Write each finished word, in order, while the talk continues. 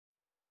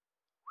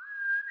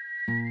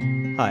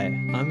Hi,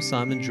 I'm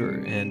Simon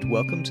Drew, and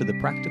welcome to the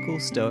Practical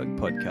Stoic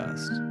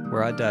Podcast,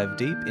 where I dive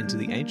deep into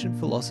the ancient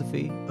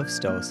philosophy of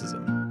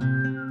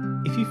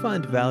Stoicism. If you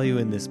find value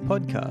in this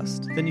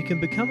podcast, then you can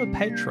become a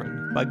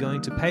patron by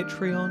going to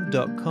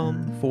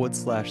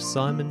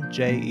patreon.com/Simon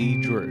J.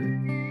 E.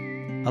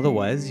 Drew.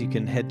 Otherwise, you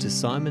can head to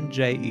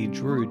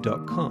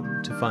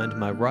simonjedrew.com to find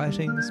my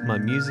writings, my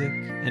music,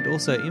 and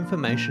also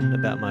information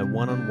about my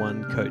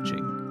one-on-one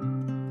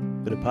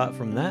coaching. But apart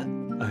from that,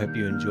 I hope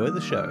you enjoy the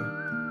show.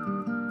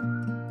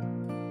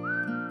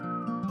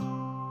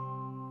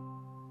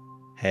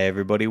 Hey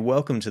everybody,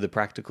 welcome to the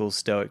Practical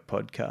Stoic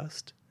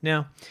Podcast.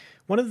 Now,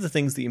 one of the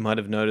things that you might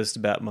have noticed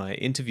about my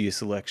interview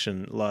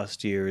selection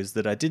last year is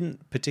that I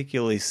didn't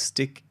particularly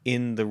stick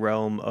in the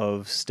realm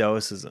of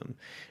Stoicism.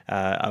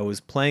 I was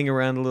playing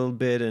around a little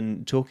bit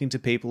and talking to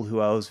people who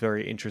I was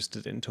very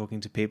interested in,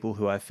 talking to people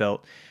who I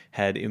felt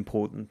had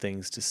important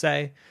things to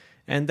say.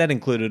 And that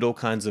included all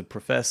kinds of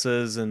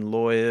professors and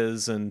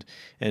lawyers and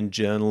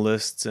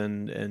journalists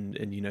and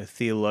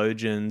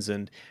theologians.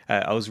 And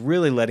I was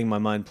really letting my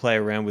mind play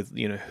around with,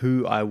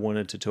 who I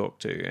wanted to talk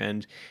to.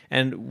 And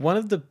one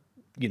of the,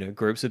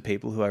 groups of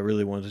people who I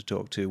really wanted to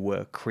talk to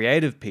were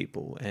creative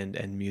people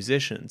and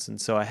musicians.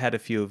 And so I had a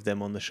few of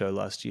them on the show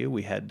last year.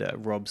 We had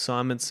Rob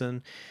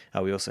Simonson.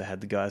 We also had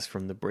the guys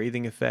from The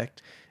Breathing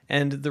Effect.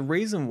 And the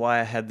reason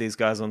why I had these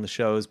guys on the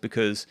show is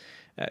because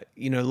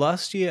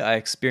last year I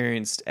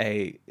experienced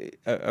a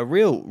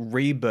real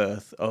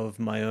rebirth of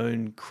my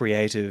own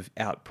creative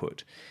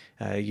output.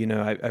 I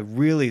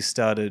really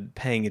started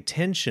paying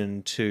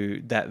attention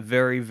to that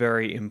very,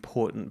 very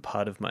important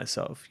part of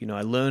myself.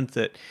 I learned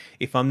that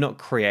if I'm not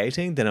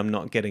creating, then I'm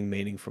not getting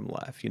meaning from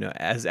life.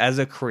 As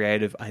a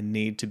creative, I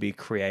need to be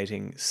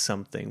creating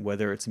something,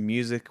 whether it's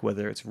music,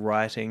 whether it's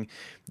writing.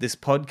 This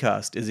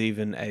podcast is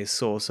even a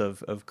source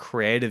of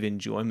creative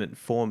enjoyment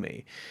for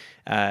me.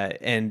 I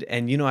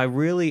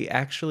really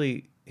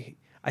actually,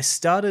 I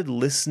started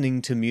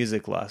listening to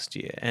music last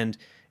year, and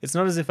it's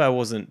not as if I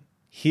wasn't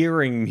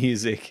hearing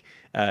music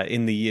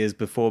in the years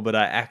before, but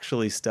I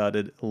actually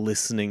started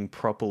listening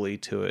properly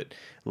to it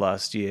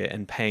last year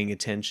and paying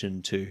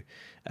attention to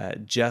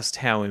just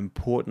how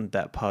important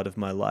that part of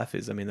my life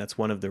is. I mean, that's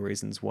one of the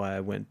reasons why I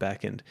went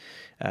back and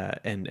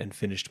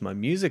finished my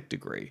music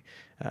degree.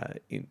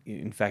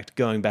 In fact,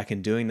 going back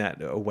and doing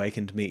that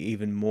awakened me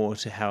even more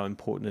to how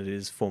important it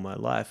is for my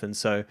life. And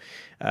so,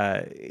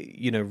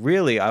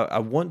 really, I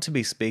want to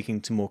be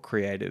speaking to more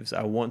creatives.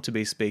 I want to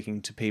be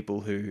speaking to people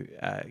who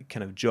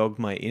kind of jog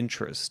my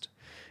interest.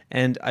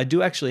 And I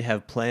do actually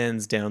have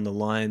plans down the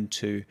line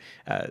to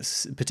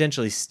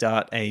potentially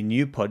start a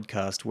new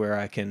podcast where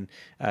I can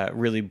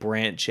really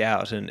branch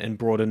out and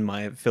broaden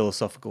my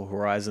philosophical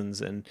horizons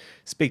and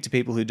speak to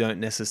people who don't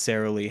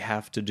necessarily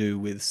have to do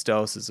with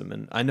Stoicism.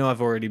 And I know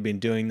I've already been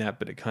doing that,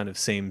 but it kind of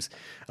seems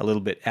a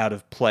little bit out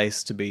of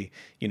place to be,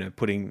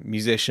 putting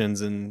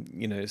musicians and,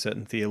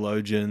 certain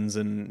theologians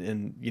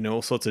and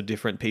all sorts of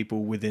different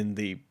people within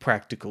the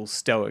Practical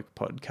Stoic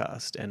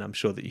podcast. And I'm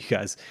sure that you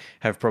guys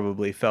have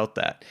probably felt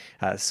that.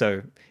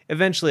 So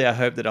eventually I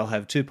hope that I'll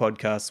have two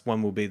podcasts.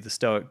 One will be the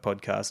Stoic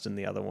podcast and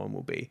the other one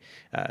will be,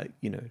 a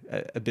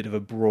bit of a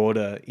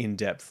broader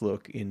in-depth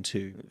look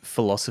into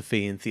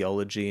philosophy and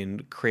theology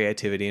and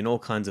creativity and all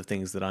kinds of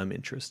things that I'm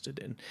interested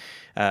in.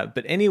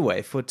 But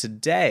anyway, for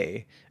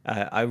today,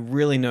 I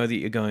really know that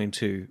you're going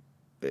to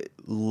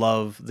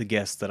love the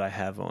guest that I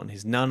have on.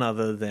 He's none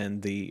other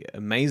than the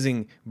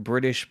amazing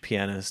British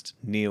pianist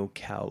Neil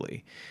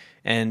Cowley.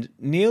 And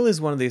Neil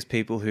is one of these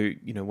people who,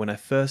 when I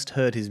first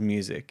heard his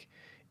music,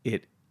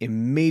 it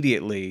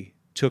immediately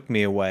took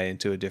me away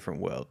into a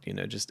different world.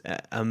 Just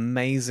an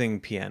amazing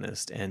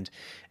pianist. And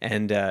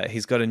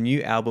he's got a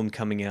new album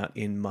coming out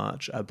in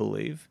March, I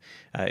believe.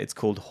 It's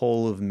called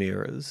Hall of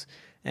Mirrors.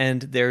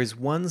 And there is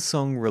one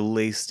song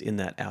released in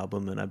that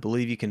album, and I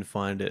believe you can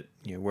find it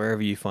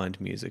wherever you find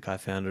music. I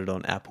found it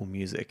on Apple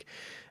Music.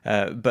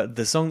 But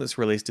the song that's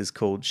released is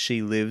called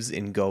She Lives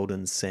in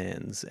Golden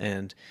Sands.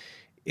 And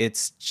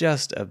it's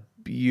just a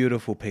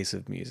beautiful piece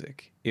of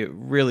music. It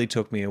really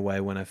took me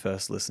away when I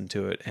first listened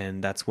to it,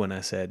 and that's when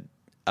I said,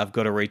 I've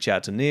got to reach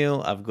out to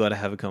Neil, I've got to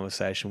have a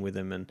conversation with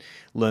him and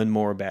learn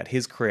more about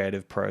his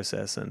creative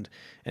process and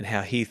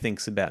how he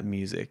thinks about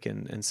music.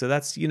 And so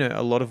that's,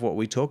 a lot of what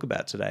we talk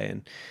about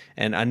today.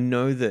 And I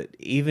know that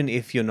even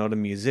if you're not a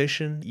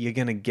musician, you're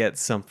going to get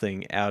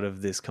something out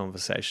of this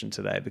conversation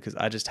today, because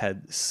I just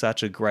had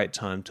such a great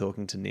time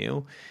talking to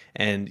Neil.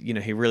 And,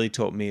 he really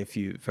taught me a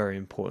few very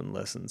important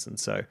lessons. And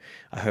so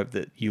I hope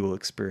that you will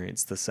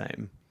experience the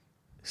same.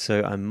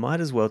 So I might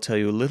as well tell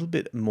you a little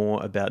bit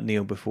more about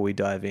Neil before we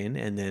dive in,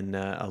 and then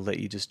I'll let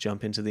you just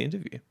jump into the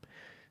interview.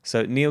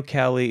 So Neil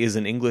Cowley is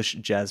an English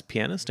jazz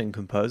pianist and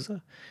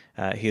composer.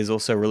 He has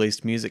also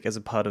released music as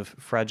a part of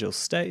Fragile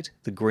State,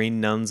 the Green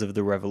Nuns of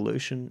the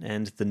Revolution,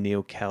 and the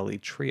Neil Cowley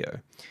Trio.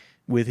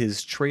 With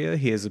his trio,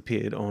 he has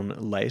appeared on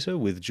Later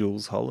with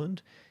Jules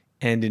Holland,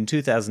 and in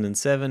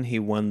 2007 he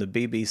won the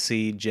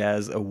BBC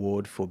Jazz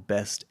Award for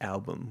Best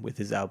Album with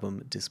his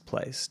album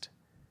Displaced.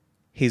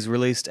 He's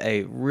released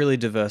a really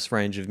diverse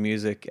range of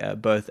music,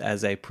 both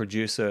as a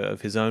producer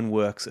of his own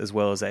works as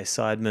well as a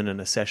sideman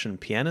and a session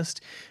pianist,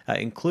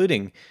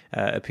 including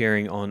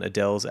appearing on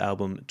Adele's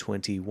album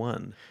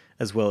 21,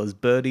 as well as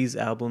Birdie's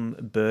album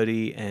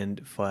Birdie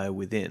and Fire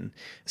Within.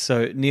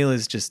 So Neil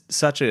is just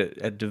such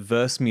a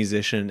diverse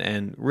musician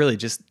and really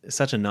just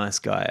such a nice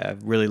guy. I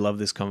really love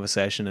this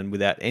conversation, and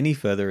without any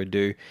further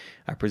ado,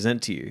 I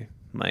present to you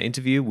my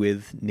interview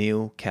with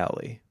Neil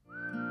Cowley.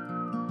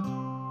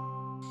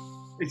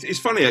 It's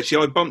funny,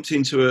 actually. I bumped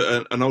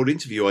into an old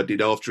interview I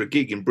did after a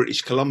gig in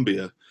British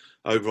Columbia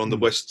over on the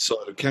west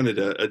side of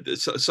Canada.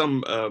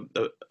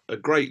 A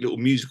great little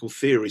musical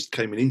theorist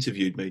came and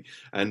interviewed me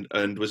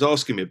and was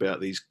asking me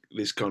about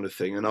this kind of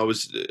thing. And it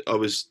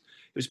was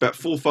about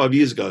 4 or 5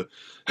 years ago,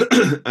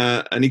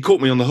 and he caught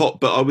me on the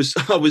hop. But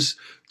I was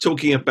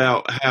talking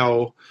about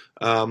how.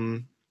 I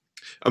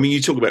mean,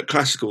 you talk about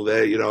classical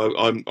there. You know,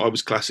 I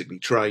was classically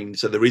trained,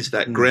 so there is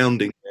that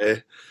grounding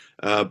there.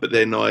 But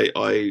then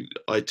I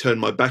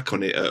turned my back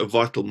on it at a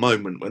vital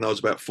moment when I was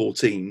about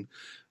 14.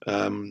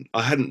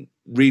 I hadn't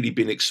really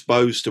been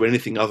exposed to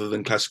anything other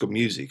than classical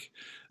music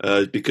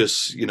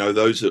because, you know,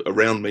 those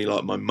around me,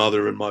 like my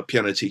mother and my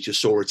piano teacher,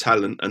 saw a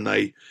talent and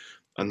they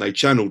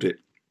channeled it.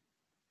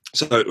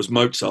 So it was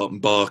Mozart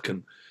and Bach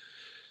and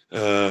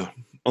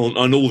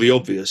all the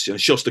obvious. You know,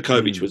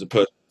 Shostakovich was a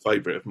personal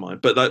favourite of mine,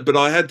 but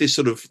I had this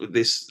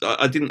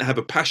I didn't have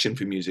a passion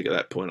for music at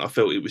that point. I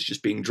felt it was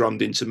just being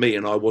drummed into me,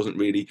 and I wasn't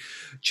really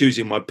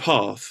choosing my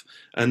path.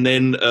 And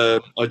then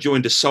I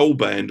joined a soul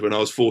band when I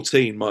was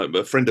 14.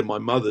 A friend of my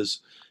mother's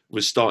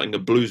was starting a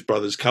Blues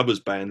Brothers covers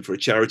band for a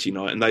charity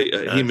night, and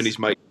him and his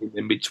mate were in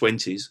their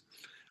mid-20s,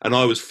 and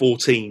I was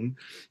 14.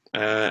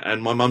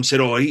 And my mum said,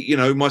 "Oh,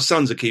 my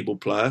son's a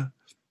keyboard player.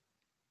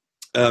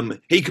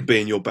 He could be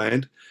in your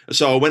band." And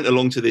so I went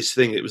along to this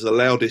thing. It was the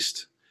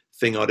loudest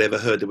thing I'd ever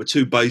heard. There were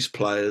 2 bass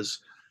players.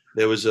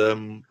 There was,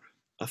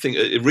 I think,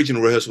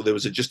 original rehearsal. There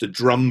was just a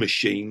drum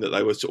machine that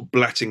they were sort of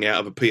blatting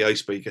out of a PA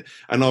speaker,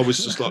 and I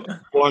was just like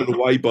blown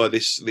away by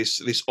this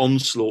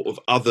onslaught of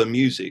other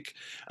music.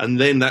 And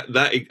then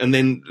and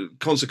then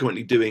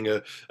consequently doing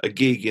a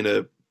gig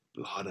in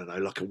I don't know,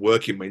 like a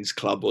working men's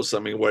club or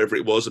something, wherever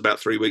it was, about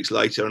 3 weeks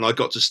later, and I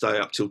got to stay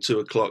up till 2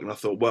 o'clock, and I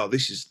thought, wow,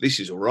 this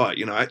is all right.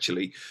 You know,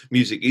 actually,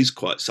 music is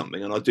quite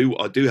something, and I do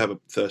have a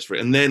thirst for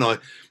it. And then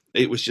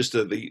it was just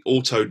the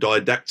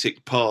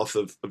autodidactic path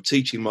of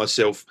teaching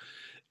myself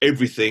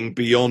everything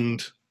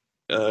beyond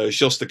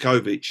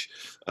Shostakovich.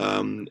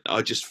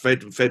 I just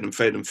fed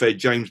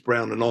James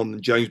Brown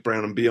and James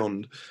Brown and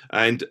beyond,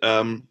 and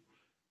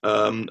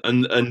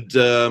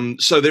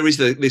so there is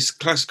this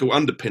classical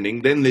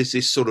underpinning. Then there's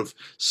this sort of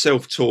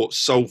self-taught,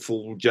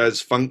 soulful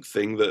jazz funk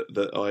thing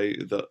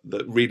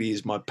that really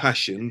is my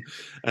passion,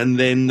 and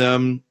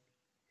then.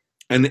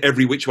 And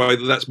every which way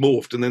that's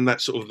morphed, and then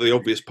that's sort of the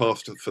obvious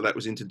path for that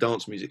was into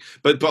dance music.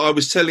 But I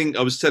was telling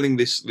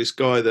this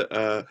guy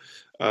that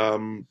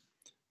in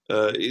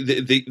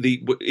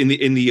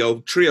the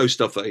old trio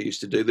stuff that I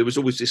used to do, there was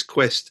always this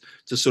quest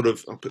to sort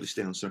of I'll put this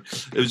down. Sorry,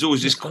 there was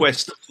always this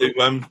quest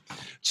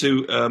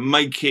to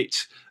make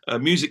it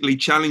musically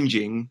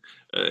challenging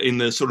in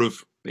the sort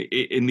of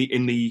in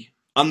the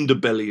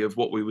underbelly of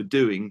what we were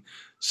doing.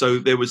 So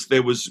there was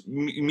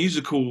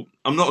musical.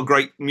 I'm not a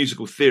great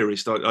musical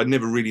theorist. I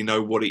never really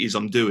know what it is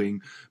I'm doing,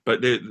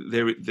 but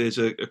there's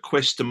a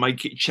quest to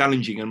make it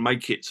challenging and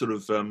make it sort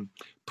of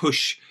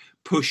push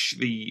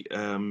the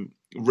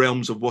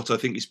realms of what I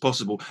think is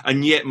possible,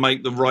 and yet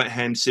make the right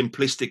hand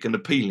simplistic and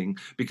appealing.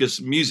 Because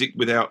music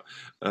without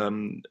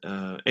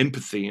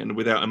empathy and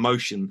without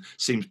emotion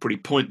seems pretty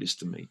pointless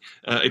to me.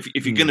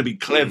 If you're going to be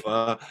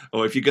clever,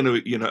 or if you're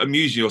going to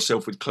amuse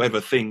yourself with clever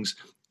things,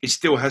 it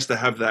still has to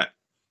have that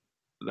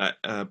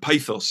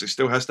pathos. It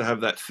still has to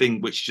have that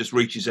thing which just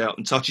reaches out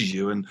and touches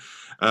you. And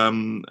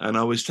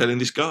I was telling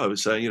this guy, I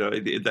was saying,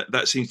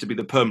 that seems to be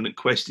the permanent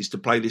quest, is to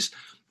play this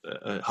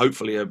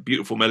hopefully a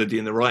beautiful melody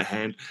in the right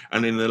hand,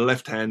 and in the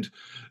left hand,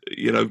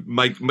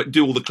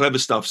 do all the clever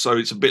stuff. So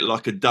it's a bit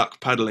like a duck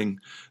paddling.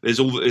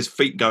 There's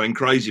feet going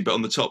crazy, but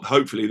on the top,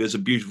 hopefully, there's a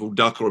beautiful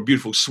duck or a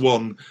beautiful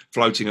swan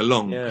floating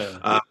along.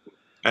 Yeah.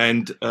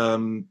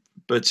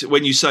 But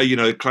when you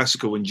say,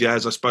 classical and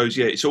jazz, I suppose,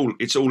 yeah, it's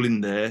all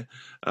in there.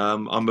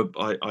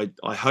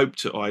 I hope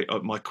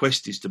my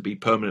quest is to be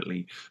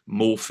permanently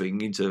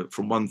morphing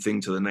from one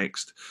thing to the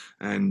next,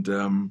 and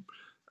there's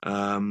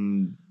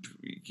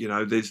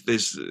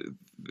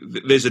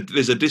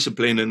a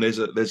discipline, and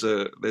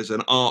there's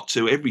an art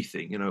to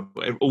everything.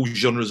 All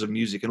genres of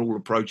music and all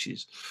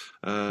approaches,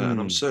 and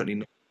I'm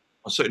certainly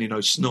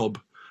no snob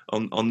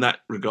on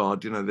that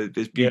regard.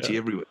 There's beauty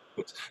everywhere.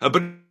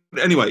 But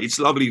anyway, it's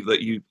lovely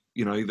that you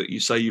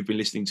say you've been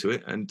listening to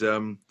it, and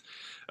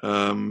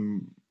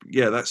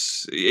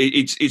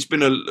it's been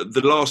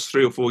the last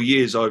 3 or 4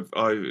 years. I've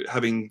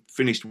having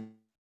finished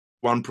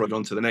one project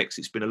on to the next.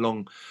 It's been a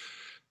long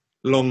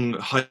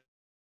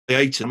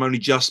hiatus. I'm only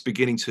just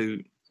beginning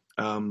to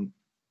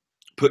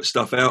put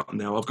stuff out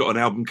now. I've got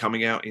an album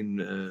coming out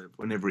in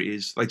whenever it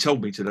is. They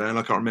told me today, and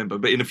I can't remember,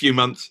 but in a few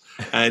months.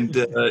 And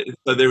so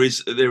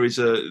there's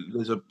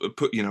a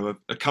put,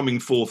 a coming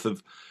forth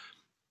of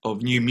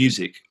new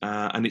music,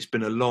 and it's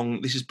been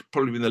this has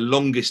probably been the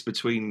longest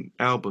between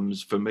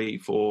albums for me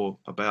for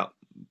about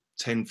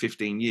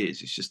 10-15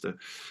 years. It's just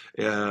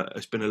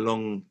it's been a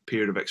long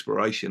period of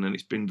exploration, and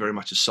it's been very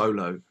much a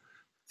solo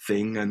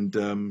thing. And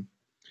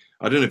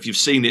I don't know if you've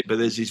seen it, but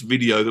there's this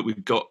video that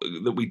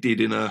we did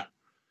in a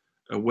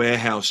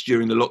warehouse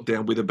during the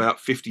lockdown with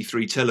about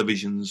 53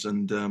 televisions,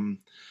 and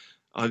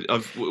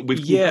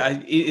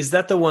is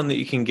that the one that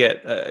you can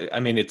get?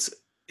 I mean, it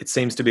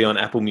seems to be on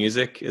Apple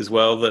Music as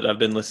well, that I've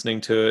been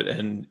listening to it.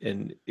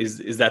 And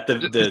is that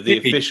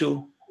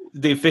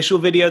the official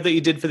video that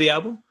you did for the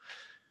album?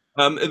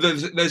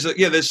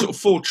 There's sort of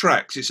 4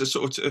 tracks. It's a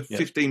sort of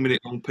 15-minute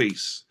long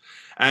piece.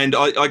 And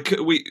I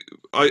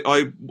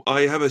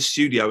have a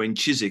studio in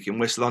Chiswick in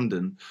West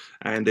London,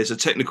 and there's a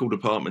technical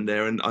department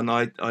there. And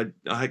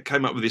I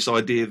came up with this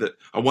idea that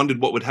I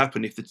wondered what would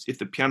happen if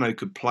the piano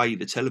could play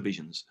the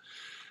televisions.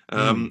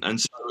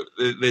 And so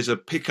there's a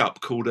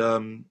pickup called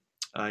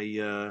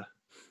a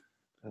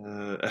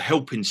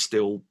Helping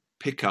Still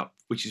pickup,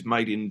 which is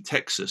made in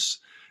Texas.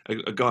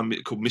 A guy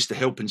called Mr.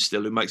 Helping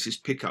Still, who makes this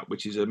pickup,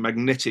 which is a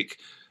magnetic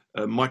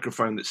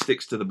microphone that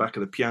sticks to the back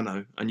of the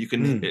piano, and you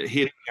can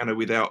hear the piano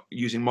without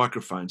using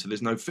microphone, so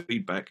there's no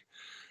feedback.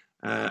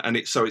 And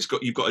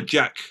you've got a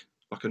jack,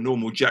 like a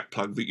normal jack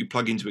plug that you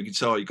plug into a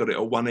guitar. You've got it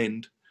at one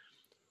end.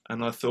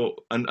 And I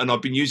thought, and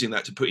I've been using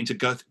that to put into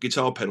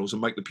guitar pedals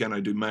and make the piano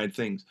do mad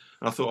things.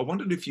 And I thought, I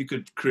wondered if you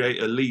could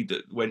create a lead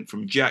that went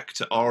from jack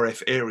to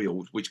RF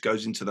aerial, which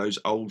goes into those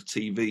old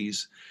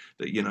TVs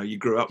that you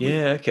grew up with.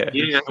 Yeah, okay.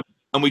 Yeah.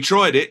 And we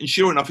tried it, and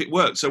sure enough, it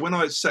worked. So when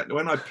I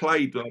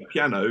played the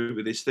piano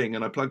with this thing,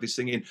 and I plugged this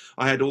thing in,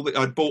 I bought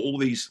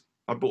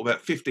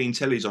about 15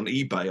 tellies on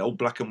eBay, old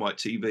black and white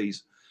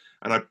TVs,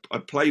 and I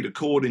played a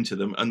chord into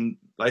them, and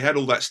they had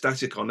all that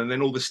static on, and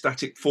then all the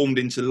static formed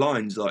into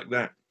lines like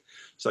that.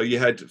 So you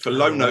had, for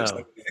low notes, they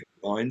were thick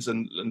lines,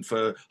 and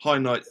for high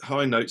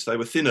notes, they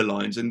were thinner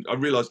lines. And I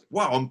realised,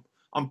 wow,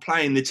 I'm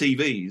playing the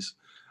TVs.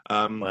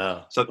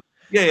 Wow. So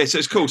yeah, so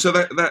it's cool. So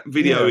that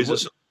video is a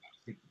sort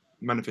of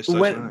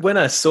manifestation. When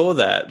I saw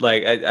that,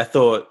 like I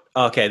thought,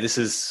 okay, this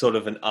is sort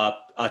of an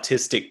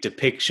artistic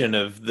depiction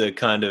of the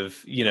kind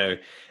of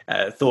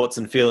thoughts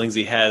and feelings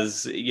he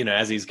has,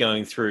 as he's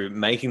going through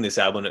making this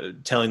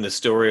album, telling the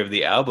story of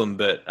the album.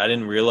 But I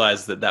didn't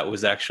realize that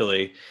was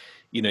actually,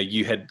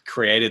 you had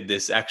created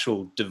this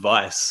actual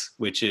device,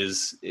 which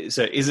is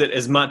it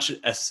as much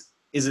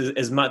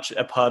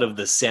a part of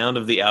the sound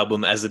of the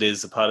album as it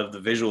is a part of the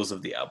visuals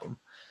of the album?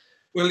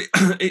 Well,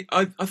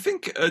 I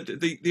think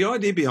the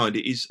idea behind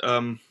it is,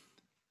 you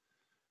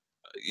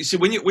see,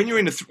 when you're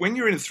in a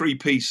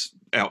 3-piece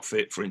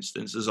outfit, for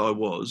instance, as I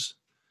was,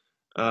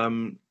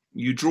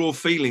 you draw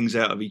feelings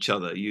out of each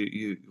other.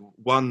 You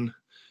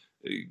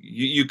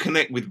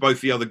connect with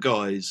both the other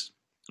guys.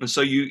 And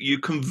so you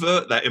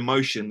convert that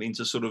emotion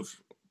into sort of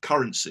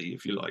currency,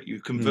 if you like. You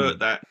convert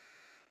that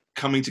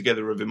coming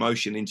together of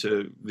emotion and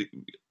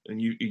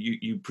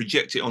you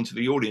project it onto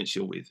the audience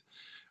you're with,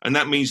 and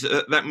that means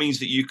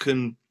that you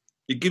can.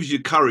 It gives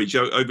you courage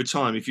over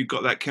time if you've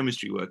got that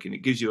chemistry working.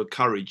 It gives you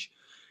courage.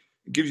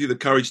 It gives you the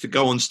courage to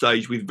go on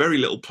stage with very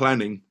little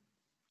planning,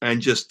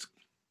 and just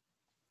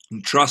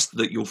trust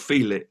that you'll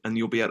feel it and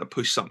you'll be able to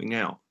push something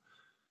out.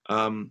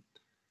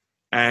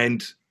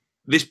 And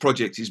this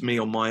project is me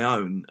on my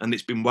own, and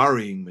it's been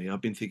worrying me.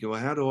 I've been thinking,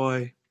 well, how do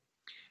I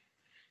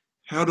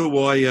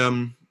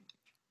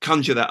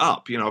conjure that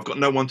up? I've got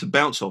no one to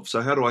bounce off,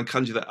 so how do I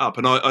conjure that up?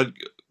 And I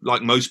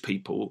like most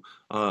people,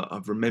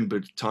 I've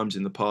remembered times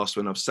in the past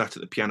when I've sat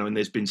at the piano and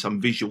there's been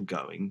some visual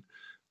going,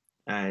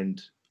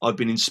 and I've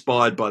been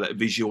inspired by that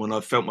visual, and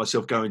I've felt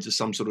myself go into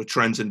some sort of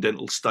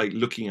transcendental state,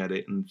 looking at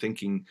it and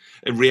thinking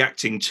and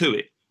reacting to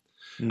it.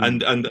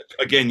 And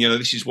again,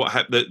 this is what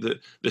happened.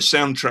 The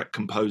soundtrack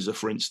composer,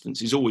 for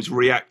instance, is always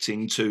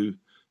reacting to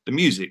the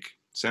music.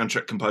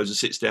 Soundtrack composer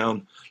sits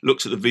down,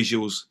 looks at the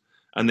visuals,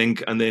 and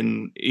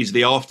then is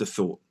the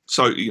afterthought.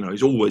 So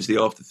he's always the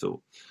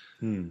afterthought.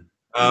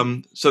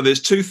 So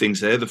there's 2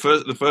 things there. The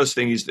first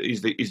thing is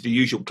the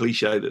usual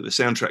cliche that the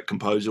soundtrack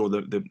composer or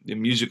the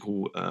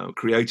musical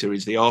creator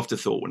is the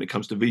afterthought when it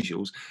comes to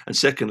visuals. And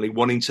secondly,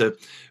 wanting to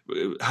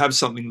have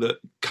something that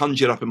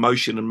conjured up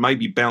emotion and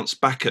maybe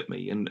bounced back at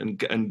me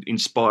and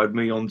inspired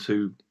me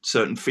onto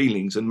certain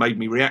feelings and made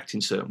me react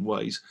in certain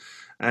ways.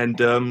 And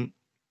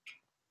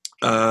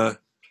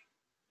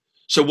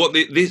so what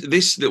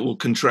this little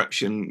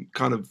contraption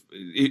kind of,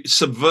 it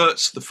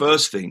subverts the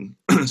first thing.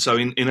 So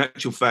in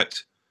actual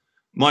fact,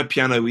 my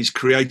piano is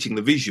creating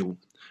the visual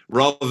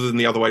rather than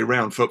the other way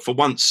around. For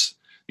once,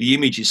 the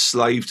image is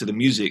slave to the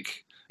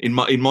music. In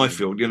my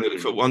field,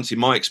 for once in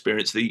my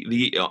experience,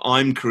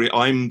 I'm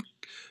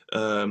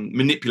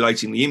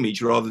manipulating the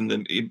image rather than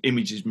the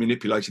image is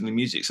manipulating the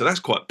music. So that's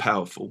quite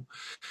powerful.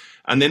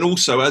 And then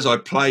also, as I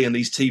play and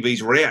these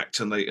TVs react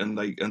and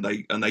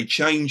they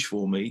change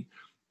for me,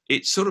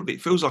 it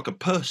feels like a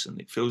person.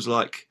 It feels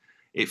like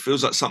it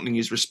feels like something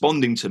is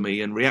responding to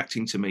me and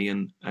reacting to me,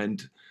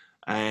 and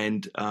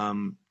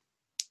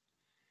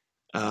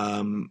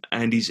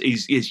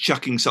he's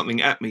chucking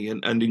something at me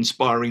and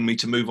inspiring me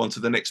to move on to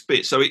the next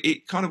bit. So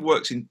it kind of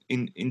works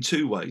in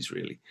two ways,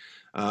 really.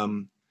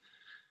 And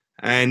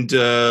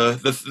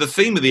the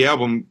theme of the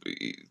album,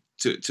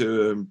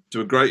 to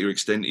a greater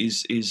extent,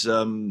 is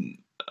the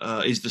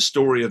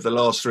story of the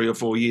last 3 or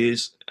 4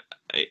 years.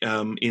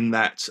 In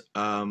that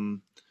I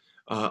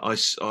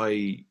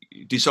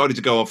decided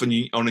to go off on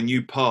a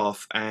new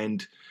path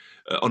and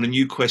on a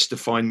new quest to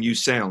find new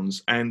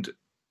sounds, and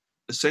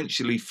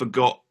essentially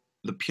forgot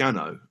the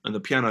piano, and the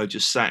piano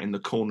just sat in the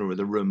corner of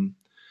the room,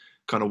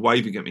 kind of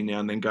waving at me now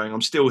and then, going,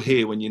 "I'm still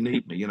here when you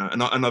need me,"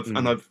 And I've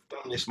done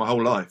this my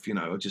whole life,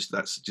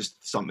 that's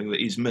just something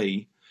that is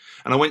me.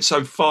 And I went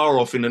so far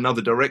off in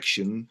another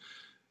direction.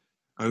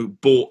 I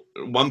bought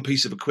one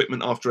piece of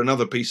equipment after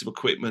another piece of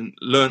equipment,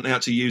 learned how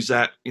to use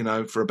that,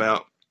 for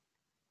about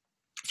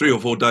 3 or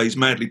 4 days,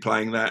 madly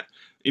playing that,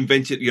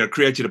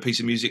 created a piece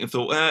of music and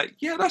thought,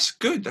 yeah, that's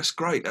good. That's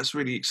great. That's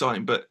really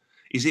exciting. But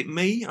is it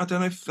me? I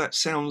don't know if that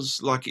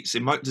sounds like it's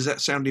does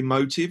that sound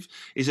emotive?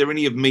 Is there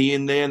any of me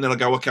in there? And then I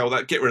go, okay,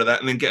 well, get rid of that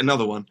and then get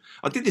another one.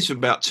 I did this for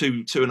about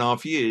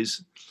 2.5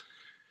 years.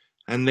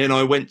 And then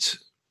I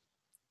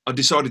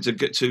decided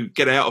to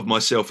get out of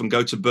myself and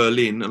go to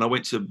Berlin. And I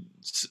went to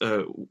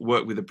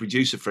work with a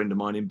producer friend of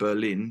mine in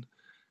Berlin.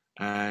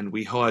 And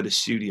we hired a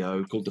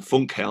studio called the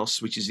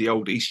Funkhaus, which is the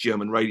old East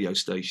German radio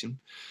station,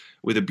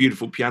 with a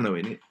beautiful piano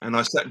in it. And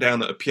I sat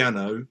down at a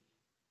piano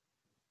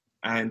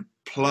and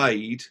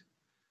played.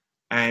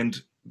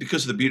 And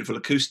because of the beautiful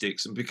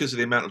acoustics and because of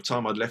the amount of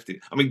time I'd left it,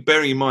 I mean,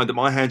 bearing in mind that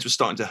my hands were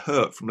starting to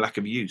hurt from lack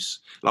of use.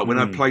 Like when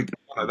I played,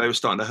 they were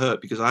starting to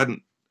hurt because I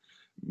hadn't,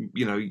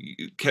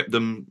 kept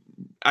them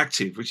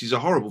active, which is a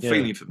horrible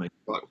feeling for me.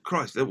 Like,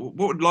 Christ, what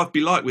would life be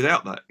like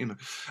without that?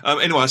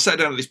 Anyway, I sat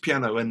down at this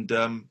piano and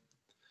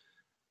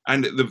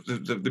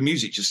the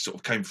music just sort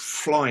of came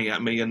flying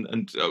at me,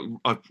 and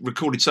I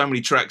recorded so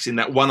many tracks in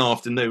that one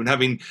afternoon,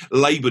 having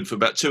laboured for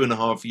about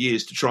 2.5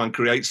 years to try and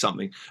create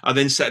something. I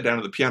then sat down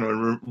at the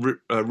piano and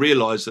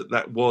realised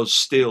that was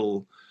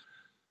still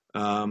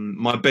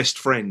my best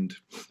friend,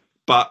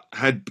 but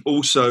had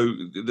also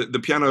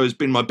the piano has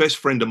been my best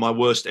friend and my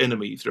worst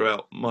enemy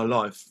throughout my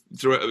life.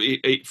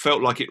 It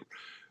felt like it.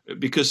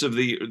 Because of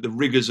the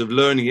rigours of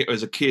learning it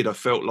as a kid, I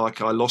felt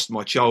like I lost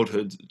my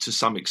childhood to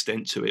some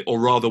extent to it, or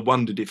rather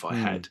wondered if I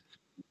had.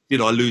 Did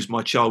I lose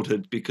my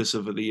childhood because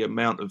of the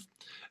amount of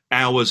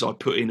hours I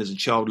put in as a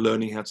child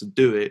learning how to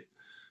do it?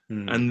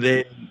 And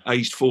then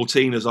aged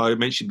 14, as I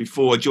mentioned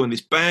before, I joined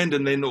this band,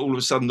 and then all of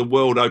a sudden the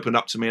world opened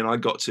up to me and I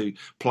got to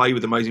play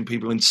with amazing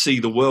people and see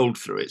the world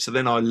through it. So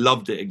then I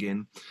loved it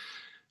again.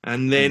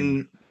 And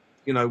then,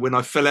 when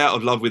I fell out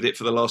of love with it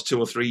for the last 2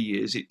 or 3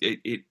 years,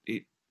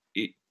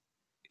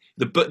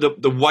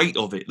 the weight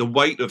of it, the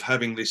weight of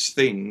having this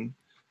thing,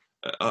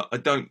 I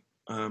don't,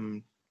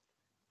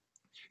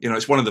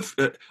 it's one of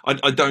the, I'm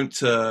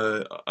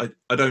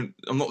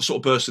not the sort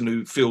of person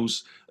who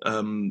feels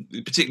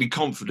particularly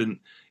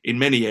confident in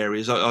many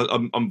areas.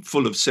 I'm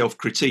full of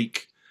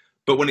self-critique,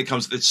 but when it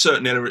comes to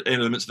certain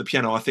elements of the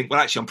piano, I think, well,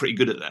 actually, I'm pretty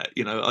good at that.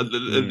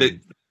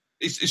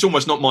 It's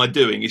almost not my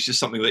doing. It's just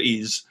something that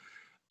is.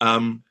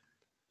 You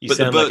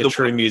sound like a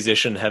true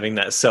musician having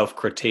that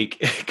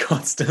self-critique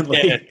constantly.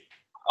 Yeah.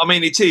 I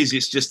mean, it is.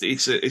 It's just.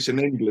 It's an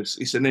endless.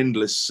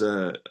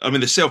 I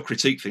mean, the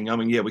self-critique thing. I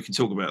mean, yeah, we can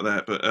talk about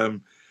that. But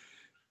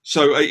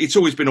so it's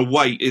always been a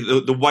weight.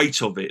 The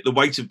weight of it. The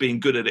weight of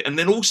being good at it, and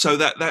then also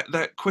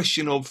that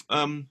question of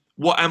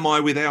what am I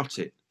without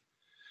it?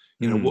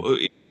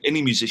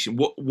 Any musician.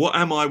 What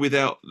am I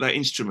without that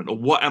instrument, or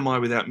what am I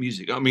without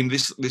music? I mean,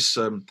 this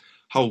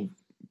whole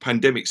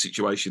pandemic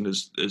situation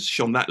has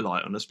shone that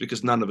light on us,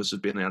 because none of us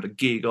have been able to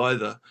gig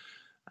either,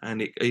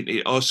 and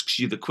it asks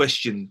you the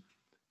question.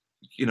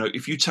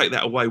 If you take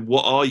that away,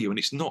 what are you? And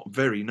it's not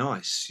very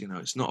nice.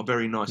 It's not a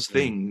very nice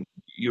thing.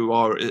 You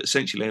are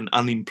essentially an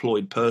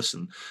unemployed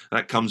person.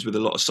 That comes with a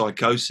lot of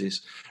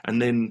psychosis.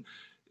 And then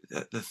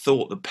the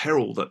thought, the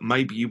peril that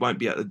maybe you won't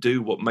be able to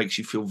do what makes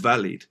you feel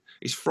valid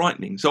is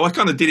frightening. So I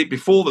kind of did it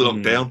before the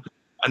lockdown,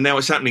 and now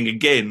it's happening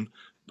again.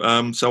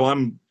 So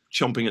I'm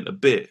chomping at the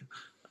bit,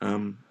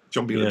 to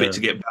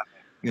get back.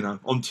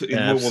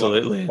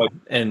 Absolutely.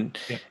 And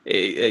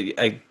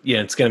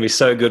it's going to be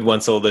so good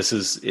once all this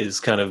is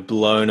kind of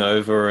blown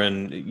over,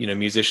 and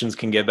musicians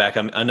can get back.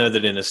 I know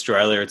that in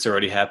Australia it's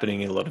already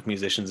happening. A lot of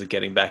musicians are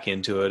getting back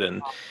into it,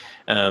 and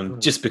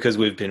just because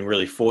we've been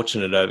really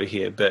fortunate over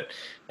here. But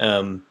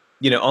on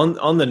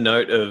the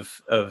note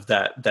of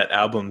that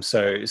album,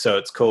 so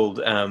it's called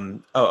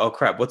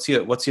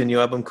what's your new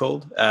album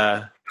called?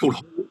 Called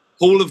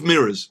Hall of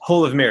Mirrors.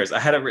 Hall of Mirrors. I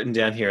had it written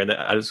down here,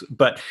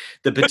 but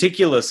the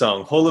particular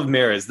song, Hall of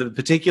Mirrors, the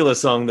particular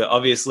song that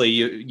obviously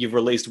you've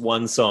released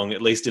one song,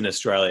 at least in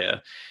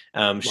Australia.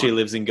 She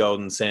Lives in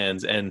Golden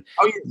Sands, and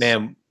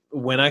man,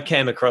 when I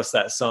came across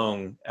that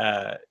song,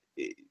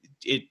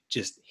 it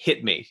just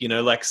hit me.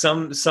 Like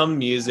some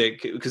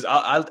music, because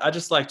I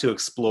just like to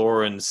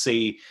explore and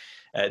see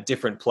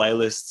different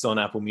playlists on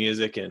Apple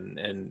Music,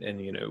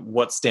 and you know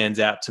what stands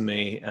out to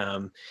me.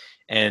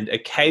 And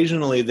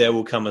occasionally there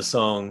will come a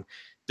song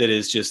that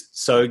is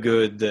just so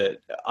good that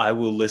I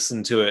will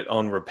listen to it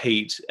on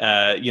repeat,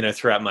 you know,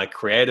 throughout my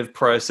creative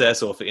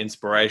process or for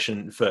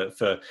inspiration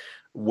for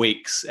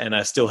weeks, and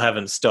I still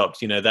haven't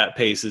stopped. You know, that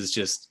piece is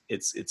just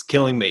it's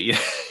killing me.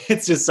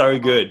 It's just so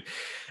good.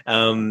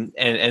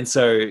 And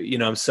so, you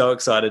know, I'm so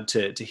excited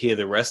to hear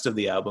the rest of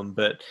the album.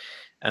 But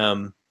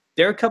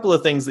there are a couple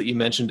of things that you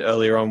mentioned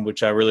earlier on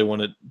which I really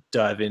want to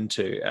dive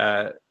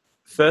into.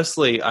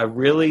 Firstly, I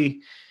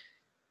really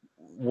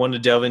want to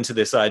delve into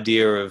this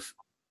idea of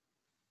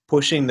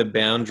pushing the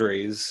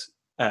boundaries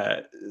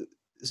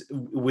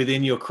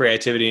within your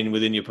creativity and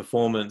within your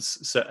performance,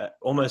 so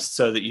almost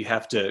so that you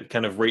have to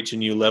kind of reach a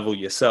new level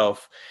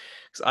yourself.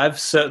 Because I've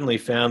certainly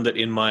found that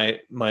in my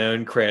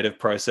own creative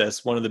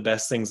process, one of the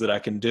best things that I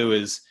can do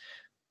is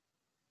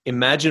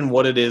imagine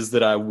what it is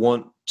that I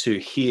want to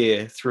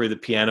hear through the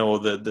piano, or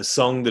the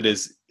song that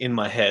is in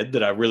my head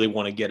that I really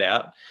want to get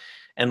out.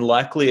 And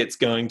likely it's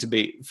going to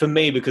be, for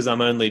me, because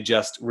I'm only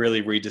just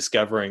really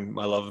rediscovering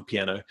my love of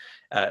piano,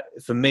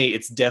 for me,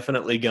 it's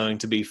definitely going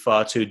to be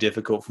far too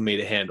difficult for me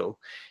to handle.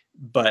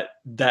 But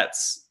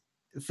that's,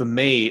 for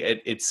me,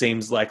 it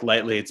seems like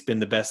lately it's been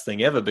the best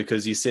thing ever,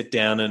 because you sit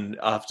down and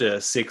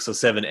after 6 or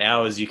 7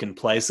 hours, you can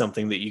play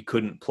something that you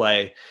couldn't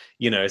play,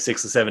 you know,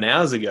 6 or 7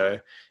 hours ago.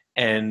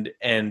 And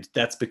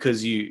that's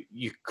because you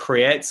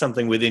create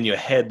something within your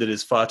head that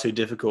is far too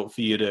difficult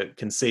for you to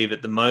conceive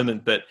at the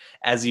moment. But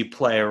as you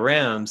play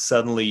around,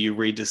 suddenly you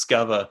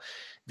rediscover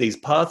these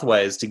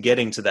pathways to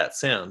getting to that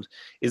sound.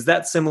 Is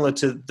that similar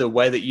to the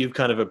way that you've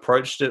kind of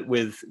approached it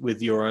with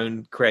your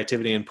own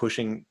creativity and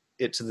pushing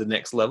it to the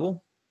next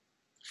level?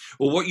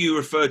 Well, what you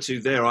referred to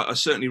there, I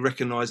certainly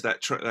recognise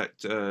that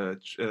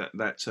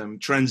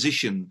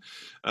transition.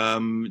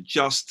 I'm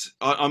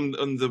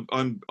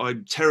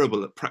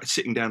terrible at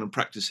sitting down and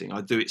practicing.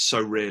 I do it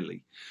so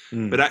rarely,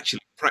 but actually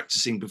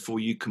practicing before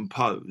you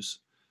compose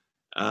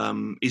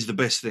is the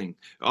best thing.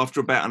 After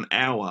about an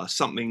hour,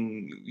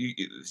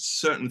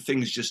 certain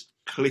things just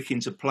click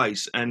into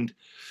place, and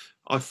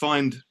I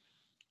find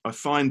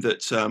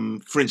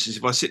that, for instance,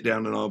 if I sit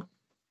down and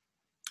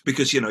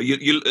because you know,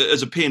 you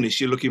as a pianist,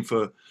 you're looking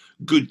for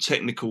good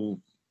technical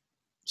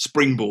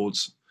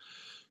springboards.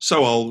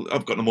 So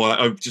I've got them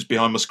all just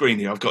behind my screen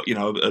here. I've got, you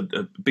know,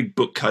 a big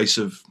bookcase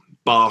of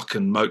Bach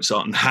and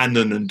Mozart and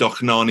Hanon and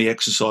Dochnani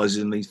exercises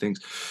and these things.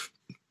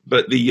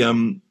 But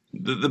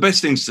the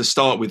best things to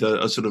start with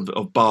are sort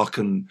of Bach,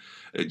 and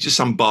just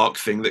some Bach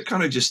thing that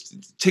kind of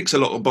just ticks a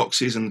lot of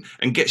boxes and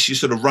gets you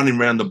sort of running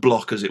around the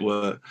block, as it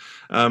were.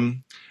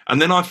 And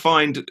then I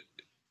find,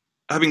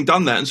 having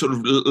done that and sort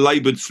of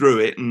laboured through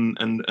it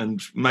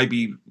and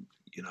maybe,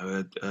 you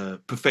know,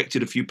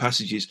 perfected a few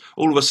passages,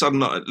 all of a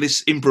sudden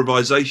this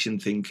improvisation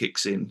thing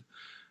kicks in,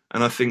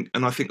 and I think,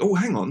 oh,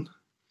 hang on,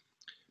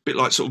 a bit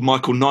like sort of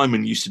Michael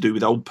Nyman used to do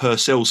with old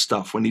Purcell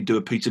stuff when he'd do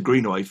a Peter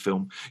Greenaway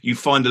film. You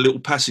find a little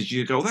passage,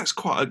 you go, oh, that's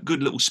quite a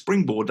good little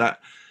springboard,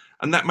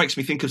 and that makes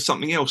me think of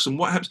something else. And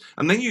what happens?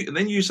 And then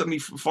you suddenly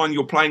find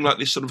you're playing like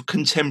this sort of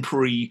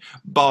contemporary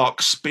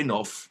Bach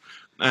spin-off,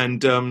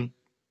 and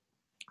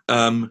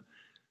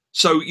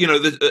so, you know,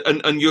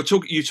 and you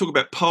talk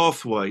about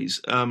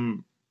pathways. I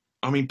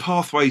mean,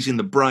 pathways in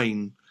the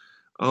brain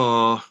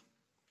are.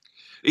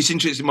 It's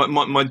interesting.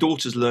 My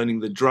daughter's learning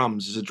the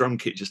drums. There's a drum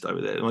kit just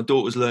over there. My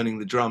daughter's learning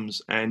the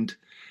drums, and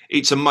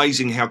it's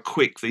amazing how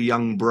quick the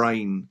young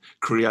brain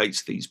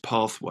creates these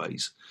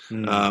pathways.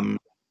 I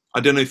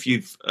don't know if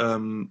you've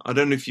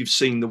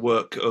seen the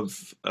work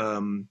of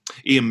Ian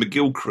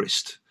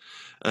McGilchrist.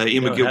 No, I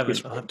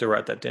haven't. I'll have to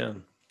write that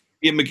down.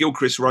 Ian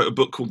McGilchrist wrote a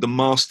book called The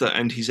Master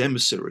and His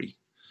Emissary.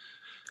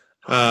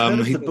 I've heard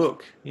of the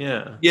book,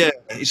 yeah. Yeah,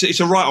 it's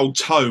a right old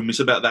tome.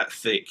 It's about that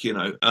thick, you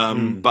know.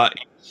 But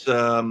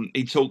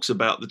he talks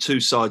about the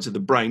two sides of the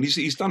brain.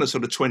 He's done a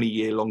sort of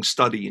 20-year-long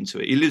study into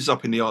it. He lives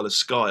up in the Isle of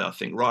Skye, I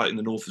think, right in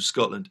the north of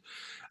Scotland.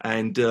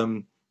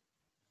 And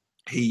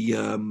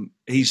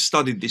he's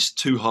studied this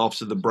two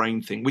halves of the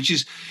brain thing, which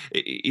is,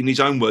 in his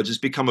own words, has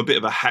become a bit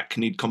of a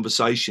hackneyed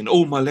conversation.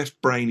 Oh, my left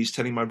brain is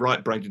telling my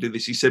right brain to do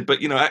this. He said,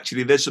 but you know,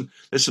 actually, there's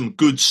some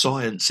good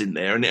science in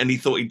there, and he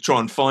thought he'd try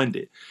and find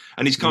it.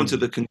 And he's come to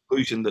the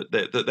conclusion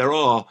that there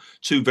are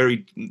two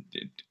very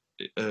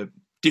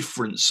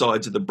different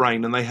sides of the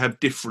brain, and they have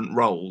different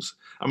roles.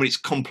 I mean, it's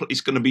going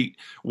to be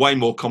way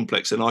more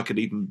complex than I could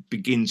even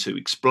begin to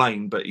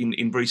explain. But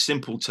in very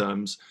simple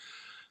terms,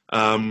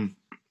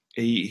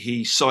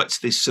 he cites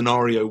this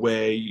scenario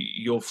where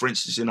you're, for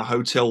instance, in a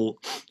hotel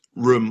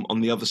room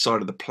on the other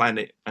side of the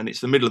planet, and it's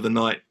the middle of the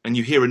night, and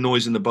you hear a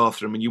noise in the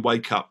bathroom, and you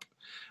wake up,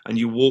 and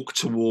you walk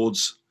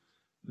towards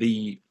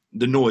the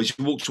noise.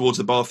 You walk towards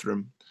the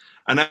bathroom,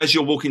 and as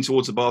you're walking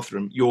towards the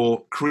bathroom,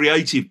 your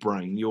creative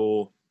brain,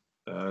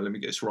 let me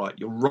get this right.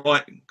 Your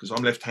right, because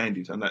I'm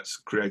left-handed, and that's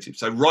creative.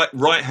 So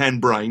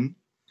right-hand brain,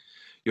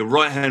 your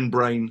right-hand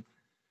brain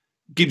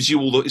gives you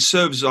it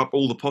serves up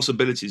all the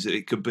possibilities that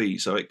it could be.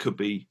 So it could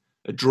be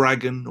a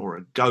dragon or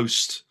a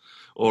ghost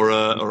or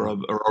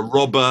a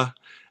robber,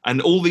 And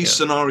all these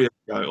scenarios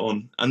go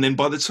on, and then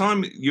by the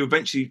time you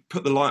eventually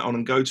put the light on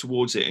and go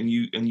towards it, and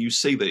you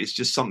see that it's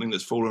just something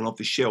that's fallen off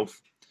the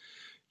shelf,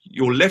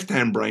 your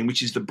left-hand brain,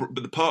 which is the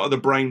part of the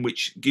brain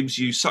which gives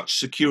you such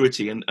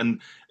security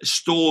and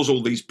stores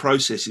all these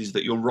processes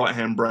that your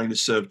right-hand brain has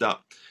served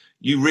up,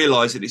 you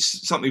realize that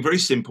it's something very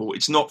simple.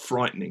 It's not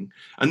frightening,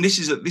 and this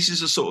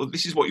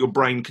is what your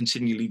brain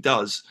continually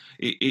does.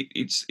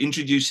 It's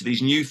introduced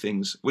these new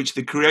things, which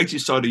the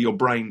creative side of your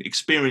brain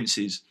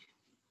experiences,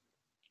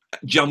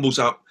 jumbles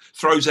up,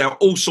 throws out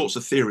all sorts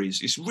of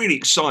theories. It's really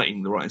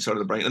exciting, the right-hand side of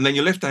the brain, and then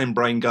your left-hand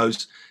brain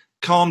goes,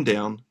 calm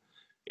down.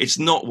 It's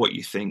not what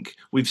you think.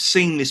 We've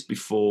seen this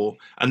before,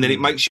 and then it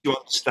makes you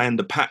understand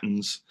the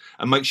patterns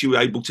and makes you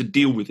able to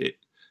deal with it.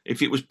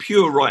 If it was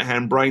pure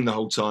right-hand brain the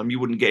whole time, you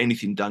wouldn't get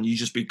anything done. You'd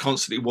just be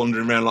constantly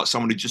wandering around like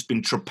someone who'd just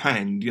been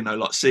trepanned,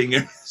 like seeing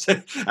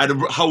had a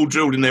hole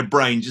drilled in their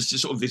brain, just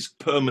sort of this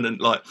permanent,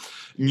 like,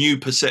 new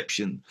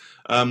perception.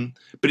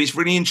 But it's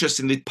really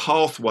interesting, the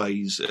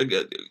pathways.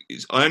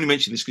 I only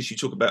mention this because you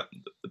talk about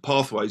the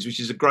pathways, which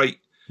is a great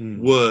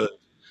word.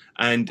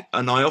 And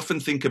I often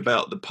think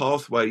about the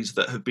pathways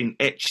that have been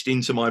etched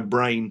into my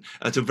brain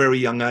at a very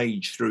young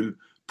age through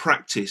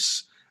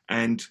practice.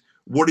 And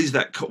what is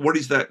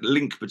that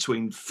link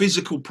between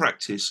physical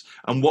practice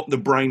and what the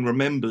brain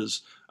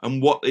remembers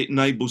and what it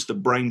enables the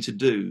brain to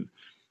do?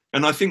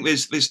 And I think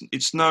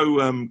it's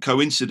no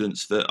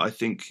coincidence that I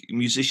think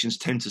musicians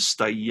tend to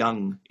stay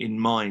young in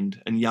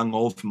mind and young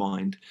of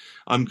mind.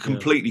 I'm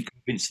completely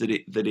convinced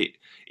that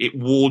it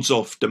wards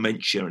off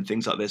dementia and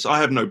things like this. I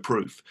have no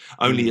proof,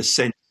 only a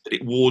sense that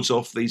it wards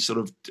off these sort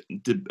of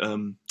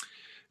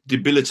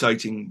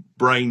debilitating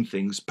brain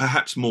things,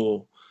 perhaps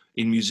more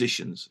in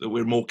musicians, that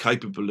we're more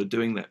capable of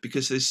doing that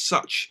because there's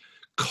such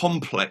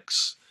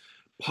complex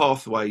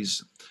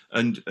pathways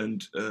and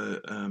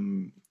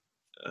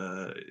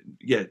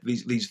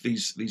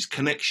these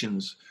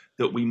connections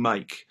that we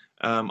make.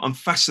 I'm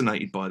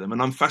fascinated by them,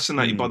 and I'm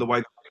fascinated by the way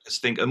they make us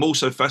think. I'm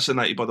also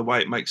fascinated by the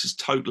way it makes us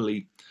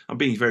totally, I'm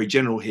being very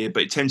general here,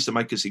 but it tends to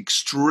make us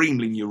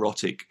extremely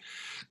neurotic,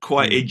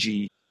 quite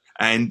edgy,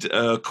 and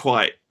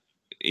quite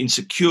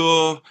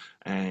insecure,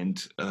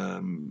 and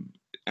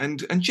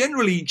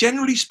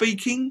generally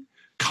speaking,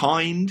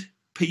 kind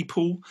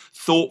people,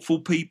 thoughtful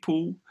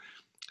people,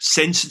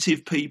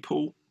 sensitive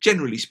people,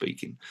 generally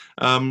speaking.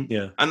 And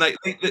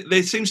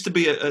there seems to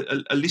be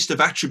a list of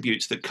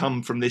attributes that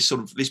come from this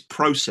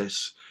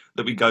process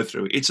that we go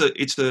through. It's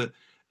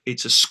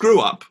a screw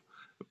up,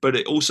 but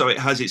it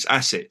has its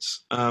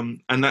assets.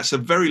 And that's a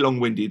very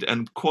long-winded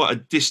and quite a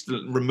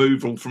distant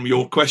removal from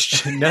your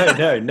question. No,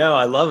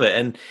 I love it.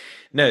 And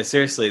no,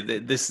 seriously,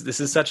 this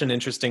is such an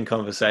interesting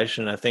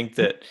conversation. I think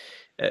that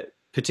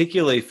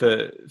particularly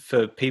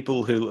for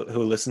people who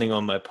are listening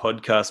on my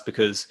podcast,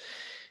 because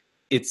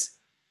it's,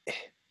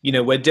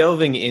 we're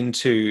delving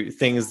into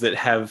things that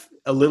have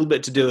a little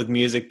bit to do with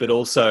music, but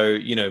also,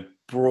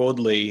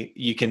 broadly,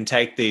 you can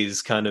take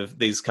these kind of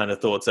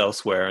thoughts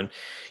elsewhere. And,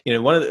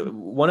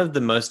 one of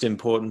the most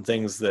important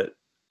things that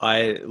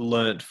I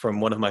learned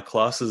from one of my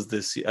classes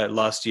this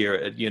last year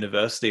at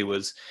university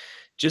was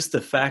just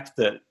the fact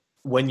that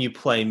when you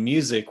play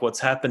music,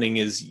 what's happening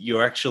is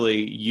you're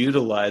actually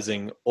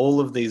utilizing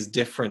all these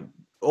different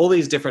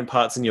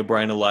parts in your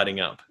brain are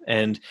lighting up,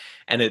 and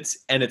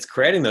it's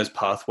creating those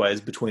pathways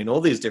between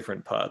all these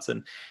different parts,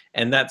 and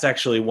that's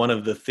actually one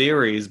of the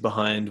theories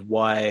behind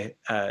why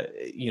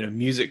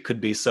music could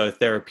be so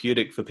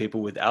therapeutic for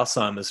people with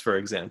Alzheimer's, for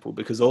example,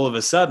 because all of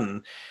a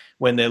sudden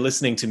when they're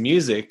listening to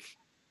music,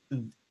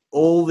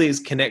 all these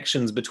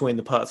connections between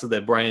the parts of their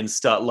brains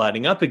start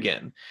lighting up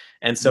again.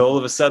 And so all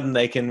of a sudden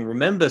they can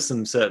remember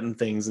some certain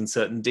things and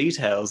certain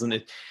details.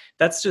 And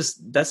that's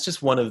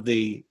just one of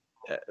the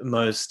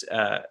most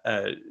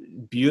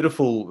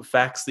beautiful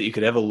facts that you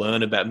could ever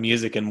learn about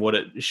music and what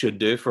it should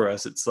do for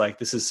us. It's like,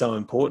 this is so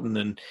important.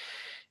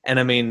 And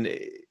I mean,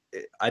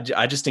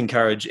 I just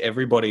encourage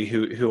everybody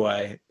who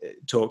I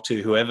talk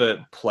to,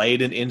 whoever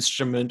played an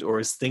instrument or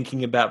is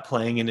thinking about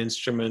playing an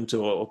instrument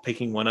or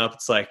picking one up,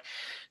 it's like,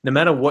 no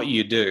matter what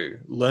you do,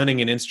 learning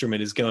an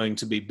instrument is going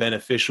to be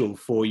beneficial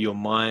for your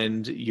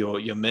mind,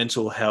 your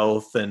mental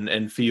health,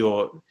 and for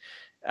your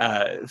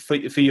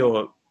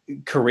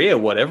career,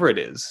 whatever it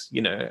is.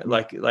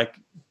 Like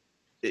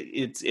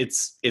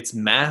it's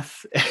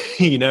math,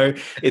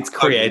 it's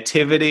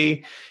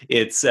creativity,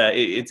 it's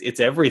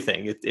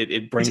everything.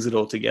 It brings it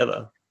all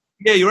together.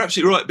 Yeah, you're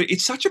absolutely right. But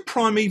it's such a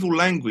primeval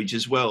language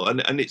as well,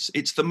 and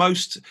it's the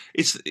most.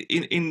 It's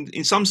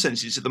in some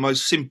senses it's the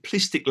most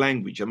simplistic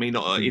language. I mean,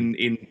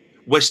 in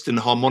Western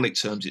harmonic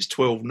terms, it's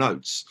 12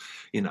 notes.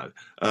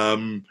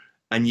 And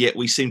yet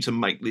we seem to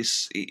make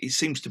this. It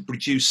seems to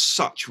produce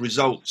such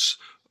results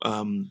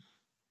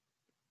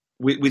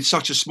with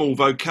such a small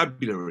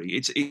vocabulary.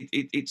 It's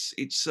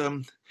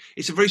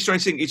a very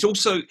strange thing. It's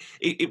also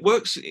it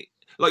works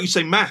like you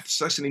say, maths.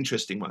 That's an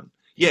interesting one.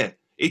 Yeah,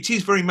 it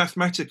is very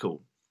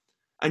mathematical.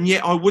 And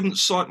yet I wouldn't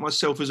cite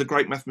myself as a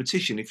great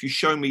mathematician. If you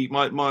show me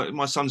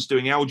my son's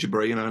doing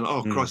algebra,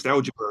 Christ,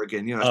 algebra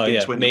again. Oh,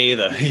 yeah, 20. Me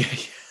either.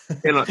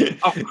 Oh,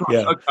 Christ,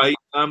 yeah. Okay.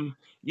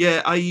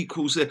 Yeah, A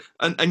equals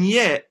and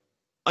yet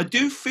I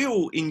do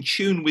feel in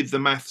tune with the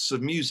maths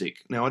of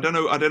music. Now I don't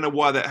know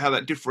why how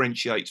that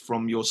differentiates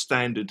from your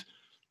standard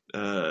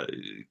uh,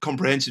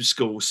 comprehensive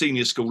school,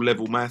 senior school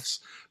level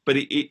maths, but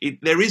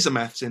there is a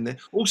maths in there.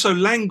 Also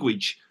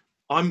language.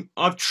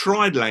 I've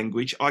tried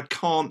language. I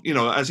can't,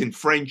 as in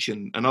French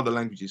and other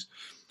languages.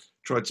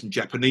 Tried some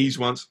Japanese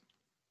once.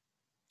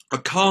 I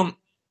can't.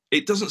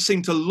 It doesn't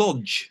seem to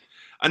lodge,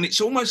 and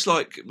it's almost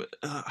like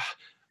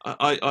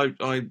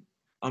I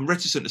I'm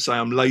reticent to say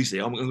I'm lazy.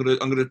 I'm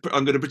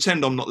gonna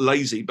pretend I'm not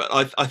lazy, but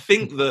I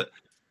think that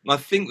I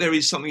think there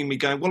is something in me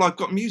going, well, I've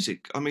got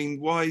music. I mean,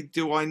 why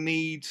do I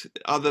need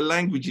other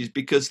languages?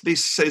 Because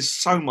this says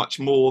so much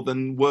more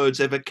than words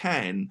ever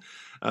can,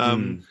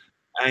 Mm.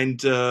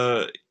 and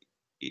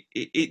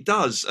it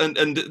does. And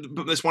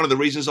but that's one of the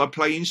reasons I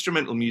play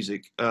instrumental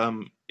music,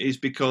 is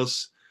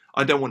because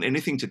I don't want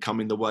anything to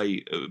come in the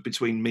way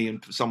between me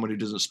and someone who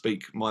doesn't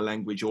speak my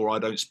language or I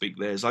don't speak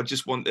theirs. I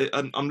just want.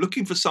 I'm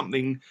looking for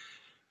something,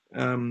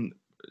 um,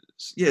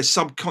 yeah,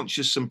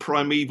 subconscious and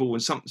primeval,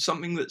 and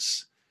something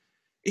that's.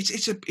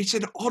 It's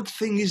an odd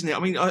thing, isn't it? I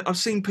mean, I've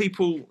seen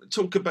people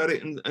talk about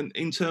it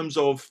in terms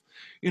of,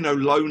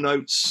 low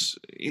notes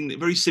in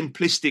very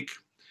simplistic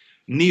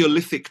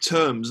Neolithic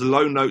terms.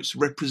 Low notes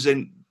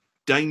represent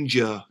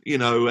danger,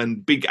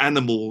 and big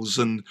animals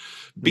and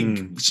big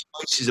Mm.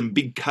 spaces and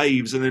big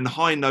caves, and then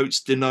high notes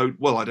denote.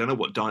 Well, I don't know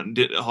what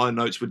high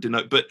notes would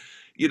denote, but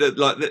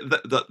like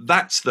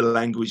that's the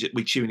language that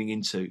we're tuning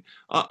into.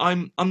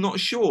 I'm not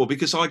sure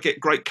because I get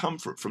great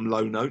comfort from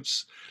low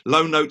notes.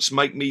 Low notes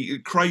make me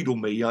cradle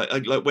me. I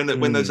like when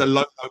there's a Mm.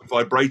 low note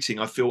vibrating,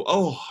 I feel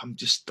I'm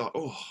just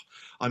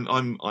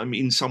I'm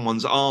in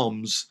someone's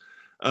arms.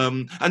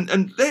 And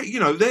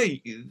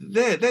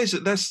there,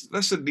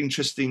 that's an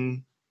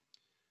interesting.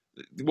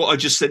 What I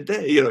just said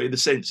there, in the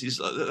sense is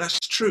that's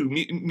true.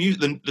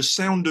 The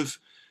sound of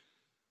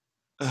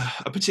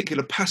a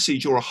particular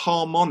passage or a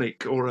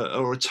harmonic or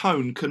a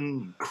tone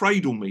can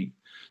cradle me.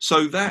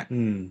 So that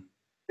Mm.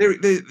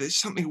 there's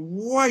something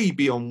way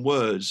beyond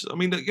words. I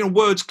mean,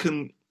 words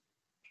can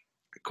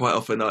quite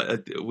often.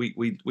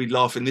 We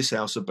laugh in this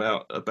house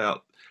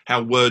about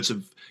how words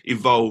have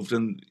evolved,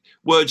 and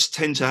words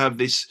tend to have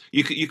this.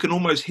 You can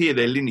almost hear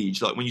their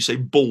lineage. Like when you say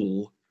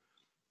ball,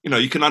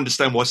 you can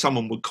understand why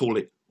someone would call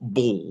it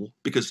ball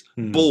because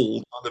Mm.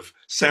 ball kind of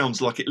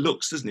sounds like it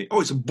looks, doesn't it? Oh,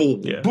 it's a ball.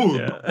 Yeah, Boom.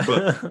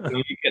 But yeah.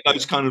 you get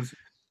those kind of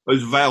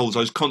those vowels,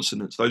 those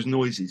consonants, those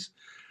noises,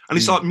 and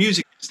it's Mm. like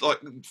music. It's like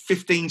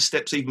 15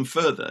 steps even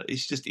further.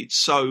 It's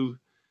so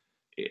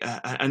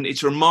and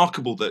it's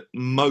remarkable that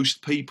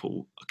most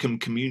people can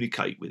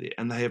communicate with it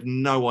and they have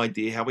no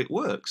idea how it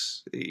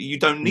works. You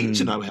don't need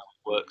to Mm. know how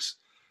it works.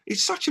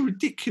 It's such a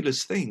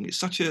ridiculous thing. It's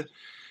such a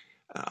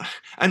I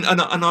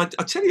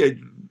tell you,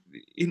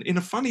 in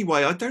a funny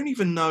way, I don't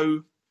even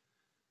know.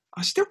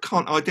 I still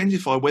can't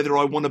identify whether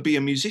I want to be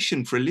a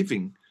musician for a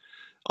living.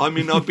 I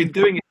mean, I've been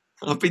doing it.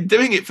 I've been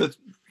doing it for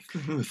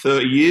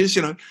 30 years,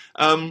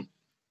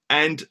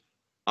 and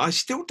I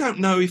still don't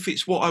know if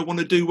it's what I want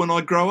to do when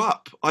I grow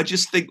up. I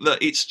just think that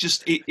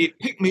it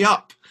picked me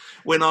up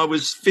when I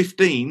was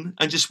 15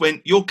 and just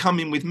went, "You're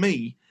coming with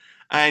me,"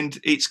 and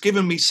it's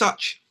given me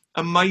such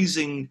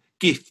amazing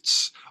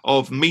gifts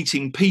of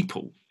meeting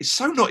people. It's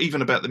so not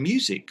even about the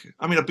music.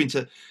 I mean, I've been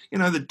to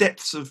the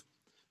depths of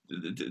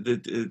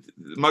the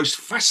most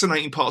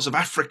fascinating parts of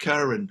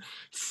Africa and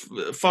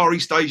Far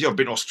East Asia. I've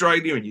been to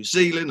Australia and New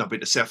Zealand. I've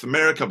been to South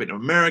America. I've been to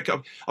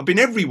America. I've been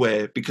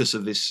everywhere because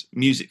of this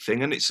music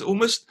thing. And it's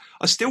almost,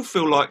 I still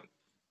feel like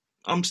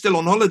I'm still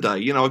on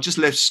holiday. I've just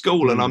left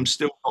school and I'm Mm.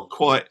 still not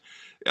quite,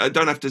 I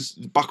don't have to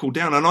buckle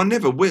down. And I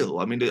never will.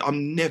 I mean,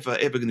 I'm never,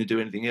 ever going to do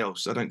anything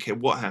else. I don't care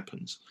what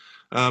happens.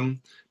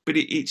 But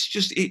it's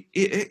just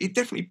it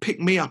definitely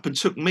picked me up and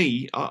took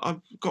me. I've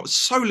got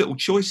so little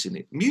choice in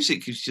it.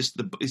 Music is just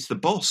it's the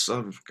boss.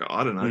 I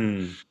don't know.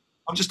 Mm.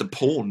 I'm just a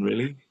pawn,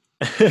 really.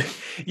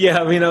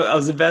 Yeah, I mean, I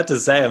was about to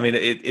say, I mean,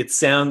 it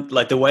sounds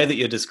like the way that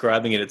you're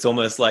describing it, it's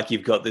almost like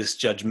you've got this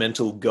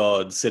judgmental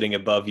God sitting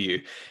above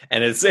you,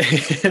 and it's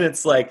and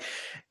it's like,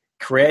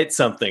 create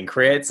something,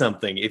 create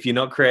something. If you're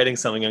not creating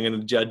something, I'm going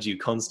to judge you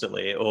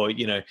constantly, or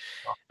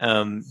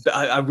but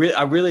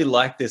I really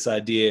like this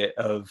idea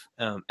of,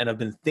 and I've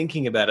been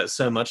thinking about it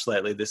so much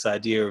lately. This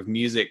idea of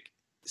music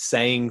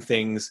saying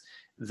things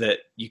that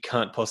you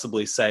can't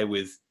possibly say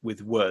with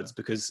words,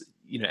 because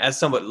as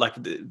somewhat like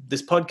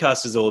this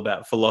podcast is all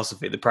about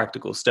philosophy, the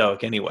practical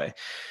Stoic, anyway.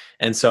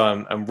 And so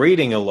I'm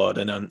reading a lot,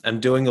 and I'm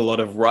doing a lot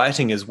of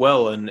writing as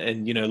well. And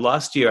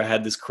last year I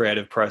had this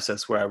creative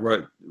process where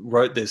I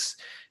wrote this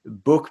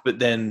book, but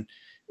then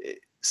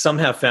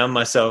somehow found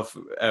myself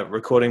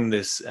recording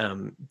this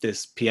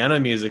piano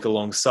music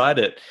alongside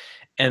it,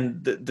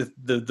 and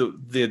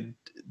the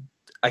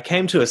I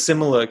came to a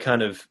similar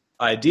kind of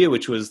idea,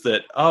 which was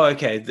that, oh,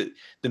 okay,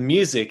 the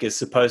music is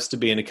supposed to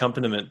be an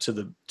accompaniment to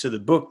the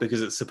book,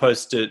 because it's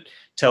supposed to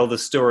tell the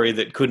story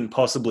that couldn't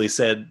possibly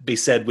be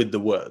said with the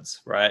words,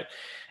 right?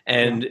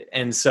 Yeah.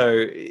 And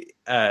so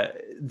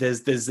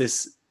there's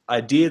this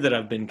idea that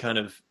I've been kind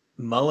of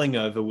mulling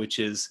over, which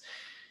is,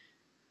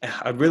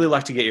 I'd really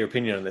like to get your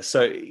opinion on this.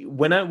 So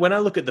when I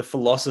look at the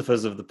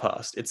philosophers of the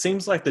past, it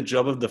seems like the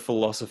job of the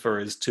philosopher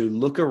is to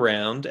look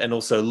around and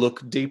also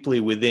look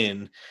deeply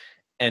within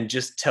and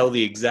just tell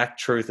the exact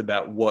truth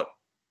about what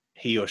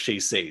he or she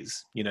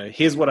sees. You know,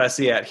 here's what I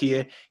see out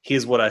here,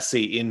 here's what I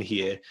see in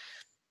here,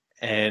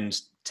 and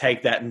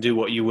take that and do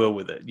what you will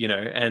with it. You know,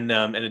 and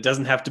it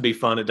doesn't have to be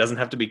fun, it doesn't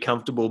have to be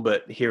comfortable,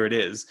 but here it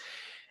is.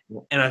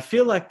 And I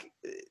feel like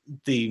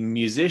the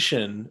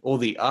musician or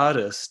the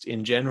artist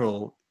in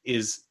general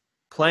is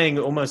playing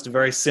almost a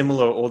very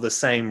similar or the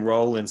same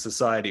role in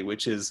society,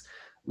 which is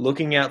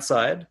looking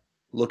outside,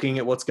 looking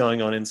at what's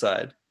going on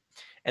inside,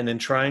 and then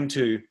trying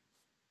to,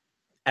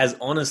 as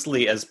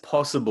honestly as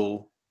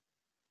possible,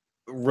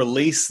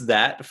 release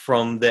that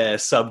from their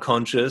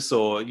subconscious,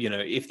 or, you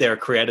know, if they're a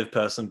creative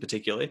person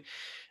particularly,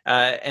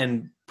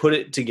 and put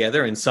it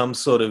together in some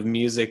sort of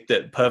music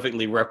that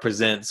perfectly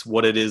represents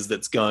what it is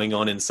that's going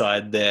on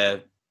inside their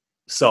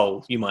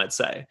soul, you might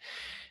say.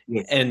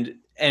 Yes.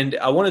 And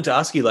I wanted to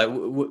ask you, like,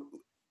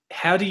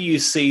 how do you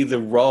see the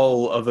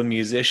role of a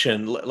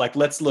musician? Like,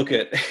 let's look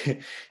at,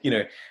 you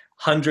know,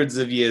 hundreds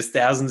of years,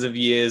 thousands of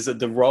years,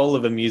 the role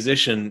of a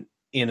musician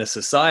in a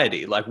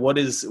society. Like, what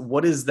is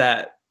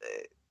that?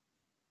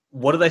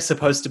 What are they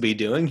supposed to be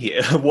doing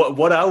here?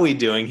 What are we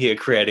doing here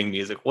creating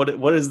music?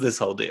 What is this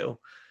whole deal?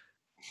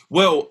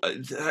 Well,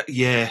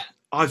 yeah,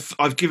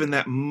 I've given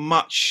that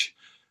much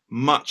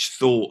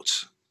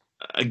thought.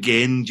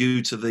 Again,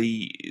 due to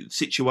the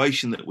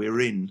situation that we're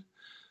in,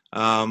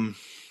 um,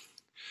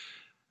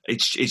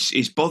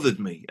 it's bothered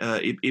me.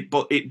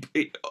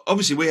 It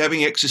obviously we're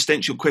having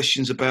existential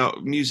questions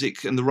about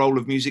music and the role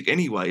of music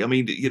anyway. I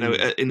mean, you know,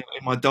 in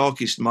my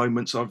darkest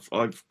moments,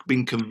 I've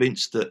been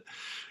convinced that,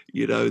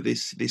 you know,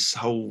 this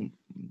whole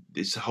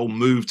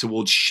move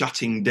towards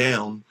shutting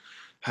down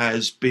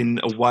has been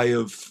a way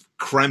of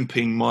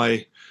cramping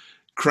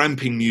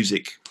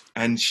music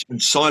and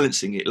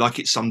silencing it, like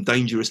it's some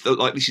dangerous,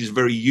 like this is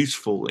very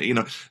useful, you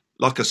know.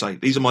 Like I say,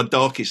 these are my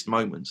darkest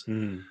moments.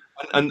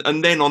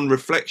 And then on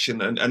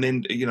reflection, and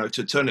then, you know,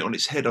 to turn it on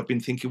its head, I've been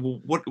thinking,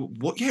 well,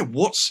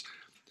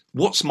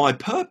 what's my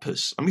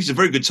purpose? I mean, it's a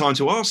very good time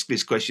to ask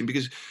this question,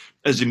 because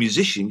as a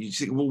musician, you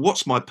think, well,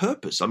 what's my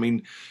purpose? I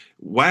mean,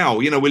 wow,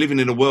 you know, we're living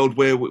in a world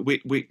where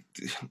we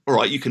all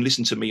right, you can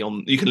listen to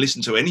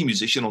any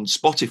musician on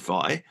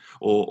Spotify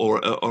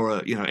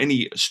or you know,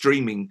 any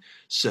streaming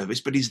service,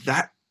 but is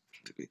that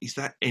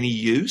any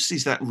use?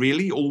 Is that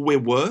really all we're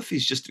worth?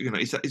 Is just, you know,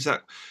 is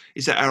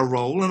that our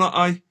role? And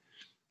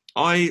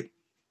I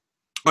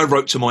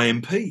wrote to my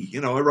MP. You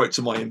know, I wrote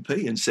to my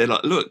MP and said,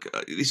 like, look,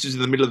 this is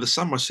in the middle of the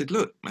summer. I said,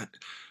 look, man,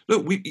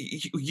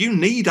 you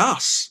need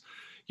us.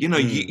 You know,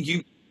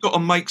 you got to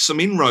make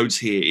some inroads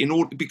here in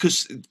order,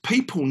 because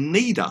people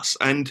need us.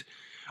 And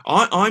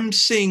I'm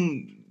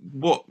seeing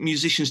what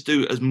musicians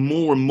do as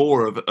more and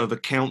more of a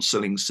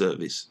counselling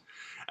service,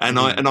 and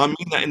I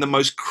mean that in the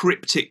most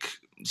cryptic,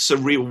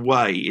 surreal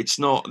way. It's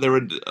not, there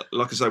are,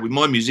 like I say, with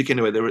my music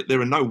anyway,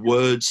 there are no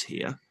words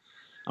here.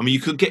 I mean, you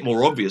could get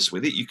more obvious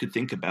with it. You could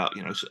think about,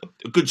 you know,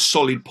 a good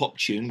solid pop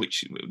tune,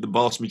 which the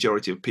vast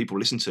majority of people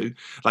listen to.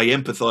 They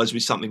empathise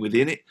with something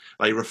within it.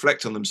 They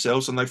reflect on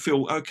themselves, and they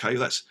feel, okay,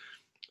 that's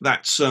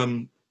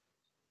I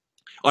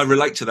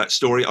relate to that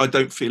story. I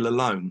don't feel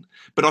alone.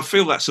 But I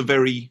feel that's a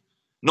very,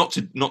 not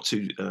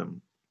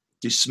to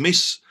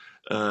dismiss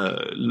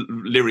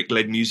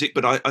lyric-led music,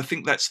 but I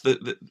think that's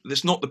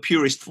that's not the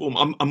purest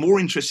form. I'm more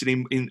interested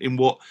in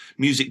what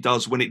music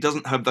does when it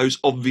doesn't have those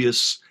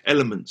obvious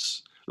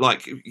elements,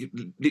 like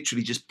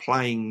literally just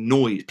playing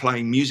noise,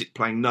 playing music,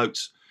 playing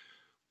notes.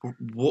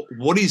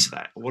 What is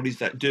that? What is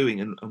that doing?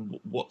 And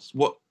what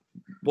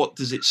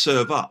does it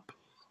serve up?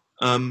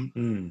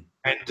 And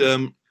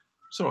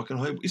sorry,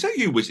 is that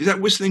you? Is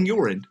that whistling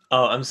your end?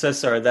 Oh, I'm so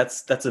sorry.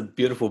 That's a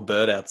beautiful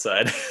bird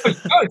outside.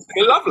 Oh, it's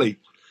lovely.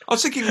 I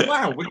was thinking,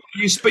 wow, we're a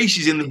new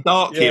species in the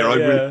dark here.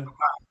 Over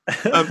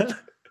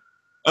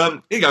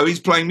here you go. He's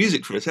playing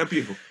music for us. How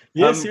beautiful.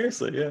 Yeah,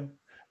 seriously, yeah.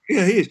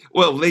 Yeah, he is.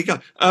 Well, there you go.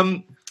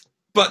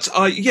 But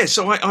I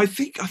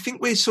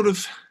think we're sort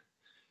of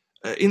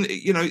in,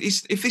 you know,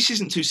 if this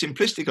isn't too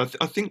simplistic,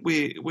 I think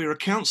we're a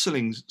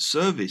counselling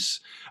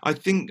service. I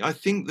think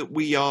that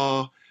we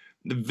are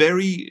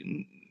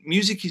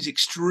music is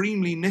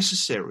extremely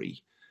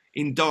necessary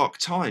in dark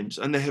times,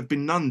 and there have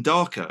been none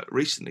darker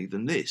recently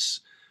than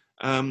this.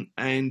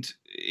 And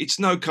it's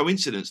no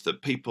coincidence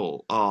that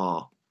people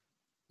are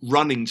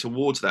running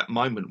towards that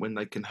moment when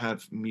they can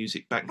have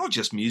music back. Not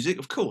just music,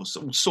 of course,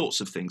 all sorts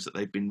of things that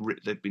they've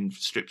been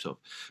stripped of.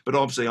 But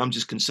obviously, I'm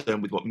just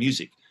concerned with what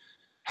music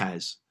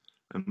has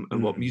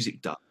and what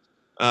music does.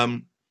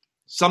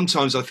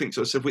 Sometimes I think to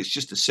myself, it's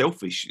just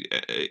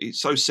it's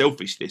so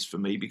selfish, this, for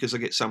me, because I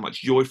get so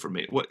much joy from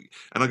it.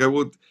 And I go,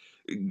 well,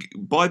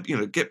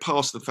 get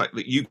past the fact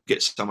that you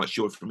get so much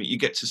joy from it. You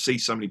get to see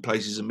so many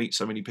places and meet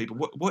so many people.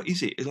 What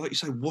is it? Like you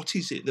say, what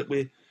is it that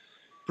we're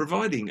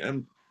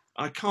providing?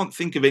 I can't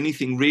think of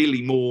anything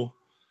really more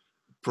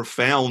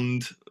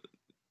profound,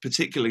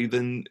 particularly,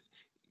 than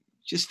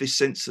just this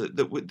sense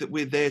that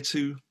we're there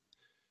to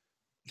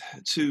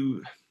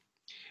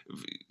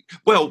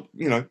Well,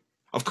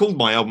 I've called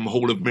my album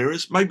Hall of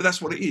Mirrors. Maybe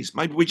that's what it is.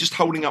 Maybe we're just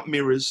holding up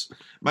mirrors.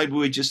 Maybe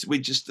we just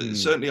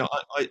certainly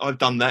I've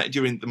done that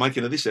during the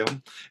making of this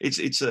album.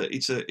 It's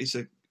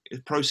a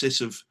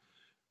process of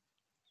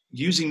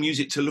using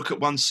music to look at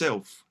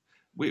oneself.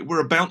 We're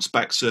a bounce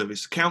back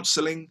service,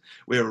 counselling.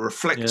 We're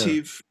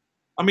reflective.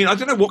 I mean, I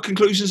don't know, what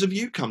conclusions have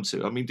you come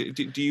to? I mean,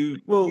 do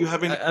you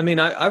have any? I mean,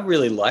 I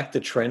really like the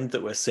trend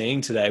that we're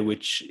seeing today,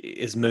 which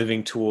is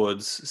moving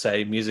towards,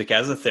 say, music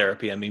as a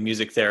therapy. I mean,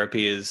 music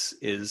therapy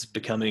is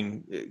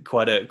becoming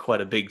quite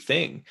a big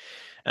thing.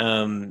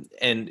 And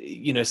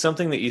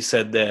something that you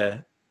said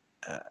there,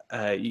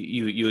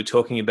 you were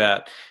talking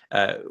about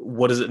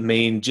what does it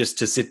mean just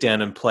to sit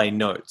down and play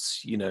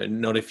notes?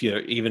 Not if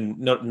you're even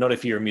not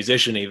if you're a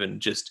musician, even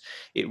just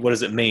what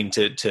does it mean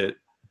to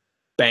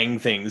bang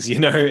things,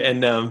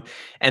 and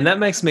that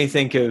makes me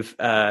think of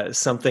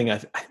something.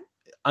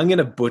 I'm going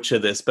to butcher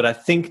this, but I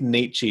think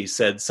Nietzsche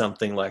said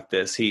something like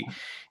this. He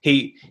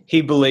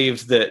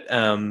believed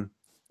that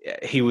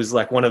he was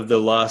like one of the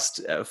last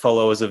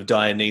followers of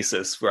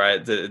Dionysus,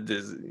 right?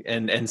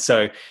 And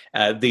so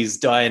these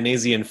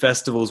Dionysian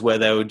festivals where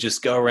they would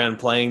just go around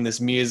playing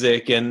this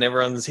music and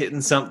everyone's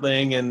hitting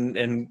something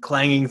and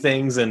clanging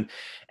things, and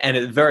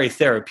it's very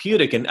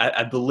therapeutic. And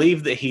I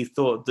believe that he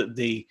thought that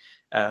the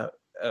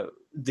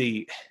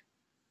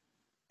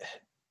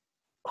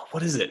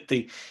what is it?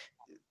 The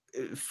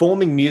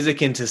forming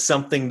music into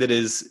something that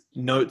is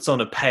notes on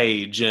a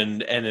page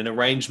and an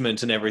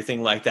arrangement and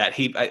everything like that.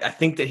 I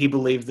think that he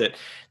believed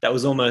that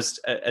was almost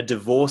a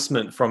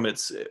divorcement from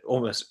its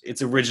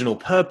original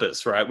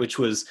purpose, right? Which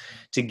was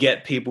to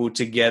get people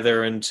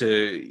together and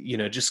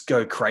to, just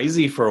go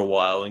crazy for a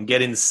while and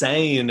get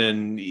insane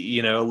and,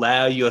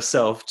 allow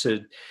yourself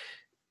to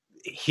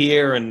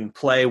hear and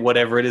play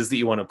whatever it is that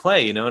you want to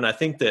play, and I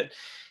think that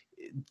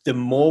the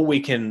more we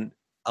can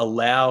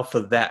allow for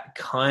that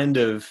kind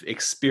of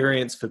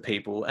experience for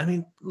people. I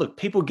mean, look,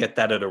 people get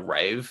that at a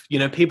rave,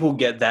 people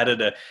get that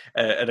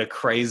at a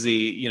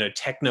crazy,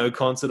 techno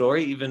concert, or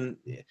even,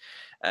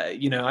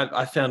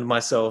 I found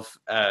myself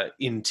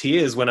in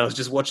tears when I was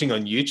just watching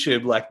on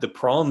YouTube, like the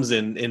proms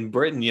in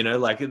Britain,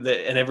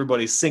 and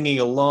everybody's singing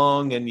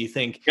along, and you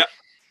think,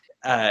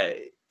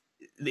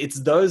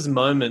 it's those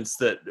moments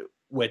that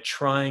we're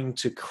trying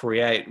to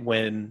create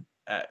when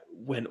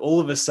all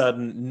of a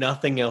sudden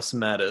nothing else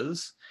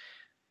matters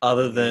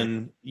other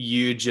than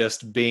you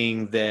just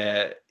being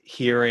there,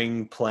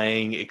 hearing,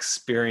 playing,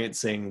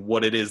 experiencing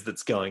what it is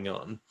that's going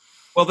on.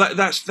 Well,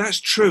 that's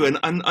true, and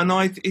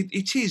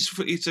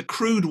it's a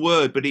crude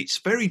word, but it's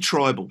very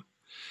tribal.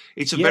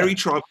 It's a very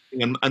tribal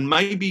thing, and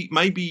maybe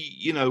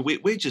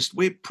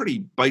we're pretty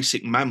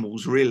basic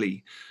mammals,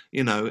 really,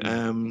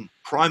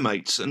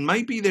 primates, and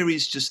maybe there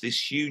is just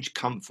this huge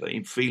comfort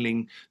in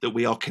feeling that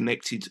we are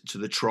connected to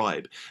the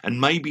tribe, and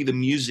maybe the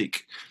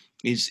music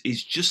is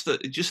just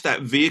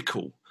that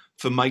vehicle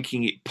for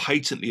making it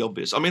patently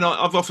obvious. I mean,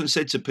 I've often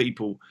said to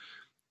people,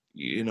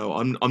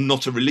 I'm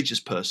not a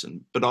religious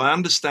person, but I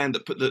understand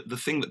that the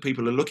thing that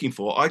people are looking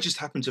for, I just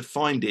happen to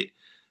find it.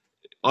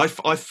 I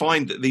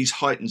find that these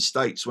heightened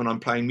states when I'm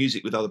playing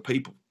music with other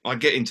people, I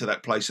get into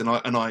that place and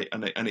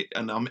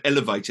I'm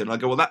elevated, and I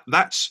go, well,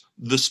 that's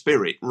the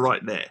spirit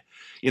right there.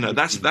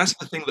 That's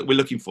the thing that we're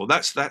looking for.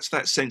 That's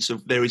that sense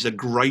of there is a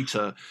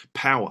greater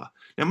power.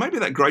 Now, maybe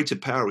that greater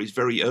power is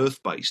very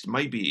earth-based.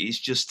 Maybe it's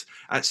just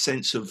that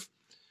sense of,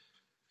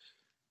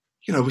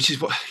 which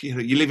is what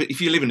you live.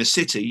 If you live in a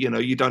city,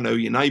 you don't know who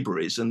your neighbour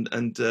is, and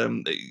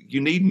you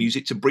need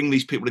music to bring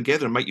these people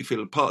together and make you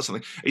feel a part of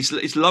something.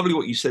 It's lovely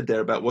what you said there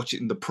about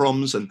watching the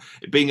proms and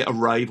being at a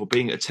rave or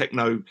being at a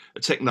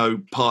techno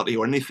party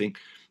or anything.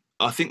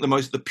 I think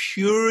the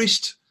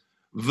purest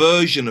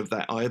version of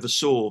that I ever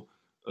saw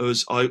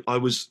was I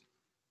was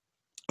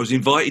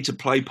invited to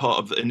play part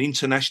of an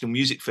international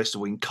music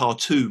festival in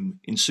Khartoum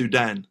in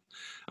Sudan,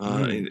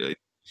 in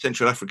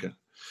Central Africa.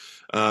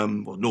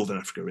 Northern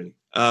Africa, really.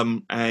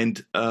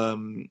 And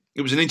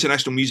it was an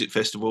international music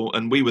festival,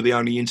 and we were the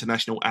only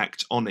international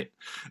act on it.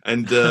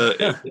 And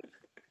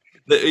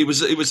it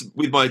was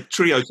with my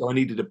trio, so I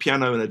needed a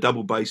piano and a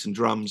double bass and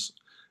drums.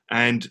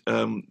 And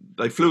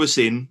they flew us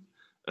in.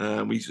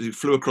 We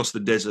flew across the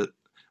desert,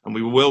 and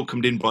we were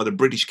welcomed in by the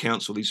British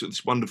Council,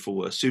 this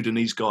wonderful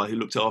Sudanese guy who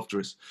looked after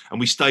us. And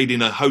we stayed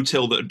in a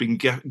hotel that had been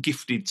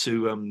gifted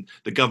to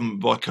the government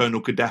by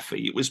Colonel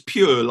Gaddafi. It was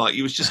pure,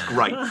 it was just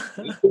great.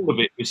 All of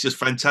it was just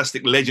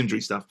fantastic,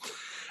 legendary stuff.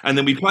 And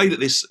then we played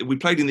in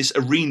this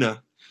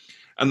arena,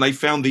 and they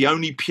found the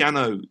only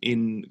piano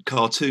in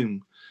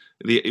Khartoum.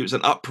 It was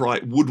an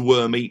upright,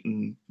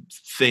 woodworm-eaten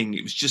thing.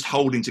 It was just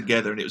holding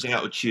together, and it was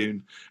out of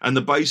tune. And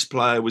the bass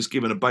player was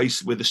given a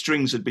bass where the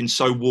strings had been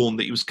so worn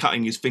that he was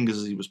cutting his fingers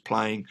as he was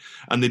playing.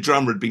 And the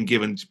drummer had been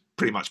given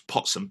pretty much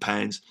pots and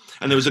pans.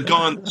 And there was a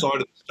guy on the side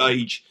of the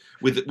stage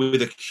with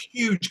a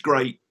huge,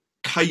 great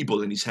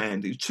cable in his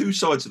hand. It was two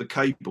sides of the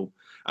cable.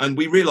 And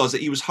we realised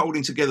that he was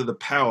holding together the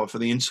power for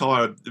the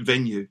entire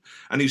venue.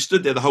 And he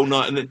stood there the whole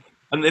night, and then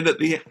And then at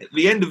the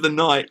end of the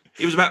night,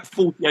 it was about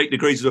 48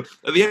 degrees. At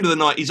the end of the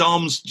night, his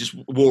arms just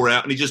wore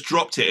out and he just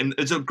dropped it. And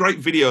there's a great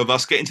video of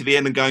us getting to the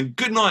end and going,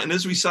 good night. And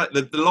as we say,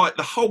 the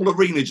whole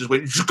arena just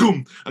went,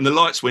 and the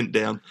lights went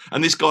down.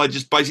 And this guy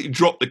just basically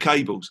dropped the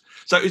cables.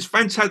 So it was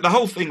fantastic. The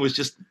whole thing was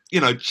just,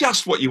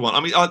 just what you want.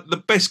 I mean,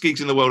 the best gigs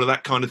in the world are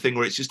that kind of thing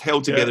where it's just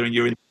held together and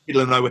you're in the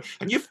middle of nowhere.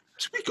 And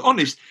to be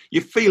honest, you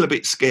feel a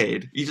bit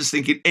scared. You're just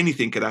thinking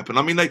anything could happen.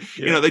 I mean, they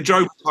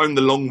drove home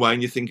the long way,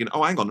 and you're thinking,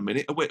 "Oh, hang on a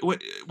minute, where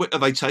are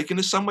they taking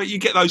us somewhere?" You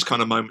get those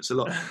kind of moments a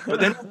lot. But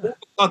then all of a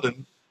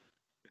sudden,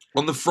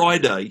 on the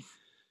Friday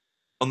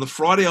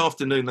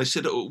afternoon, they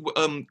said,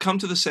 "Come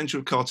to the centre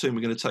of Khartoum.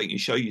 We're going to take you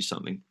and show you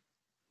something."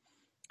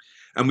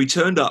 And we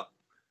turned up.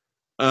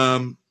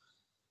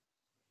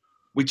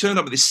 We turned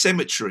up at this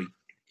cemetery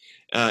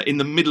in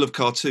the middle of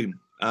Khartoum,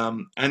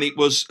 and it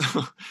was,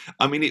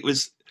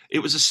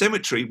 it was a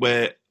cemetery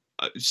where,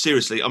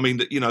 seriously, I mean,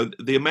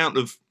 the amount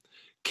of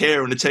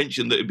care and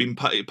attention that had been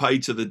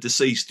paid to the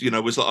deceased,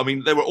 was like, I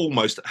mean, there were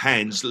almost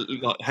hands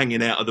like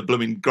hanging out of the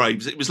blooming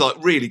graves. It was like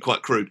really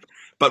quite crude.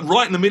 But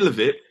right in the middle of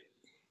it,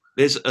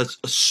 there's a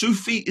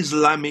Sufi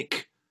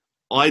Islamic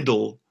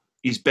idol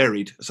is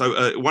buried.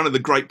 So one of the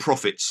great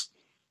prophets.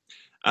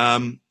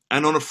 And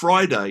on a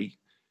Friday,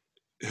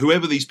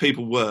 whoever these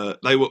people were,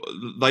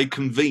 they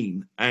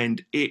convene,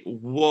 and it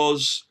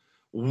was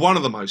one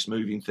of the most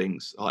moving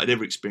things I'd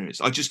ever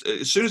experienced.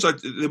 As soon as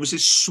there was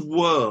this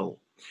swirl.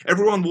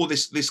 Everyone wore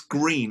this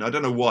green. I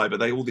don't know why, but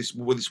they all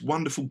wore this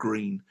wonderful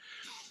green,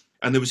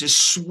 and there was this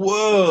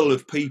swirl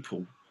of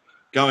people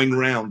going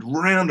round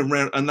and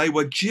round, and they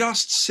were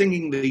just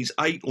singing these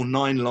 8 or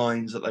 9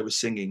 lines that they were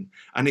singing,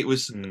 and it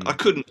was I've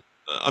got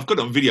it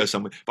on video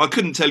somewhere, but I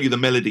couldn't tell you the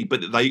melody,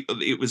 but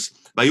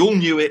they all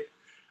knew it,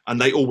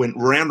 and they all went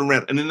round and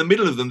round, and in the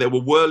middle of them there were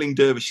whirling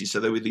dervishes. So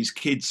there were these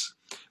kids.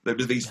 There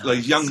was these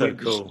young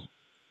people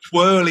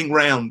swirling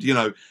round,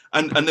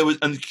 and there was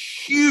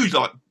huge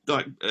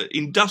like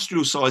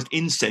industrial sized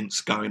incense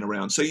going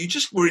around. So you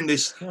just were in the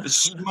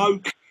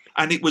smoke,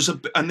 and it was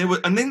and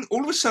then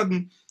all of a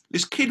sudden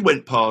this kid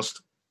went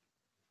past,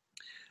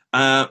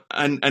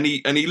 and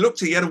he looked.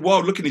 He had a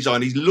wild look in his eye,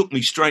 and he looked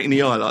me straight in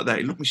the eye like that.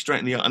 He looked me straight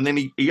in the eye, and then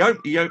he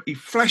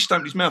flashed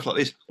open his mouth like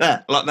this,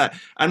 like that.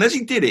 And as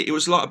he did it, it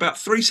was like about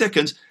 3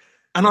 seconds,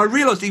 and I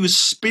realised he was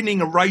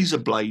spinning a razor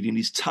blade in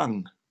his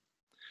tongue.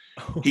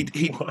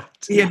 He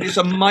had this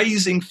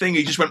amazing thing.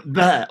 He just went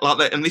there like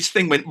that, and this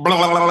thing went blah,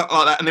 blah, blah, like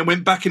that, and then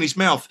went back in his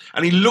mouth.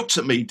 And he looked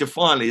at me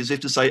defiantly, as if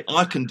to say,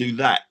 "I can do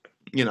that.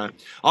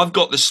 I've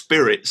got the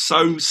spirit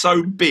so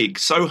big,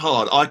 so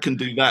hard. I can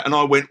do that." And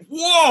I went,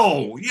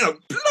 "Whoa,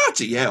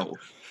 bloody hell!"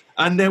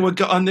 And there were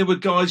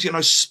guys,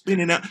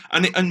 spinning out,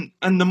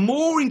 and the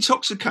more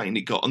intoxicating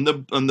it got, and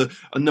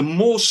the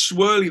more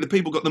swirly the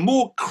people got, the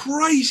more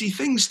crazy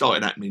things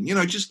started happening.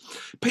 Just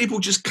people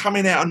just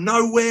coming out of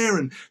nowhere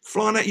and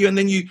flying at you, and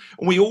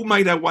we all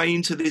made our way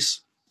into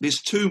this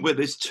tomb where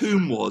this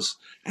tomb was,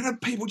 and then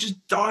people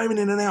just diving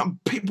in and out,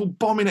 and people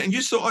bombing it, and you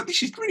just thought,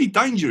 this is really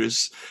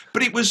dangerous.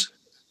 But it was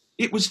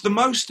the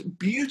most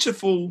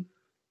beautiful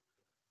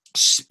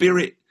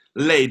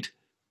spirit-led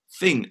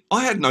thing.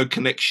 I had no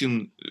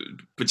connection,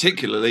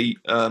 particularly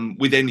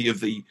with any of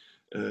the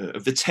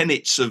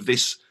tenets of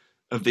this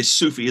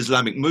Sufi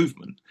Islamic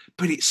movement,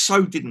 but it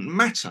so didn't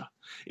matter.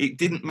 It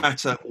didn't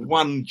matter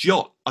one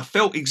jot. I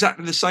felt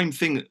exactly the same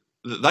thing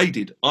that they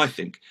did, I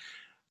think,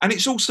 and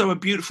it's also a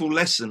beautiful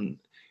lesson.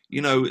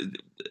 We've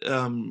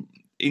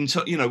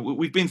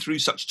been through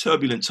such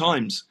turbulent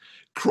times,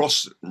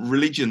 cross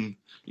religion.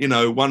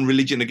 One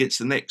religion against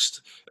the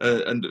next,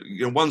 and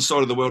one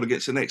side of the world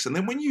against the next. And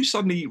then when you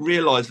suddenly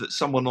realise that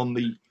someone on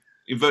the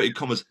inverted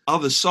commas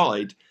other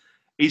side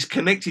is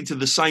connected to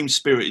the same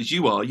spirit as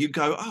you are, you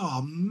go,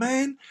 "Oh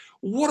man,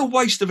 what a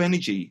waste of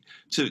energy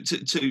to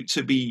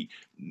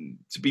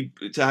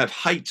have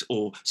hate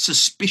or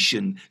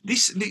suspicion."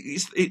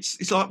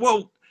 It's like,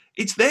 well,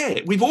 it's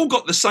there. We've all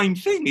got the same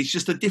thing. It's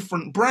just a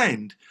different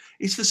brand.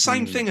 It's the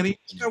same thing. And you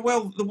go,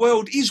 well, the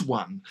world is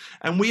one,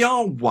 and we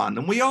are one,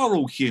 and we are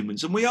all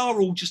humans, and we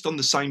are all just on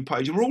the same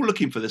page, and we're all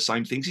looking for the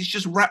same things. It's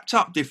just wrapped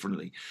up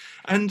differently.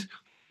 And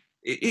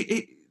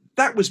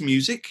that was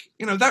music.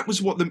 That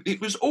was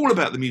it was all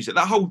about the music.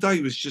 That whole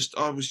day was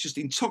I was just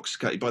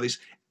intoxicated by this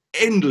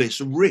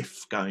endless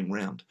riff going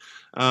round.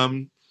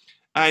 And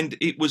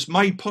it was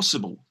made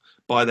possible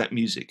by that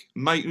music.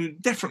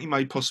 Definitely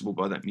made possible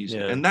by that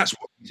music. Yeah. And that's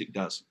what music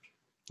does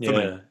for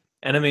me.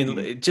 And I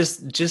mean,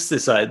 just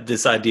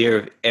this idea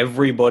of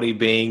everybody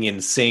being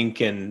in sync,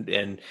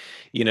 and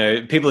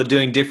people are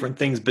doing different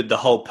things, but the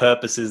whole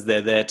purpose is they're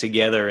there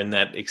together in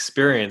that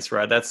experience,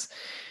 right? That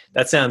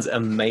sounds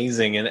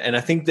amazing. And I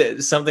think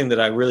that something that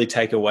I really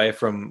take away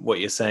from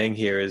what you're saying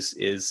here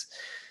is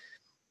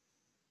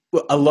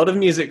a lot of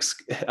musicians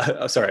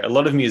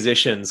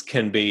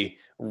can be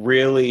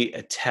really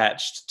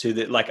attached to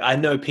the, like, I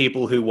know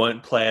people who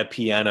won't play a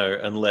piano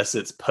unless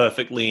it's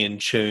perfectly in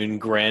tune,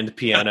 grand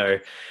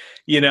piano.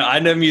 I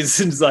know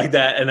musicians like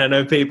that, and I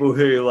know people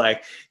who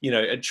like,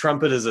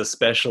 trumpeters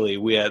especially.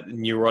 We are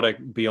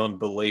neurotic beyond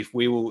belief.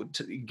 We will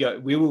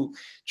we will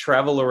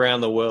travel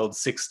around the world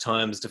 6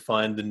 times to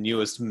find the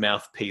newest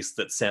mouthpiece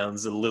that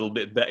sounds a little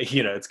bit better.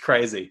 It's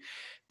crazy.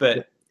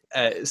 But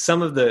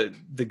some of the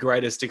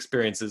greatest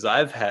experiences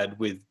I've had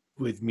with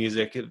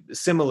music,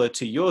 similar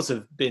to yours,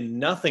 have been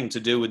nothing to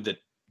do with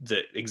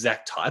the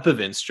exact type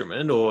of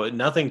instrument, or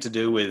nothing to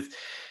do with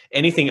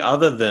anything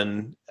other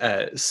than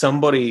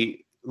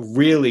somebody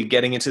really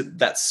getting into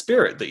that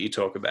spirit that you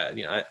talk about.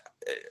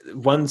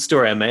 One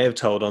story I may have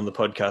told on the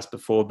podcast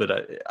before,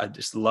 but I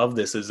just love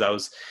this, is I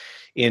was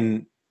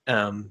in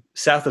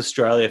South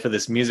Australia for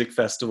this music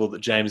festival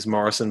that James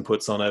Morrison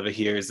puts on over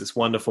here. Is this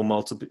wonderful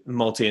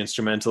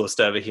multi-instrumentalist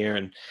over here,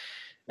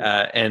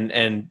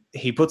 and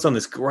he puts on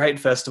this great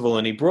festival,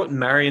 and he brought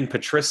Marion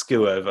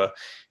Petrescu over,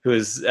 who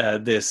is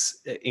this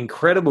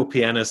incredible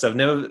pianist. I've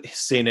never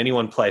seen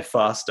anyone play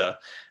faster.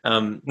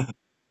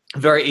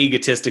 Very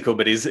egotistical,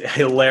 but he's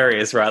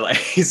hilarious, right? Like,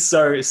 he's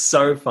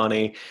so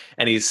funny,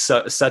 and he's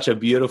such a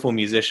beautiful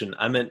musician.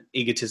 I meant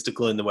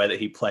egotistical in the way that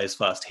he plays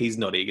fast. He's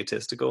not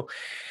egotistical.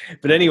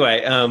 But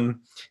anyway,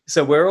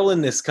 so we're all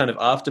in this kind of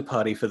after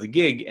party for the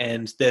gig,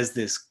 and there's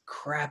this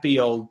crappy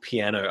old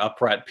piano,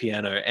 upright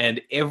piano, and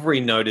every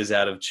note is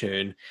out of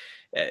tune.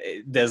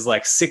 There's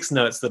like 6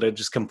 notes that are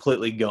just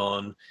completely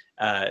gone.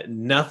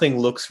 Nothing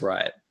looks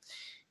right.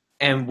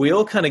 And we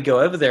all kind of go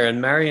over there,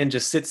 and Marion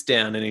just sits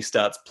down and he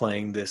starts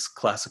playing this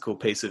classical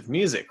piece of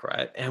music,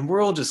 right? And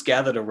we're all just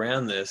gathered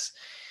around this.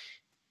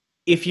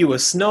 If you were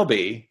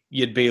snobby,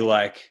 you'd be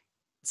like,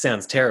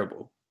 sounds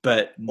terrible.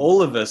 But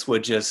all of us were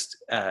just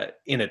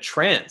in a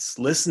trance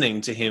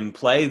listening to him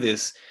play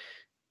this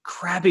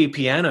crappy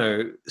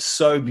piano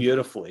so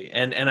beautifully.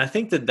 And I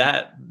think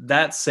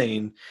that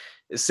scene,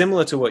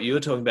 similar to what you were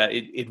talking about,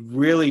 it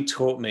really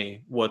taught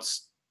me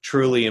what's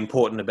truly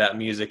important about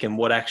music and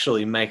what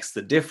actually makes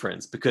the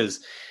difference, because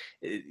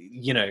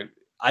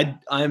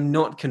I'm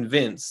not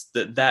convinced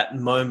that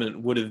moment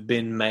would have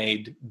been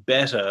made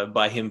better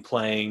by him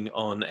playing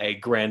on a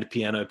grand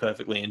piano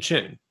perfectly in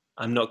tune.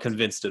 I'm not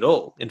convinced at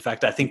all. In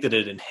fact, I think that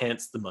it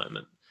enhanced the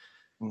moment.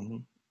 Mm-hmm.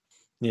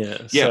 Yeah.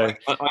 Yeah,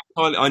 so,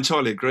 I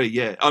entirely agree.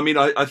 Yeah, I mean,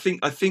 I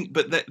think,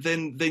 but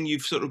then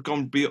you've sort of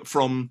gone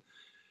from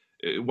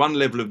one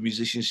level of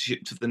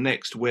musicianship to the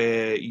next,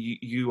 where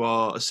you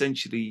are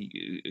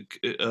essentially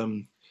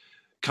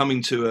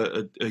coming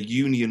to a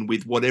union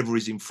with whatever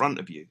is in front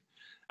of you.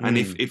 And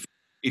if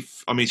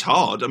I mean, it's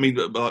hard. I mean,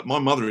 my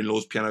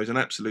mother-in-law's piano is an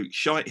absolute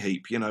shite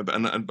heap, but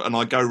and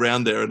I go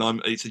around there,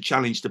 and it's a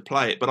challenge to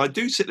play it. But I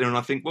do sit there and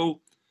I think,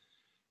 well,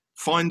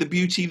 find the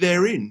beauty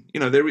therein.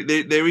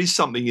 There is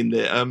something in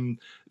there.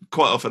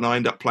 Quite often I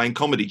end up playing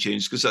comedy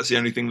tunes because that's the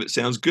only thing that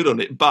sounds good on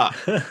it. But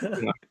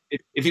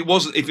if it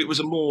was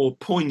a more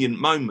poignant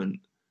moment,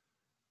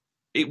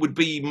 it would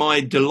be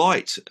my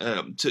delight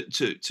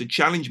to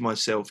challenge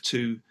myself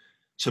to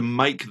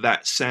make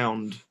that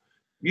sound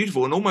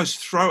beautiful, and almost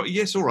throw it.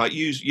 Yes, all right,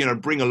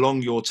 bring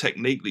along your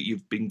technique that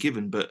you've been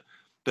given, but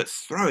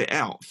throw it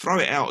out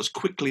as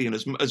quickly and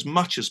as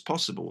much as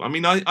possible. I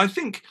mean, I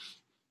think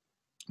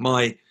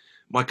my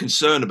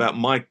concern about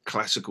my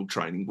classical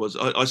training was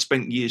I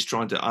spent years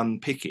trying to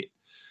unpick it.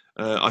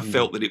 I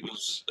felt that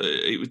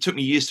it took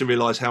me years to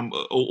realise how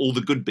all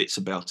the good bits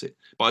about it.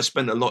 But I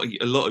spent a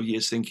lot of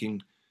years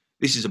thinking,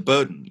 this is a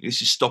burden.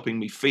 This is stopping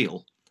me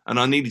feel, and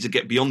I needed to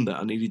get beyond that.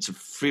 I needed to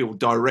feel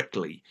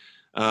directly,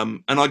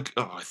 and I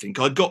think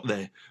I got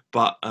there.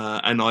 But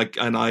and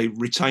I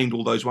retained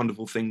all those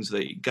wonderful things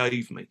that it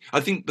gave me.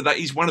 I think that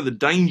is one of the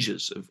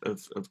dangers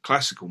of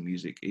classical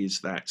music, is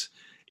that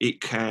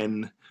it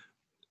can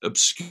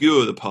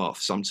obscure the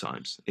path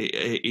sometimes.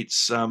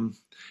 It's an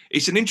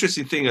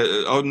interesting thing.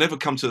 I'll never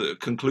come to a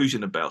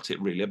conclusion about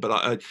it really,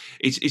 but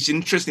it's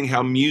interesting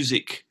how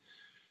music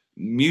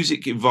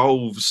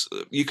evolves.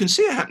 You can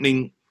see it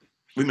happening.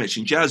 We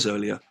mentioned jazz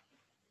earlier.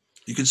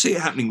 You can see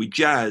it happening with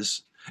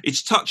jazz.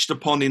 It's touched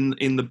upon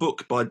in the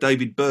book by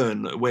David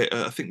Byrne, where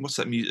I think, what's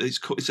that music?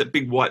 It's a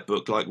big white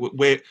book, like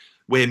where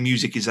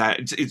music is at.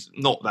 It's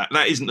not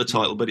that isn't the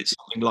title, but it's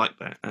something like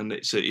that, and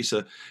it's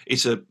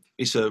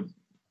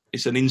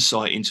an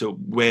insight into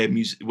where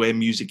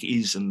music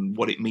is and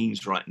what it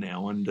means right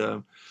now. And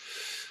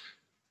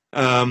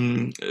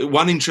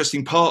one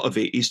interesting part of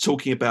it is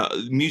talking about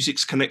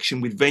music's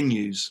connection with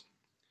venues,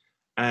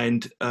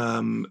 and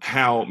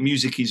how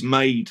music is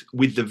made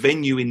with the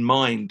venue in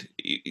mind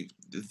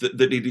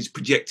that it is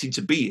projected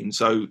to be in.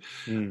 So,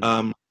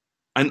 and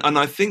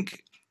I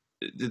think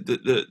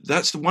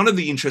that's one of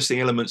the interesting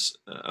elements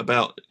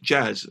about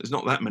jazz. There's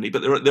not that many,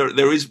 but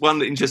there is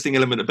one interesting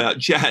element about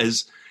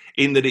jazz,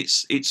 in that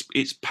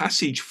it's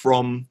passage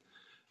from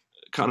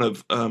kind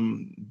of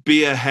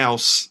beer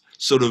house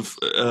sort of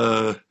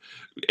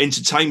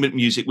entertainment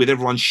music with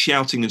everyone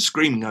shouting and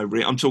screaming over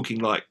it. I'm talking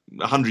like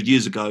 100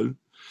 years ago,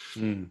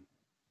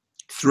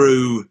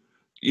 through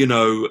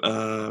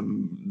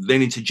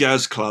then into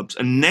jazz clubs,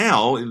 and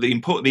now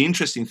the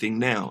interesting thing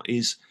now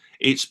is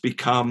it's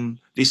become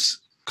this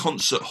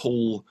concert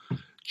hall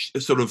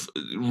sort of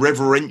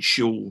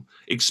reverential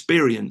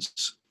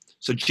experience.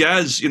 So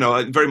jazz,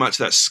 very much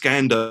that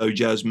Scando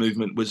jazz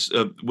movement was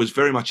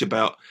very much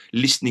about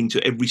listening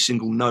to every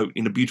single note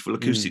in a beautiful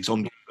acoustics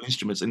on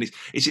instruments. And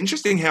it's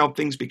interesting how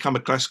things become a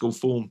classical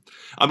form.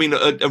 I mean,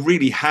 a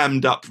really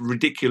hammed up,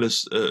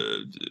 ridiculous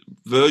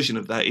version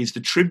of that is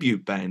the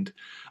tribute band.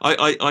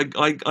 I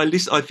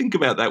think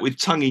about that with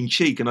tongue in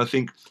cheek, and I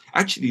think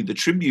actually the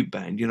tribute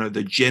band,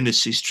 the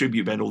Genesis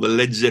tribute band or the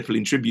Led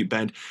Zeppelin tribute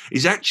band,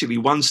 is actually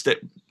one step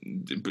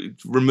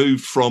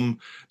removed from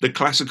the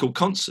classical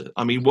concert.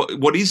 I mean,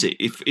 what is it?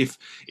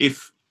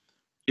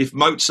 If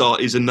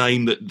Mozart is a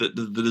name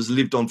that has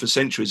lived on for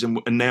centuries,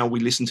 and now we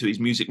listen to his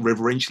music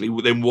reverentially,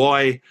 then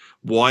why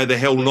the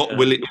hell not?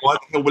 Why the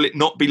hell will it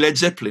not be Led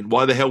Zeppelin?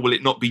 Why the hell will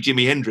it not be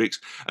Jimi Hendrix?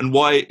 And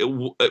why?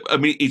 I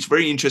mean, it's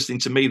very interesting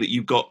to me that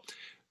you've got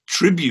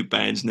tribute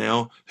bands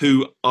now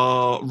who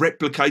are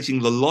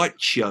replicating the light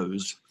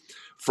shows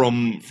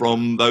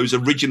from those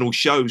original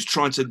shows,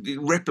 trying to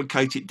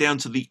replicate it down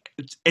to the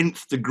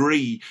nth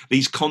degree.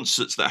 These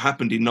concerts that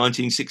happened in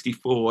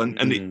 1964,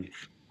 and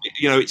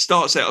it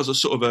starts out as a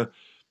sort of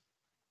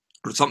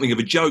something of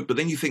a joke, but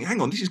then you think, hang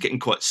on, this is getting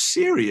quite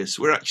serious.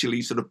 We're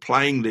actually sort of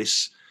playing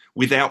this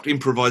without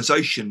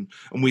improvisation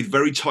and with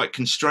very tight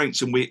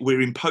constraints, and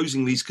we're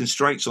imposing these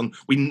constraints on.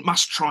 We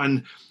must try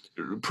and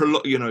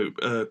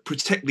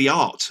protect the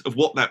art of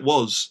what that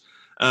was.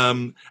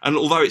 And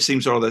although it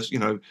seems rather,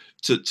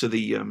 to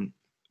the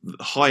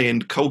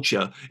high-end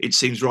culture, it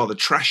seems rather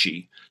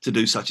trashy to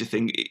do such a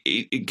thing.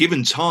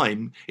 Given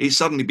time, it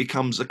suddenly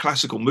becomes a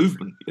classical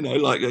movement.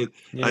 Like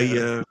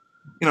a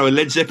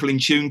Led Zeppelin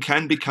tune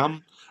can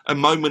become a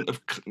moment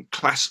of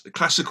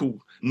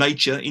classical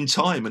nature in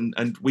time,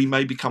 and we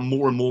may become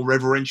more and more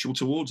reverential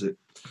towards it.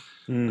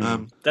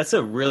 That's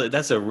a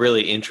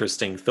really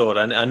interesting thought.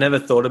 I never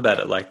thought about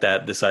it like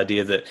that. This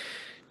idea that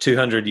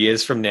 200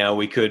 years from now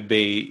we could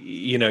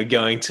be,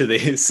 going to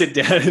the sit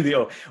down in the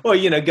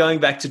or going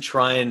back to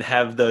try and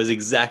have those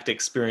exact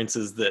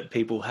experiences that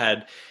people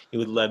had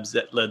with Led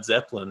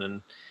Zeppelin.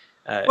 And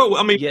well,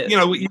 I mean,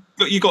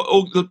 you got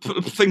all the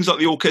things like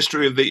the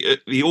orchestra of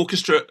the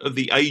Orchestra of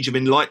the Age of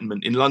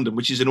Enlightenment in London,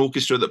 which is an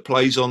orchestra that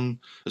plays on,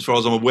 as far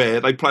as I'm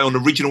aware, they play on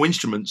original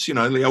instruments,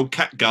 the old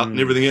catgut and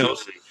everything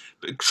else.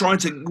 Trying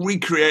to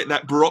recreate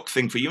that Baroque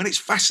thing for you, and it's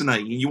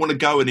fascinating. You want to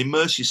go and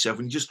immerse yourself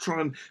and just try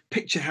and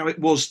picture how it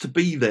was to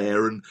be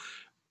there, and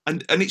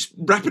it's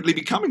rapidly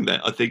becoming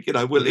that. I think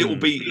well, it will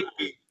be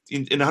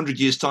in 100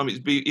 years' time.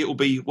 It'll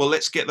be well.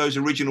 Let's get those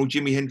original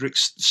Jimi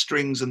Hendrix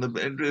strings, and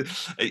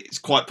it's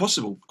quite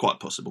possible.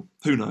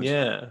 Who knows?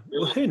 Yeah,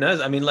 well, who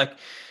knows? I mean, like,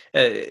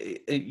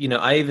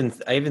 I even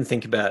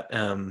think about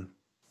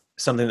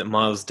something that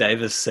Miles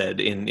Davis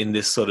said in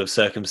this sort of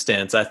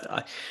circumstance.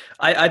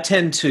 I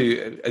tend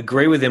to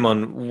agree with him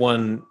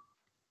on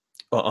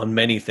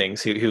many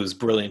things. He was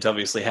brilliant.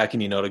 Obviously, how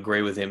can you not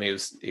agree with him?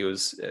 He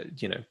was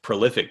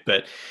prolific.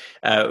 But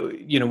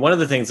one of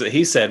the things that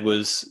he said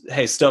was,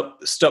 "Hey, stop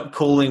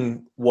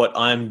calling what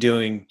I'm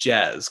doing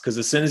jazz, because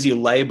as soon as you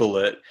label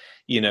it,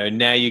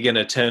 now you're going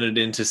to turn it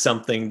into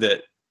something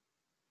that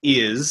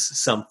is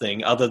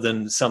something other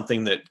than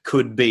something that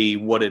could be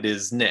what it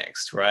is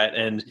next, right?"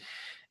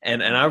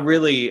 And I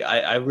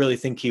really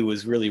think he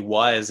was really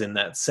wise in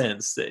that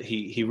sense, that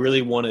he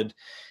really wanted.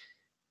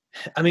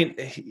 I mean,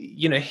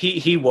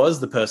 he was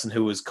the person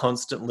who was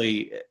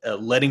constantly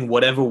letting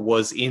whatever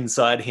was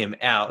inside him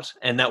out,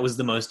 and that was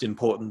the most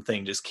important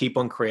thing. Just keep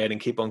on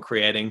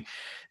creating.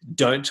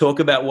 Don't talk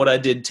about what I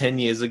did 10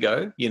 years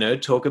ago.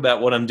 Talk about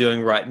what I'm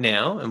doing right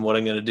now and what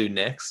I'm going to do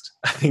next.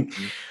 I think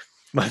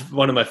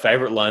one of my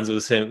favorite lines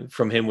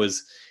from him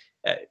was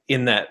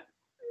in that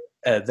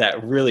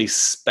really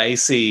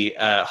spacey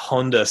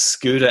Honda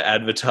scooter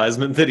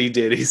advertisement that he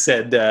did. He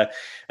said,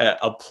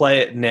 "I'll play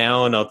it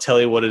now and I'll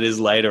tell you what it is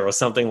later," or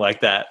something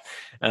like that.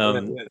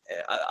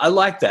 I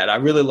like that. I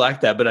really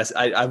like that. But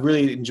I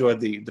really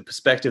enjoyed the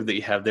perspective that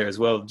you have there as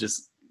well.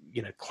 Just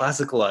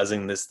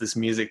classicalizing this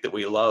music that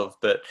we love.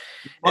 But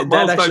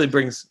that actually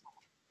brings.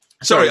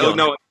 Sorry,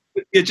 no.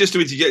 Yeah, just to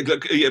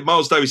interject,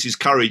 Miles Davis's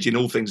courage in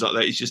all things like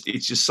that.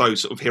 It's just so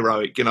sort of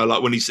heroic.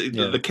 Like when he said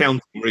the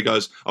counting, where he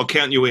goes, "I'll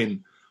count you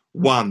in."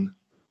 1,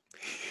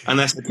 and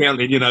that's the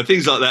counting,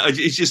 things like that.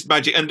 It's just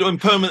magic, and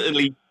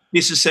permanently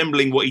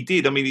disassembling what he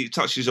did. I mean, it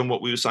touches on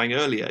what we were saying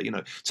earlier,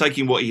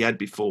 taking what he had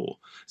before,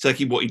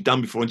 taking what he'd done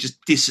before and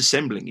just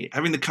disassembling it,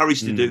 having the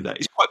courage to do that.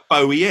 It's quite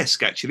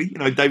Bowie-esque, actually.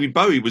 David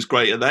Bowie was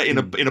great at that in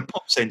a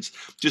pop sense,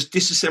 just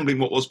disassembling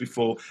what was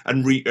before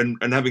and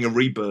having a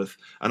rebirth.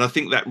 And I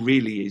think that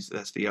really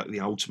that's the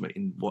ultimate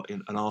in what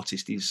an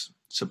artist is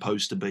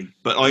supposed to be.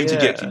 But I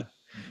interjected. Yeah.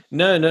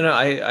 No.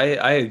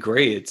 I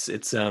agree. It's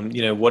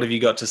what have you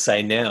got to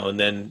say now? And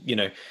then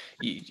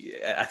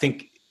I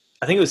think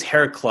it was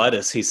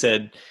Heraclitus. He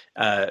said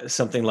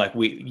something like,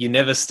 "You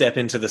never step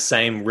into the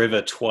same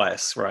river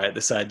twice," right?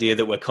 This idea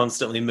that we're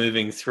constantly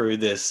moving through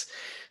this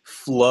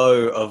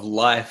flow of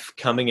life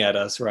coming at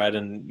us, right?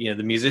 And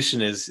the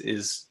musician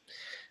is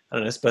I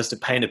don't know, supposed to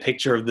paint a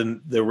picture of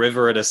the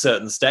river at a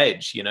certain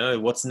stage.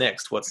 What's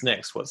next?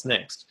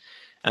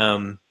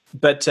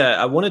 But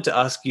I wanted to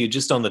ask you,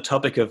 just on the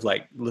topic of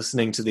like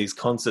listening to these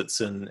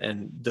concerts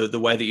and the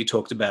way that you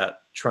talked about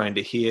trying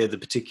to hear the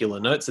particular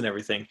notes and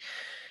everything.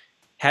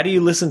 How do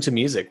you listen to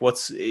music?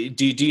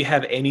 Do you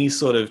have any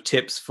sort of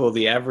tips for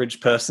the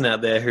average person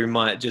out there who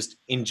might just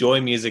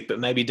enjoy music but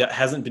maybe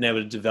hasn't been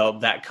able to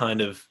develop that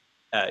kind of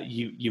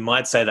you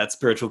might say that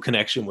spiritual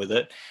connection with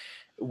it?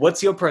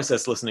 What's your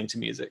process listening to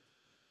music?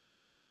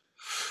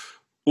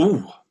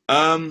 Oh,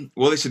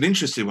 well, it's an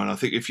interesting one. I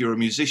think if you're a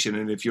musician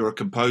and if you're a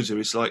composer,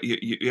 it's like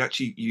you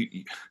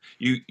actually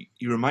you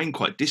remain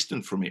quite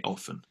distant from it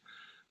often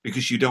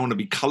because you don't want to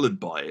be coloured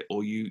by it,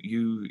 or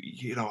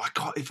you know. I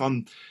can't. If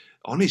I'm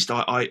honest,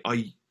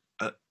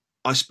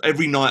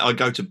 every night I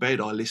go to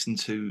bed, I listen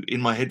to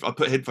in my head. I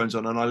put headphones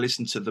on and I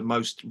listen to the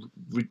most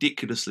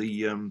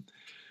ridiculously um,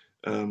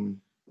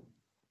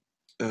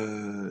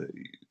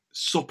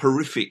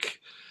 soporific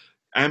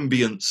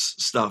ambience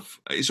stuff.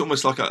 It's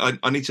almost like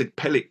I need to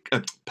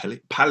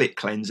palette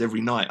cleanse every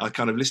night. I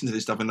kind of listen to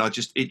this stuff and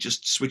it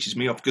just switches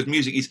me off because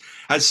music is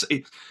has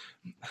it,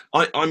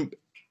 I'm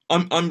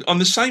I'm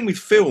the same with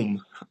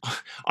film.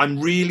 I'm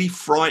really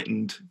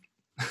frightened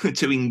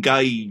to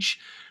engage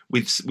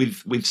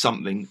with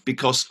something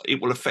because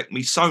it will affect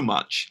me so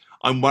much.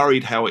 I'm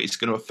worried how it's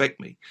going to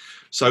affect me.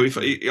 So if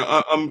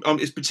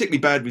it's particularly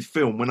bad with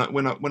film. When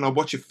I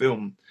watch a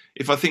film,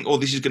 if I think, oh,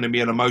 this is going to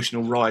be an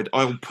emotional ride,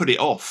 I will put it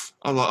off.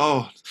 I'm like,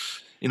 oh,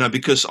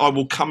 because I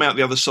will come out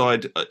the other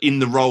side in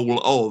the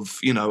role of,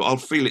 I'll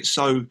feel it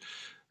so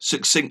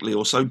succinctly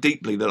or so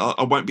deeply that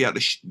I won't be able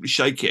to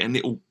shake it, and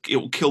it'll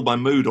kill my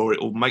mood, or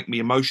it'll make me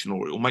emotional,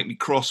 or it'll make me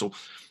cross.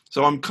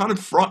 So I'm kind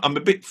of I'm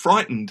a bit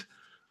frightened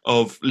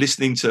of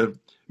listening to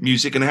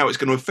music and how it's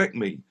going to affect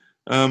me.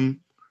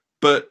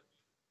 But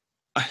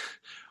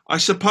I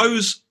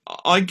suppose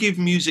I give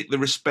music the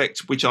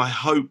respect which I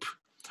hope,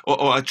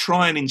 or I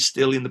try and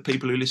instill in the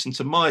people who listen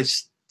to my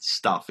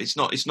stuff. It's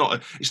not a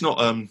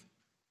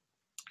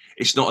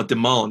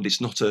demand.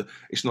 It's not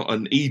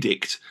an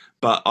edict.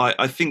 But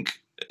I think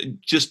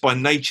just by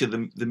nature,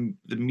 the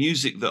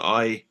music that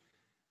I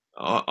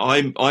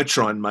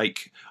try and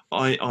make,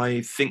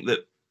 I think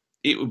that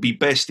it would be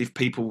best if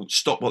people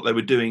stopped what they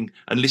were doing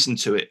and listened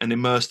to it and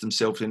immersed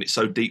themselves in it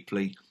so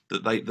deeply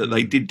that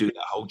they did do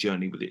that whole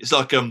journey with it. It's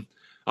like I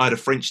had a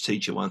French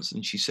teacher once,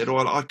 and she said, "Oh,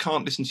 I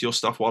can't listen to your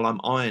stuff while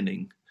I'm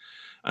ironing."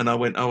 And I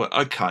went, "Oh,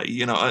 okay,"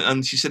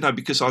 And she said, "No,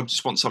 because I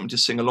just want something to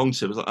sing along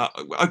to." I was like,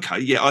 "Okay,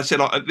 yeah." I said,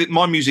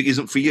 "My music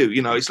isn't for you."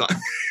 It's like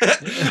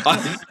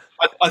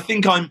I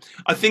think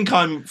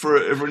I'm for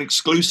an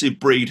exclusive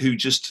breed who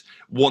just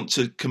want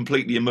to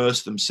completely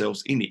immerse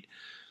themselves in it.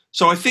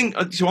 So I think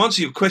to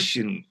answer your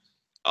question,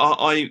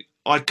 I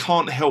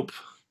can't help.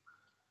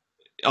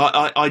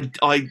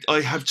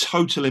 I have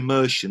total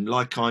immersion,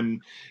 like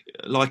I'm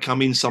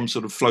in some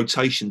sort of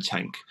flotation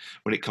tank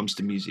when it comes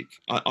to music.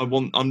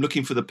 I'm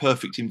looking for the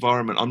perfect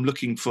environment. I'm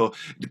looking for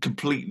the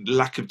complete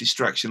lack of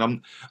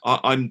distraction.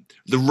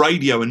 The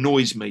radio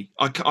annoys me.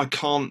 I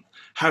can't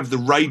have the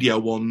radio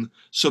on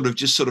sort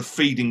of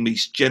feeding me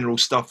general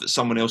stuff that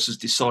someone else has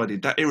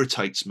decided. That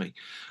irritates me.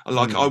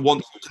 I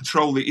want to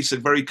control it. It's a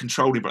very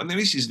controlling, but I think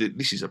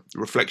this is a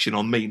reflection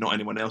on me, not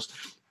anyone else.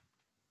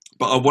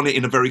 But I want it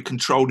in a very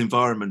controlled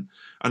environment,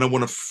 and I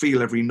want to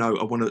feel every note.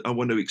 I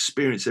want to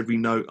experience every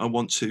note. I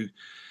want to,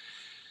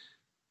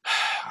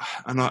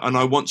 and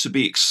I want to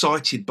be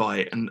excited by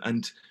it,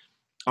 and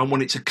I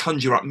want it to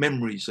conjure up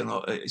memories. And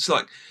it's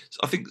like,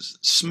 I think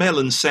smell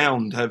and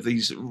sound have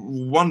these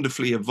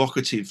wonderfully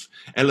evocative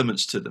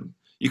elements to them.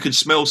 You can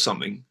smell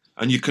something,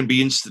 and you can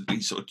be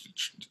instantly sort of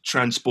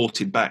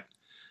transported back.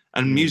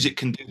 And music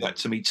can do that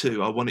to me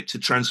too. I want it to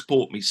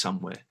transport me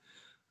somewhere.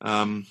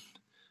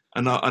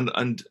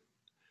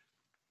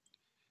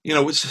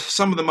 It's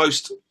some of the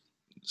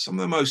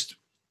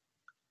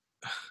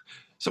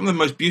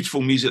most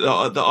beautiful music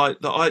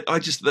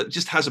that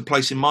just has a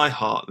place in my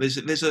heart.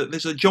 There's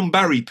a John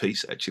Barry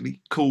piece actually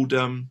called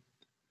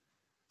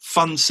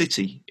Fun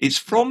City. It's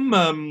from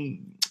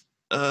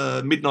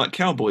Midnight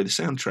Cowboy, the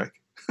soundtrack,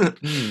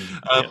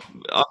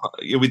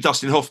 with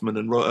Dustin Hoffman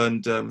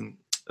and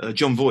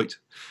John Voight,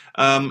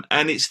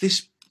 and it's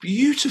this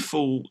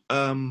beautiful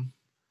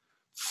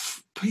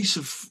piece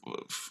of.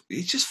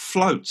 It just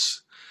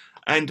floats.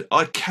 And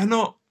I don't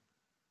know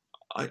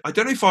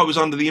if I was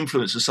under the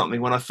influence of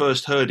something when I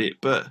first heard it,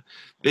 but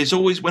there's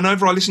always,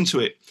 whenever I listen to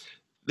it,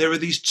 there are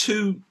these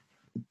two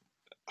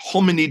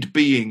hominid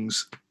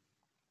beings,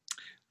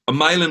 a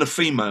male and a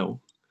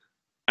female,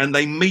 and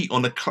they meet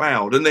on a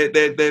cloud, and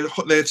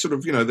they're sort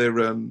of, they're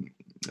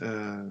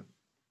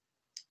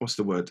what's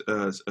the word?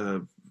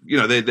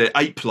 They're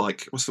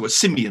ape-like. What's the word?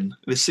 Simian.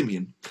 They're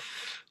simian.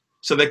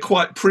 So they're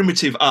quite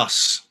primitive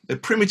us. They're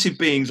primitive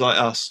beings like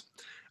us.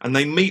 And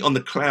they meet on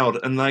the cloud,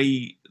 and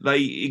they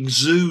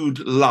exude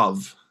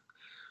love,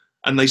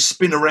 and they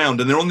spin around,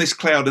 and they're on this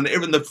cloud, and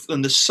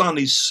the sun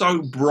is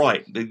so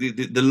bright.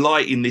 The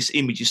light in this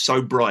image is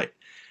so bright,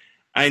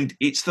 and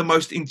it's the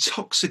most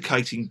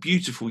intoxicating,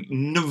 beautiful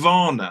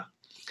nirvana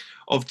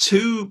of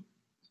two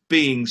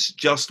beings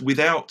just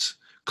without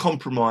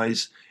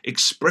compromise,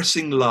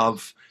 expressing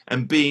love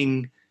and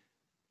being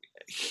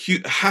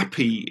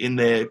happy in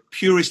their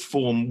purest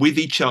form with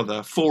each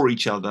other, for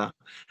each other,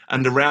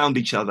 and around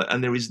each other.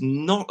 And there is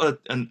not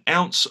an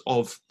ounce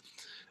of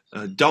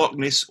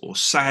darkness or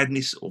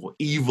sadness or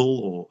evil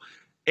or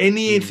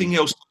anything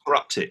else to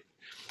corrupt it.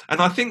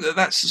 And I think that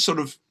that's sort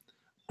of,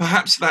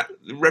 perhaps that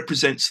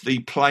represents the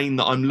plane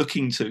that I'm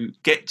looking to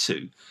get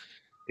to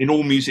in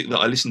all music that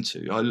I listen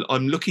to.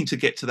 I'm looking to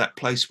get to that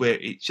place where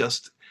it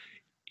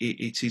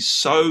is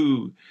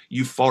so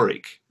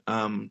euphoric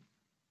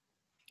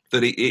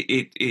that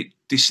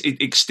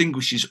it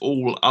extinguishes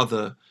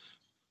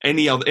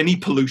any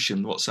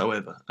pollution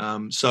whatsoever.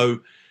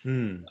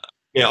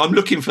 Yeah, I'm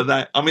looking for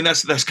that. I mean,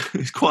 that's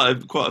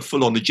quite a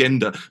full on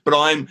agenda, but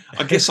I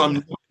guess I'm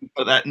looking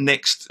for that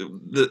next,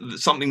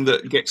 something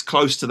that gets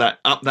close to that,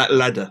 up that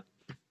ladder,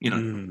 you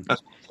know.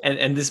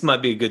 And this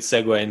might be a good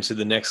segue into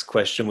the next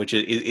question, which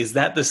is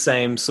that the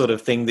same sort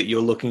of thing that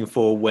you're looking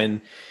for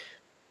when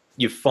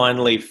you've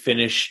finally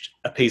finished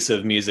a piece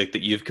of music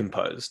that you've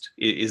composed?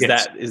 Is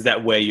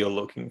that where you're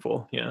looking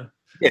for? Yeah.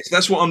 Yes,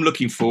 that's what I'm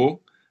looking for.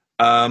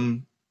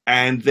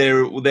 And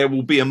there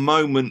will be a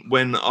moment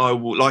when I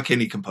will, like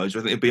any composer,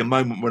 I think there'll be a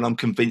moment when I'm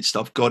convinced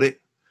I've got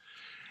it.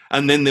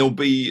 And then there'll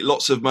be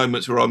lots of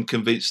moments where I'm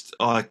convinced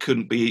I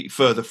couldn't be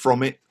further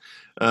from it.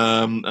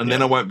 Then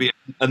I won't be.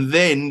 And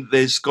then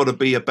there's got to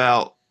be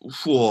about,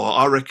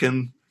 I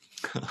reckon,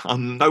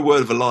 no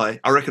word of a lie,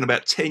 I reckon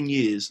about 10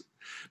 years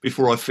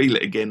before I feel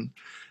it again.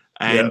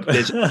 And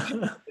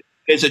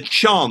there's a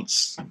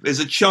chance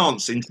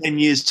in 10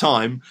 years'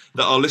 time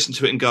that I'll listen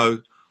to it and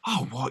go,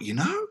 oh, what,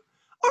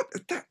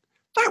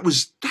 that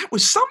was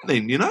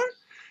something,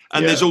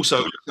 And there's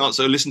also a chance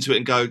I'll listen to it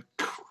and go,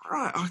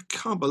 right, I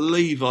can't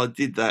believe I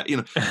did that,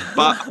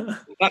 But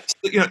that's,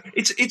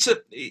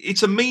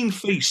 it's a mean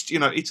feast,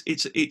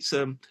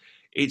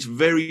 it's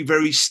very,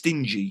 very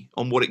stingy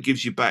on what it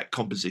gives you back.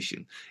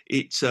 Composition.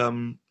 It's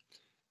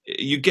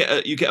you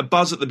get a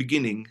buzz at the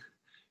beginning,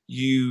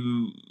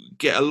 you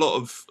get a lot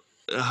of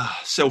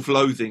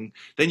self-loathing.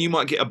 Then you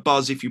might get a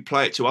buzz if you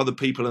play it to other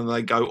people and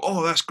they go,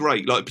 oh, that's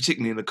great, like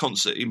particularly in a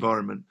concert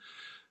environment.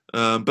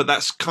 But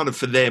that's kind of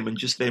for them and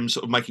just them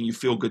sort of making you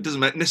feel good. It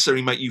doesn't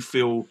necessarily make you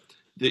feel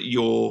that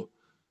your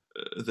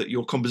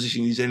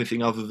composition is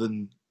anything other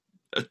than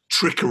a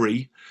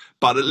trickery,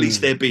 but at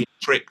least they're being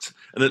tricked,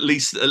 and at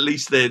least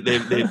they're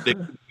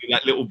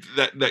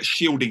that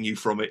shielding you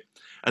from it.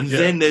 And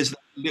then there's that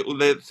little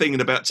thing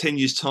in about 10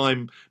 years'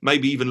 time,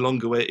 maybe even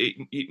longer, where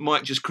it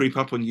might just creep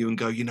up on you and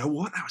go, you know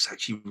what, that was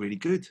actually really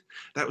good.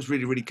 That was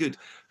really, really good.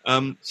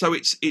 So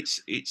it's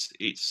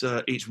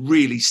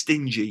really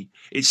stingy.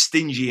 It's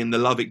stingy in the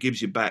love it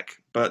gives you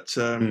back, but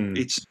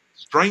it's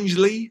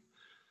strangely,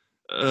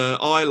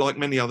 I, like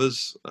many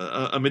others,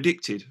 am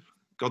addicted.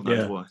 God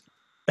knows why.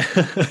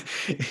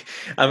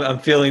 I'm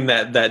feeling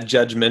that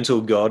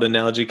judgmental God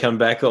analogy come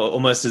back,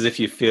 almost as if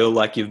you feel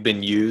like you've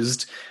been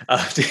used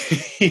after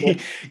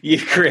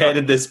you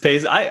created this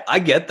piece. I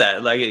get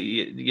that. Like,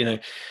 you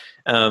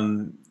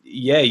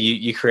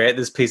create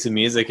this piece of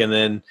music and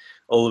then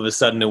all of a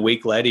sudden a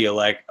week later you're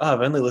like, oh,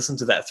 I've only listened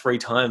to that 3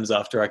 times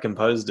after I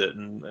composed it.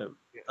 And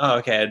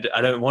okay,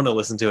 I don't want to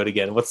listen to it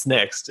again. What's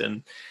next?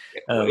 And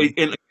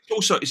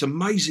it's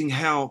amazing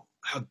how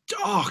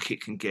dark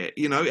it can get,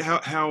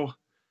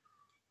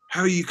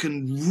 how you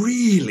can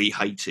really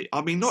hate it.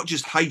 I mean, not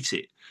just hate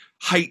it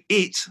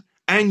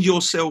and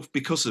yourself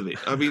because of it.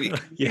 I mean, it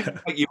can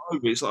take you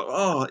over. It's like,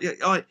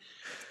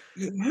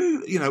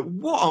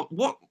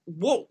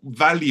 what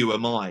value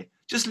am I?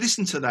 Just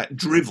listen to that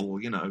drivel,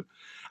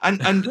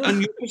 and and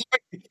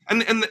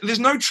there's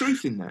no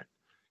truth in that.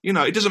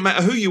 It doesn't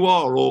matter who you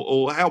are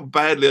or how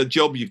badly a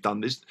job you've done.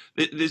 There's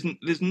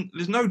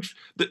no,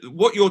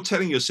 what you're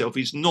telling yourself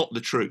is not the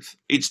truth.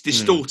 It's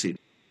distorted.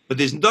 But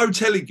there's no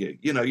telling you.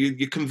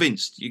 You're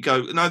convinced. You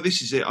go, no,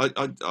 this is it.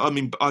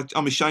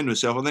 I'm ashamed of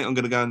myself. I think I'm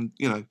going to go and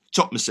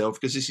top myself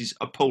because this is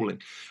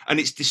appalling, and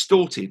it's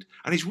distorted,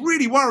 and it's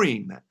really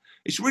worrying. That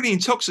it's really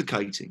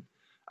intoxicating,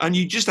 and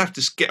you just have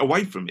to get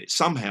away from it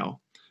somehow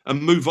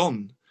and move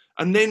on.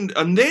 And then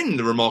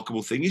the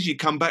remarkable thing is, you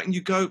come back and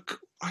you go,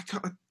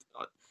 I'm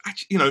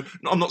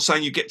not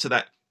saying you get to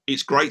that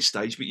it's great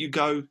stage, but you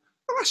go,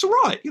 that's all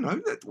right.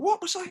 Why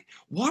was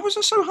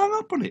I so hung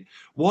up on it?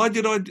 Why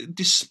did I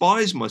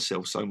despise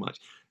myself so much?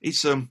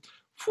 It's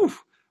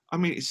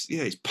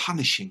it's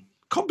punishing.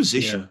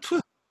 Composition.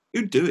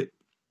 Who'd do it?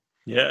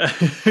 Yeah.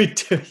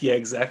 Yeah,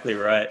 exactly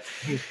right.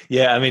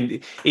 Yeah, I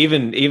mean,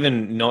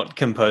 even not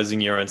composing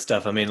your own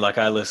stuff. I mean, like,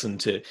 I listen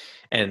to,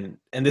 and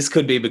this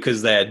could be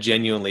because they are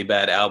genuinely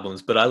bad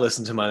albums, but I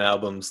listen to my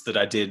albums that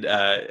I did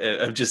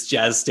of just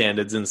jazz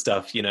standards and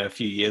stuff, a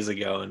few years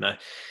ago, and I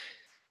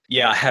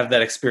have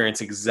that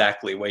experience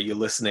exactly, where you're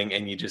listening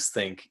and you just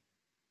think,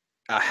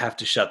 I have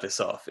to shut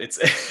this off. It's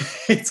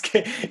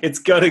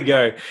got to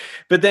go.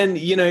 But then,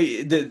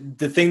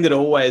 the thing that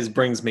always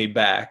brings me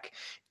back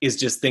is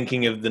just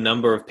thinking of the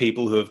number of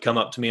people who have come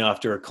up to me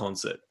after a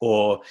concert,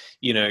 or,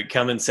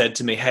 come and said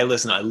to me, hey,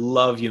 listen, I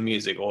love your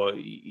music, or,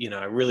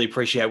 I really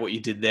appreciate what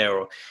you did there,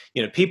 or,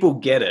 people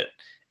get it.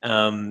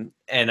 And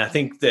I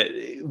think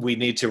that we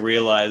need to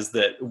realize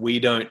that we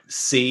don't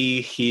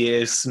see,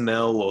 hear,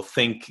 smell, or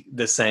think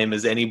the same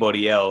as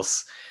anybody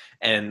else.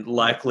 And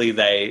likely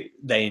they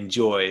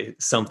enjoy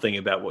something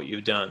about what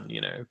you've done,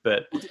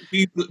 But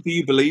Do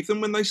you believe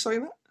them when they say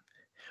that?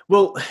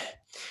 well,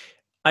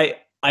 I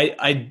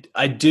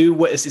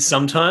do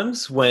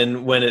sometimes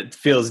when it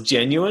feels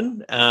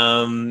genuine.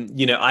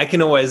 I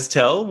can always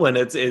tell when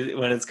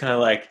it's kind of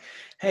like,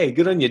 hey,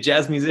 good on you,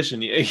 jazz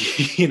musician.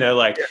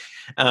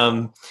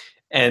 Um,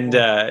 and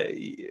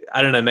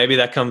I don't know, maybe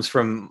that comes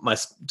from my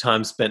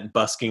time spent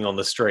busking on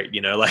the street.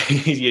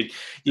 Like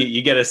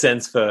you get a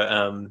sense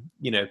for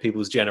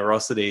people's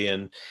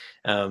generosity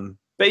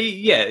but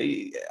yeah,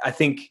 I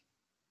think.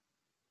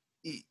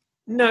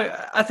 No,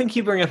 I think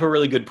you bring up a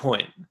really good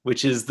point,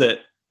 which is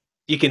that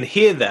you can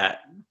hear that,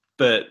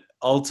 but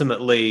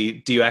ultimately,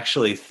 do you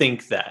actually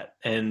think that?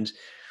 And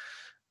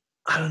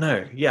I don't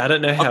know. Yeah, I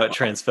don't know how it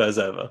transfers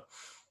over.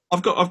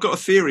 I've got a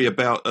theory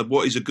about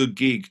what is a good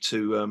gig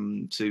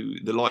to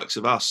the likes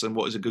of us, and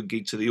what is a good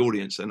gig to the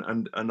audience,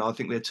 and I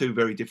think they're two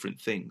very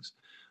different things.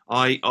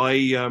 I've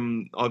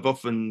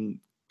often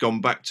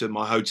gone back to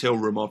my hotel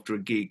room after a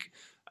gig,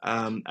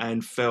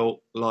 and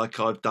felt like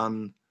I've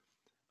done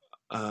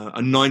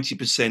a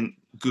 90%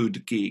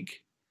 good gig,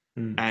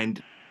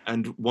 and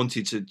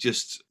wanted to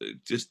just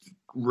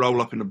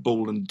roll up in a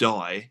ball and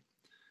die.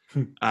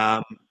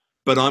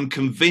 But I'm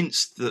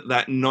convinced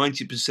that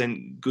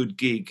 90% good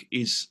gig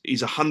is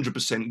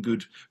 100%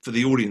 good for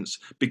the audience,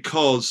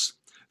 because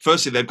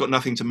firstly, they've got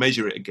nothing to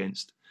measure it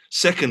against.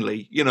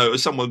 Secondly,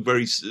 as someone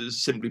very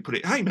simply put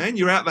it, hey man,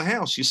 you're out of the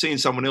house, you're seeing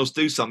someone else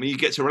do something, you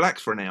get to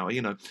relax for an hour,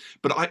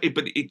 But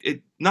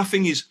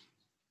nothing is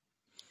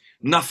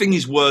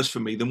worse for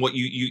me than what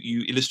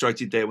you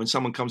illustrated there, when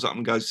someone comes up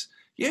and goes,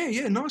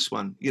 yeah, nice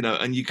one,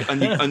 and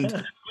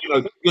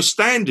your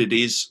standard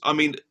is, I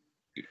mean,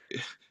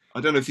 I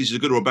don't know if this is a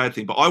good or a bad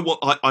thing, but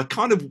I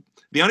kind of,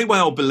 the only way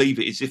I'll believe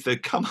it is if they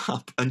come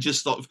up and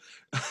just sort of,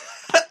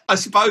 I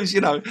suppose,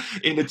 in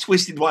a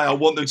twisted way, I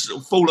want them to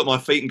sort of fall at my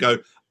feet and go,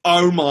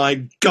 oh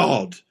my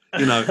God,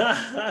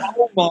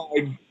 oh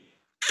my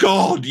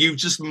God, you've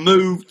just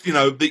moved,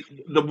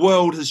 the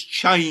world has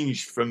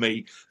changed for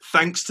me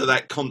thanks to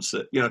that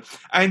concert,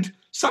 and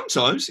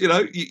sometimes,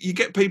 you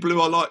get people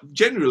who are like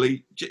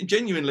genuinely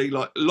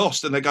like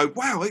lost, and they go,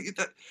 wow,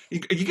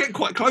 you get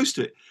quite close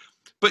to it.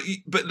 But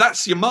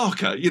that's your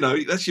marker,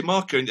 that's your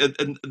marker,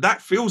 and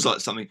that feels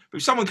like something. But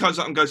if someone comes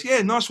up and goes,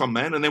 yeah, nice one,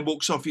 man, and then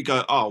walks off, you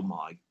go, oh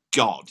my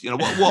God,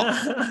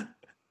 what?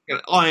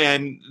 I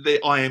am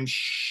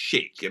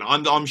shit.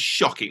 I'm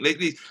shocking.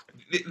 I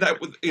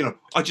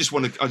just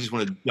want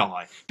to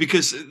die,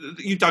 because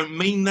you don't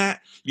mean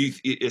that.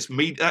 It's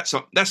me. That's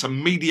a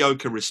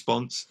mediocre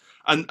response.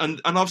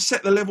 And I've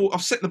set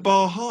the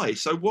bar high.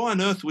 So why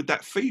on earth would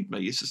that feed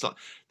me? It's just like,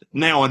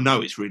 now I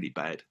know it's really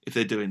bad if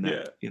they're doing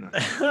that.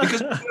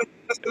 Because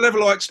that's the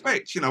level I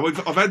expect.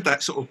 I've had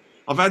that sort of.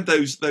 I've had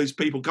those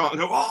people go out and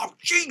go, oh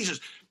Jesus,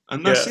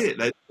 and that's it.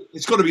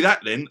 It's got to be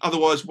that then.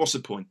 Otherwise, what's the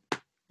point?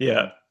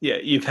 Yeah.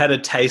 You've had a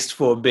taste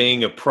for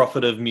being a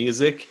prophet of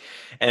music,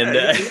 and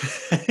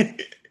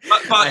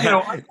but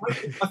I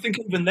think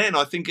even then,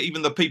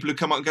 even the people who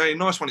come up and go,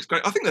 nice one, it's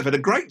great, I think they've had a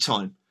great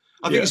time.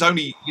 I think it's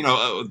only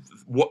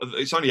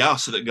it's only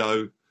us that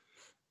go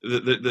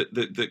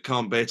that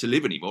can't bear to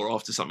live anymore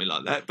after something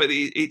like that. But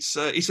it's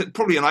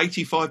probably an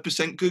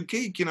 85% good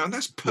gig, and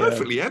that's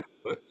perfectly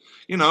adequate.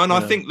 And I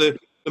think the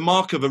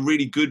mark of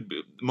any good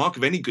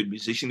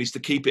musician is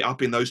to keep it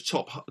up in those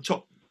top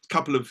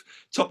couple of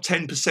top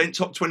 10%,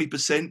 top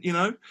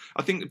 20%.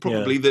 I think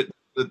probably that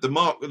the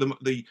mark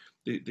the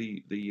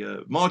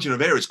margin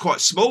of error is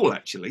quite small,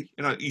 actually.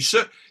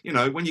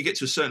 When you get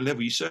to a certain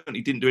level, you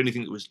certainly didn't do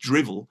anything that was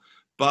drivel,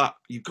 but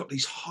you've got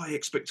these high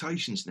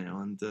expectations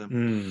now, and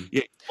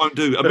you won't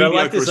do. But I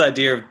like this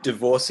idea of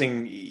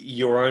divorcing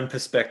your own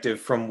perspective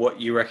from what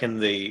you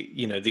reckon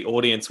the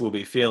audience will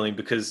be feeling,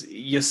 because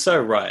you're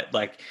so right.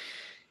 Like,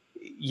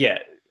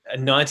 a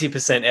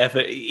 90%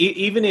 effort,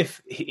 even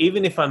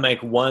if I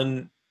make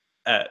one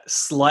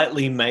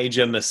slightly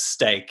major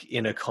mistake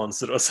in a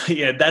concert or so,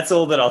 that's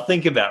all that I'll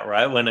think about,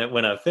 right,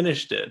 when I've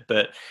finished it.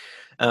 But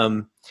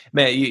man,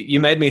 you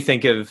made me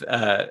think of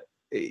I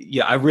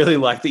really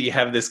like that you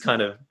have this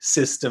kind of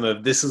system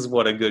of, this is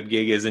what a good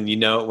gig is, and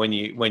it when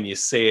you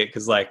see it,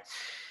 because like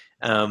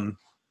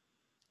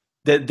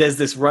there's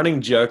this running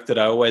joke that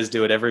I always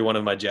do at every one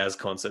of my jazz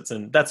concerts,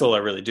 and that's all I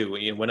really do.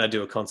 When I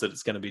do a concert,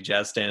 it's going to be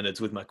jazz standards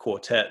with my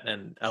quartet,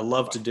 and I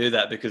love to do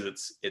that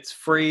because it's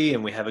free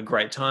and we have a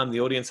great time.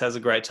 The audience has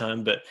a great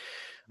time, but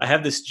I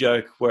have this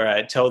joke where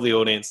I tell the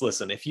audience,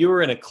 listen, if you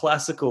were in a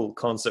classical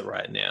concert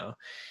right now,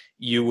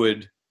 you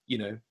would,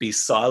 be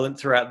silent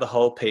throughout the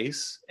whole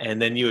piece, and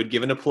then you would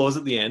give an applause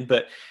at the end.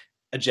 But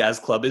a jazz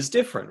club is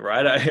different,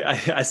 right?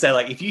 I say,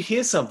 like, if you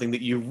hear something that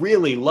you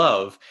really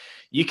love,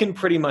 you can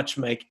pretty much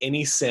make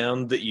any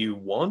sound that you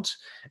want.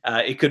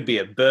 It could be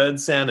a bird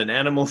sound, an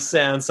animal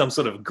sound, some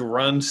sort of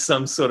grunt,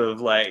 some sort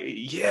of like,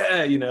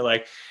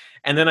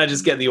 and then I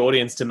just get the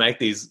audience to make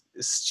these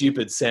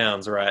stupid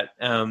sounds, right?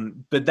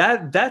 But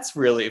that's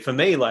really, for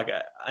me, like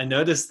I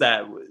noticed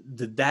that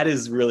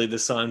is really the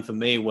sign for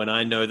me when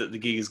I know that the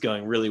gig is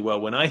going really well.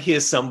 When I hear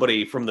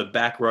somebody from the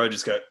back row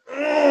just go,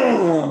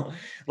 "Ugh,"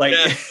 like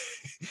Yeah.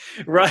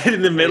 right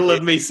in the middle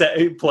of me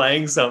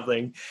playing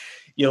something,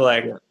 you're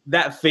like, Yeah.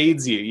 that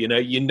feeds you,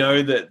 you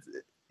know that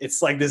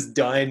it's like this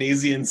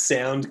Dionysian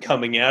sound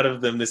coming out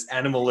of them, this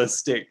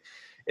animalistic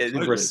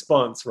Totally.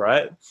 response,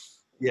 right?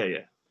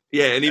 Yeah,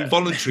 an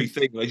involuntary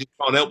thing. They just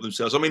can't help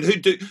themselves. I mean,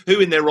 who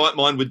in their right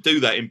mind would do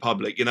that in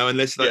public?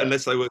 Unless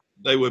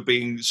they were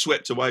being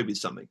swept away with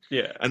something.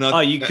 Yeah. And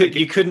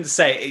you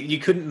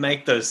couldn't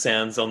make those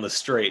sounds on the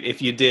street.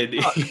 If you did,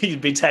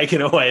 you'd be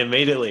taken away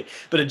immediately.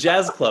 But a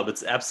jazz club,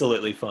 it's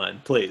absolutely fine.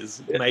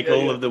 Please make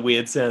all of the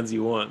weird sounds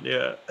you want.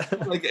 Yeah.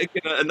 Like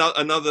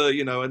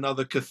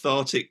another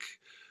cathartic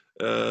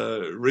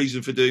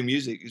reason for doing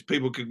music is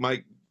people could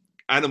make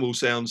animal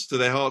sounds to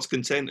their heart's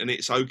content, and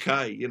it's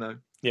okay.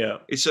 Yeah.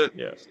 It's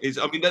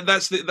I mean,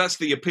 that's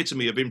the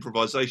epitome of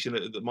improvisation.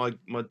 My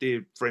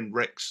dear friend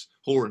Rex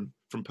Horan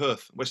from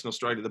Perth, Western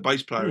Australia, the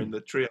bass player in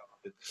the trio,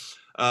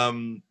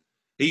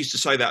 he used to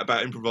say that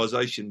about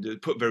improvisation. To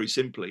put very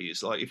simply,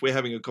 it's like if we're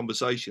having a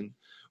conversation,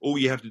 all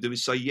you have to do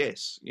is say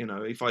yes.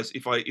 If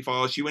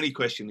I ask you any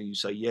question and you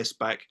say yes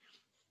back,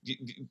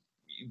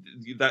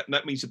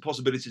 that means the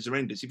possibilities are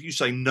endless. If you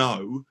say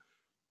no,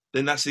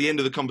 then that's the end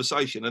of the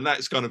conversation, and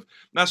that's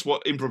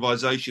what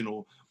improvisation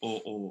or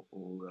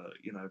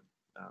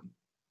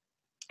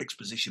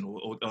exposition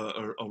or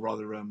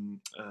rather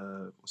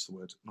what's the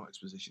word? Not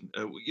exposition.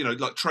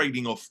 Like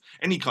trading off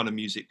any kind of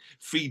music,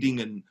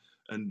 feeding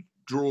and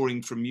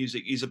drawing from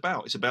music is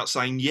about. It's about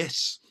saying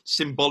yes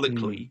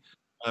symbolically.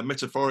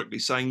 Metaphorically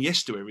saying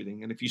yes to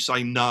everything, and if you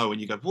say no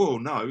and you go, "Whoa,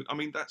 no," I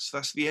mean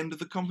that's the end of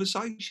the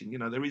conversation.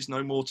 There is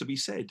no more to be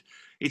said.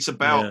 It's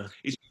about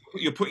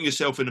you're putting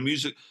yourself in a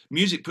music.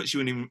 Music puts you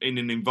in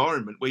an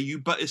environment where you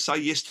better say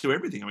yes to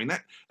everything. I mean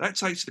that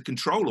takes the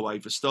control away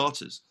for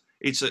starters.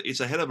 It's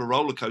a hell of a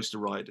roller coaster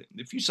ride.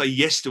 If you say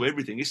yes to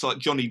everything, it's like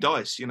Johnny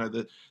Dice.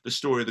 The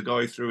story of the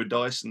guy who threw a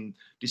dice and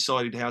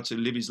decided how to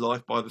live his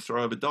life by the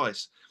throw of a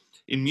dice.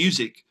 In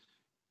music,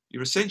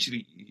 you're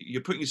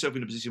putting yourself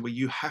in a position where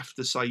you have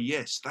to say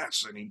yes.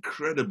 That's an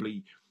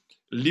incredibly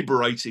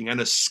liberating and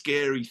a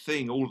scary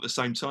thing all at the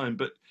same time.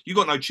 But you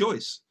got no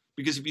choice,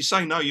 because if you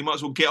say no, you might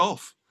as well get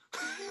off.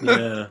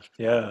 Yeah.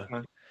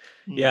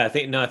 I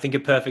think a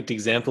perfect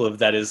example of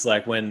that is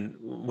like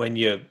when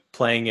you're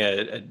playing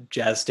a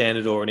jazz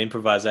standard or an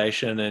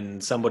improvisation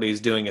and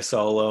somebody's doing a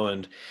solo,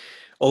 and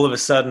all of a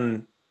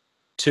sudden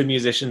two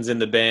musicians in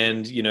the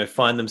band,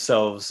 find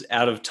themselves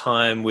out of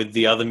time with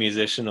the other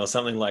musician or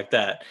something like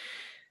that.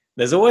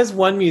 There's always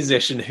one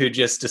musician who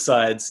just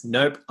decides,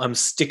 nope, I'm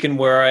sticking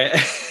where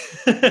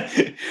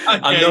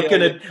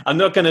I'm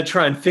not gonna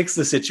try and fix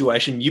the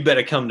situation. You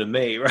better come to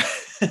me, right?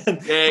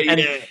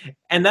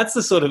 And that's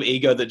the sort of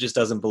ego that just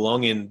doesn't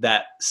belong in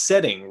that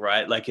setting,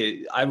 right? Like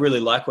I really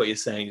like what you're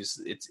saying.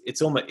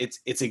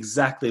 It's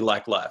exactly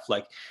like life.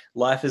 Like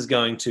life is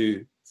going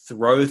to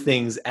throw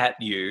things at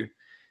you.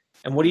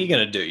 And what are you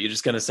going to do? You're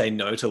just going to say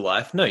no to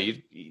life? No,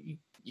 you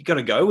got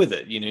to go with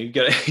it. You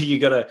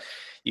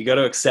got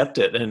to accept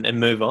it and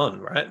move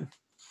on, right?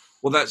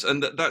 Well, that's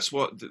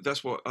what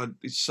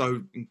is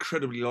so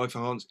incredibly life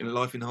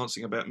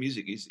enhancing about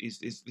music is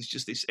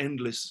just these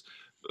endless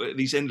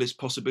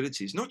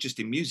possibilities. Not just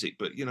in music,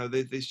 but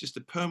there's just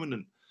a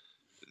permanent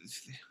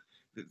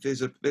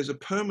there's a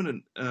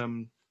permanent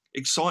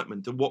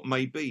excitement of what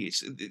may be.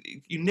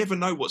 You never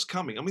know what's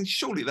coming. I mean,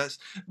 surely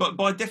but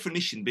by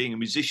definition, being a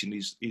musician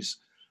is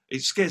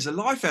it scares the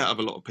life out of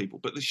a lot of people.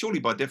 But surely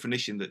by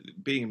definition,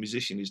 that being a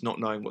musician is not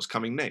knowing what's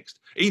coming next.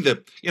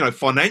 Either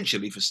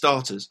financially for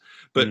starters,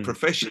 but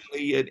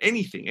professionally,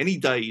 anything. Any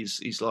day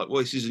is like,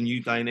 well, this is a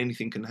new day and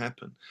anything can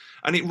happen.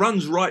 And it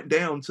runs right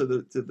down to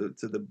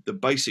the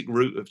basic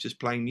root of just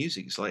playing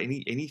music. It's like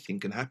anything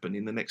can happen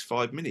in the next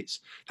 5 minutes.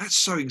 That's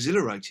so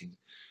exhilarating.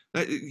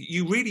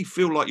 You really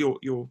feel like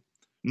you're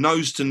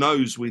nose to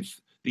nose with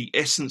the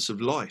essence of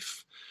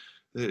life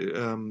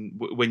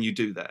when you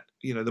do that.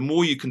 The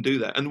more you can do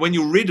that, and when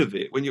you're rid of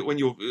it, when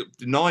you're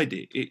denied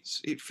it,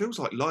 it feels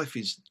like life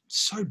is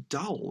so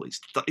dull.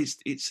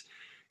 It's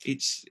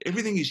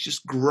everything is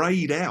just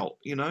grayed out.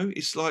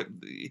 It's like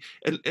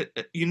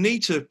you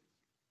need to.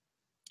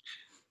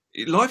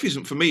 Life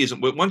isn't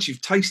once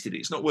you've tasted it,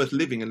 it's not worth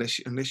living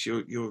unless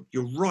you're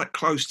right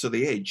close to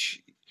the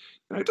edge.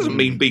 It doesn't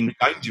mean being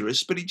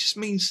dangerous, but it just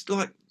means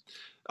like,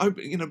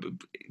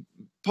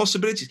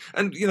 possibilities.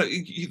 And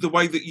the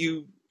way that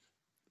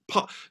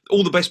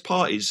all the best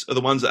parties are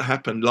the ones that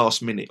happen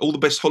last minute. All the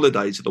best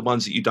holidays are the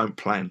ones that you don't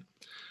plan.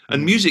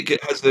 And music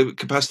has the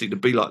capacity to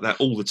be like that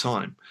all the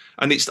time.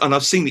 And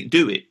I've seen it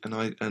do it.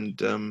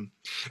 And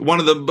one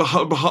of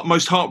the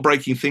most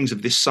heartbreaking things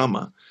of this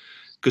summer,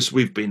 because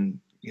we've been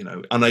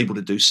unable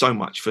to do so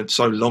much for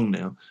so long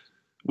now,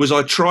 was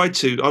I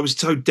was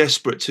so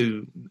desperate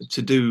to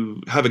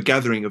have a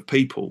gathering of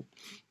people,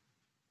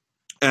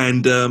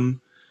 and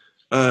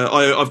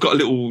I've got a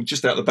little,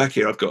 just out the back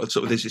here, I've got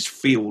there's this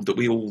field that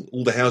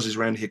all the houses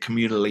around here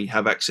communally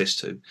have access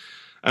to.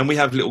 And we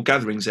have little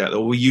gatherings out there,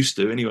 or we used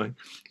to anyway.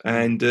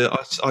 And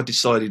I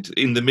decided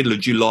in the middle of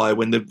July,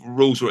 when the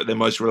rules were at their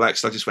most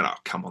relaxed, I just went, oh,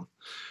 come on.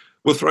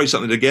 We'll throw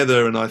something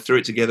together, and I threw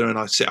it together, and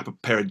I set up a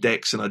pair of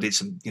decks, and I did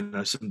some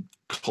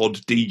COD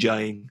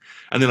DJing,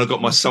 and then I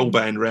got my soul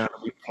band round,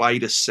 and we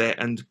played a set,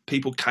 and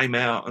people came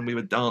out, and we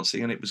were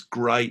dancing, and it was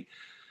great.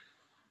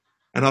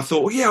 And I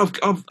thought, well, yeah,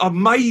 I've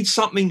made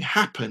something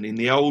happen in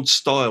the old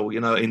style,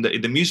 in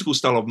the musical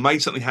style. I've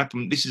made something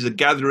happen. This is a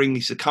gathering.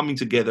 It's a coming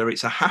together.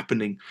 It's a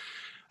happening.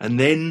 And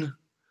then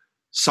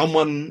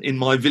someone in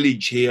my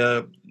village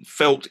here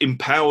felt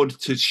empowered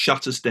to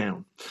shut us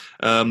down.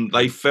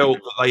 They felt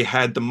that they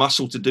had the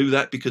muscle to do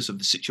that because of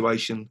the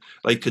situation.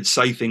 They could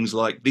say things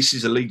like, this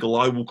is illegal,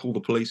 I will call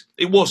the police.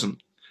 It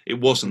wasn't. We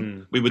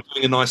were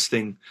doing a nice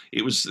thing.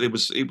 It was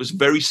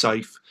very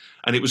safe,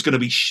 and it was going to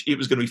be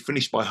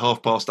finished by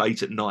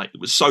 8:30 at night.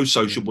 It was so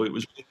sociable. It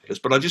was ridiculous.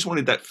 But I just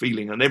wanted that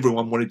feeling, and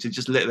everyone wanted to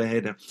just let their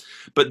hair down.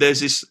 But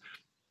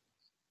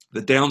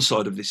the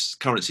downside of this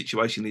current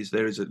situation is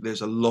there's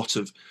a lot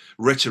of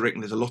rhetoric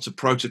and there's a lot of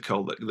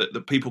protocol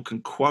that people can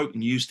quote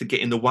and use to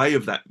get in the way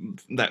of that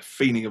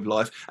feeling of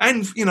life.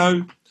 And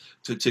to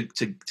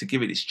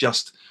give it, it's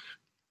just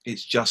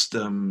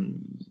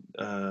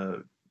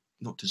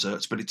not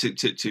desserts, but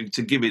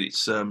to give it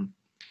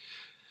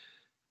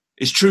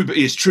it's true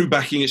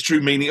backing, it's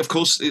true meaning. Of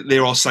course,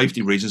 there are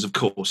safety reasons. Of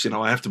course,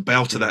 I have to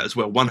bow to that as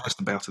well. One has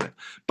to bow to that,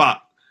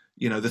 but.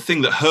 The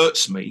thing that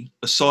hurts me,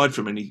 aside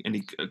from any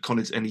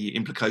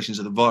implications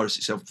of the virus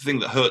itself, the thing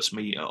that hurts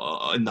me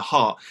in the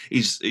heart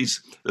is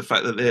the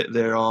fact that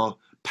there are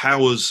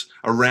powers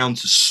around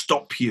to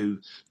stop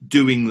you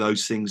doing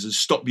those things and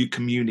stop you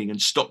communing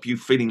and stop you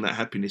feeling that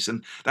happiness,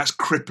 and that's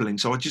crippling.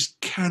 So I just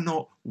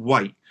cannot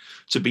wait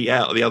to be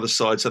out of the other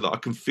side so that I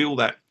can feel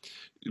that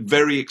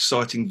very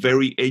exciting,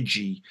 very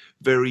edgy,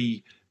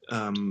 very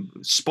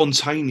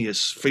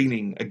spontaneous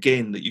feeling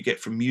again that you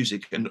get from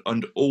music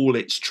and all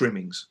its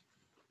trimmings.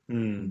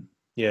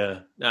 Yeah,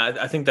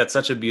 I think that's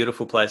such a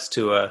beautiful place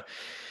to,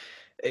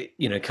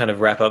 kind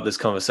of wrap up this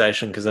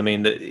conversation, because I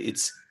mean,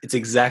 it's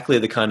exactly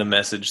the kind of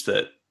message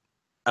that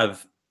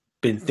I've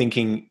been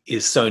thinking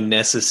is so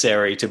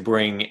necessary to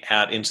bring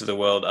out into the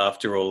world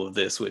after all of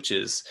this, which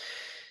is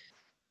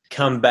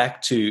come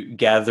back to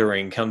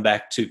gathering, come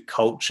back to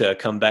culture,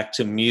 come back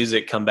to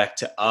music, come back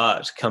to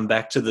art, come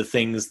back to the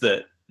things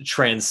that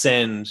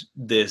transcend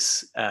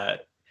this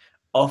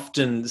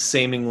often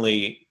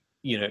seemingly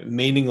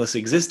meaningless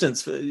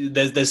existence.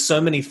 There's so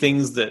many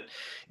things that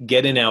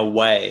get in our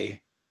way,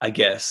 I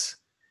guess,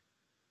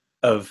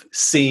 of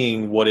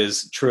seeing what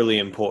is truly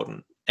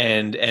important.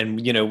 And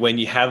when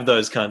you have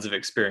those kinds of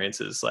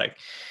experiences, like,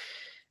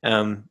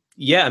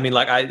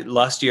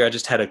 last year I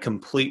just had a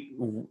complete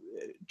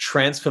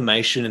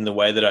transformation in the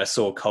way that I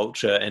saw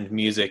culture and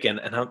music, and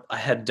I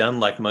had done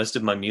like most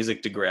of my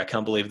music degree. I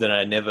can't believe that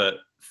I never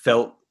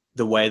felt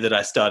the way that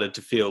I started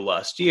to feel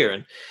last year.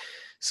 And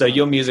so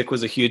your music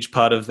was a huge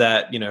part of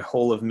that.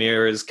 Hall of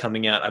Mirrors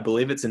coming out, I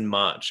believe it's in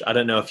March. I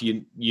don't know if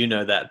you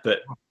know that,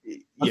 but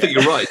I think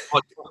you're right.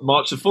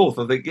 March the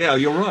 4th. I think, yeah,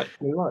 you're right.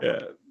 Yeah.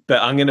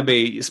 But I'm going to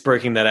be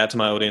spreading that out to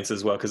my audience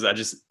as well, because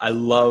I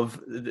love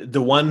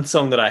the one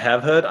song that I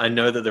have heard. I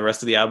know that the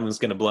rest of the album is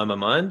going to blow my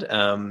mind,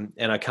 and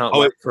I can't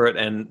wait for it.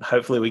 And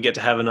hopefully we get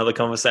to have another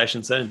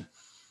conversation soon.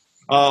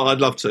 Oh, I'd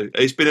love to.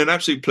 It's been an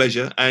absolute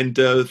pleasure, and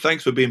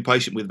thanks for being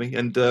patient with me.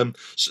 And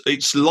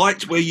it's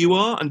light where you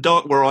are and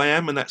dark where I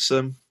am, and that's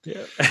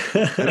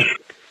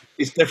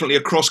it's definitely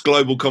a cross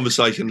global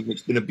conversation.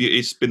 It's been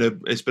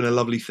a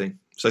lovely thing.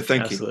 So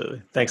thank you.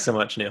 Absolutely. Thanks so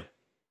much, Neil.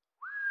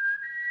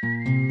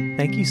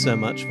 Thank you so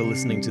much for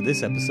listening to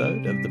this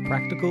episode of the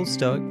Practical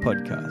Stoic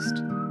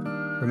Podcast.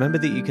 Remember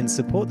that you can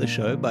support the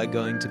show by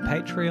going to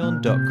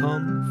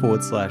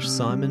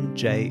patreon.com/Simon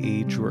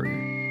J.E.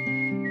 Drew.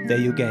 There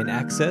you'll gain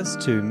access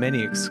to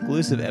many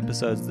exclusive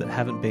episodes that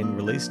haven't been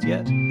released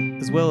yet,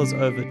 as well as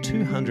over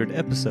 200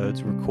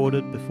 episodes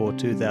recorded before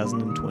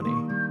 2020.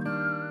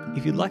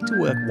 If you'd like to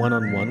work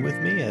one-on-one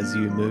with me as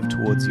you move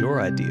towards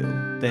your ideal,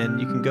 then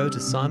you can go to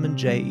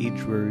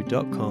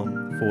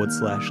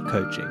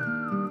simonjedrew.com/coaching.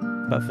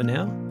 But for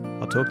now,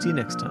 I'll talk to you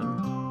next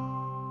time.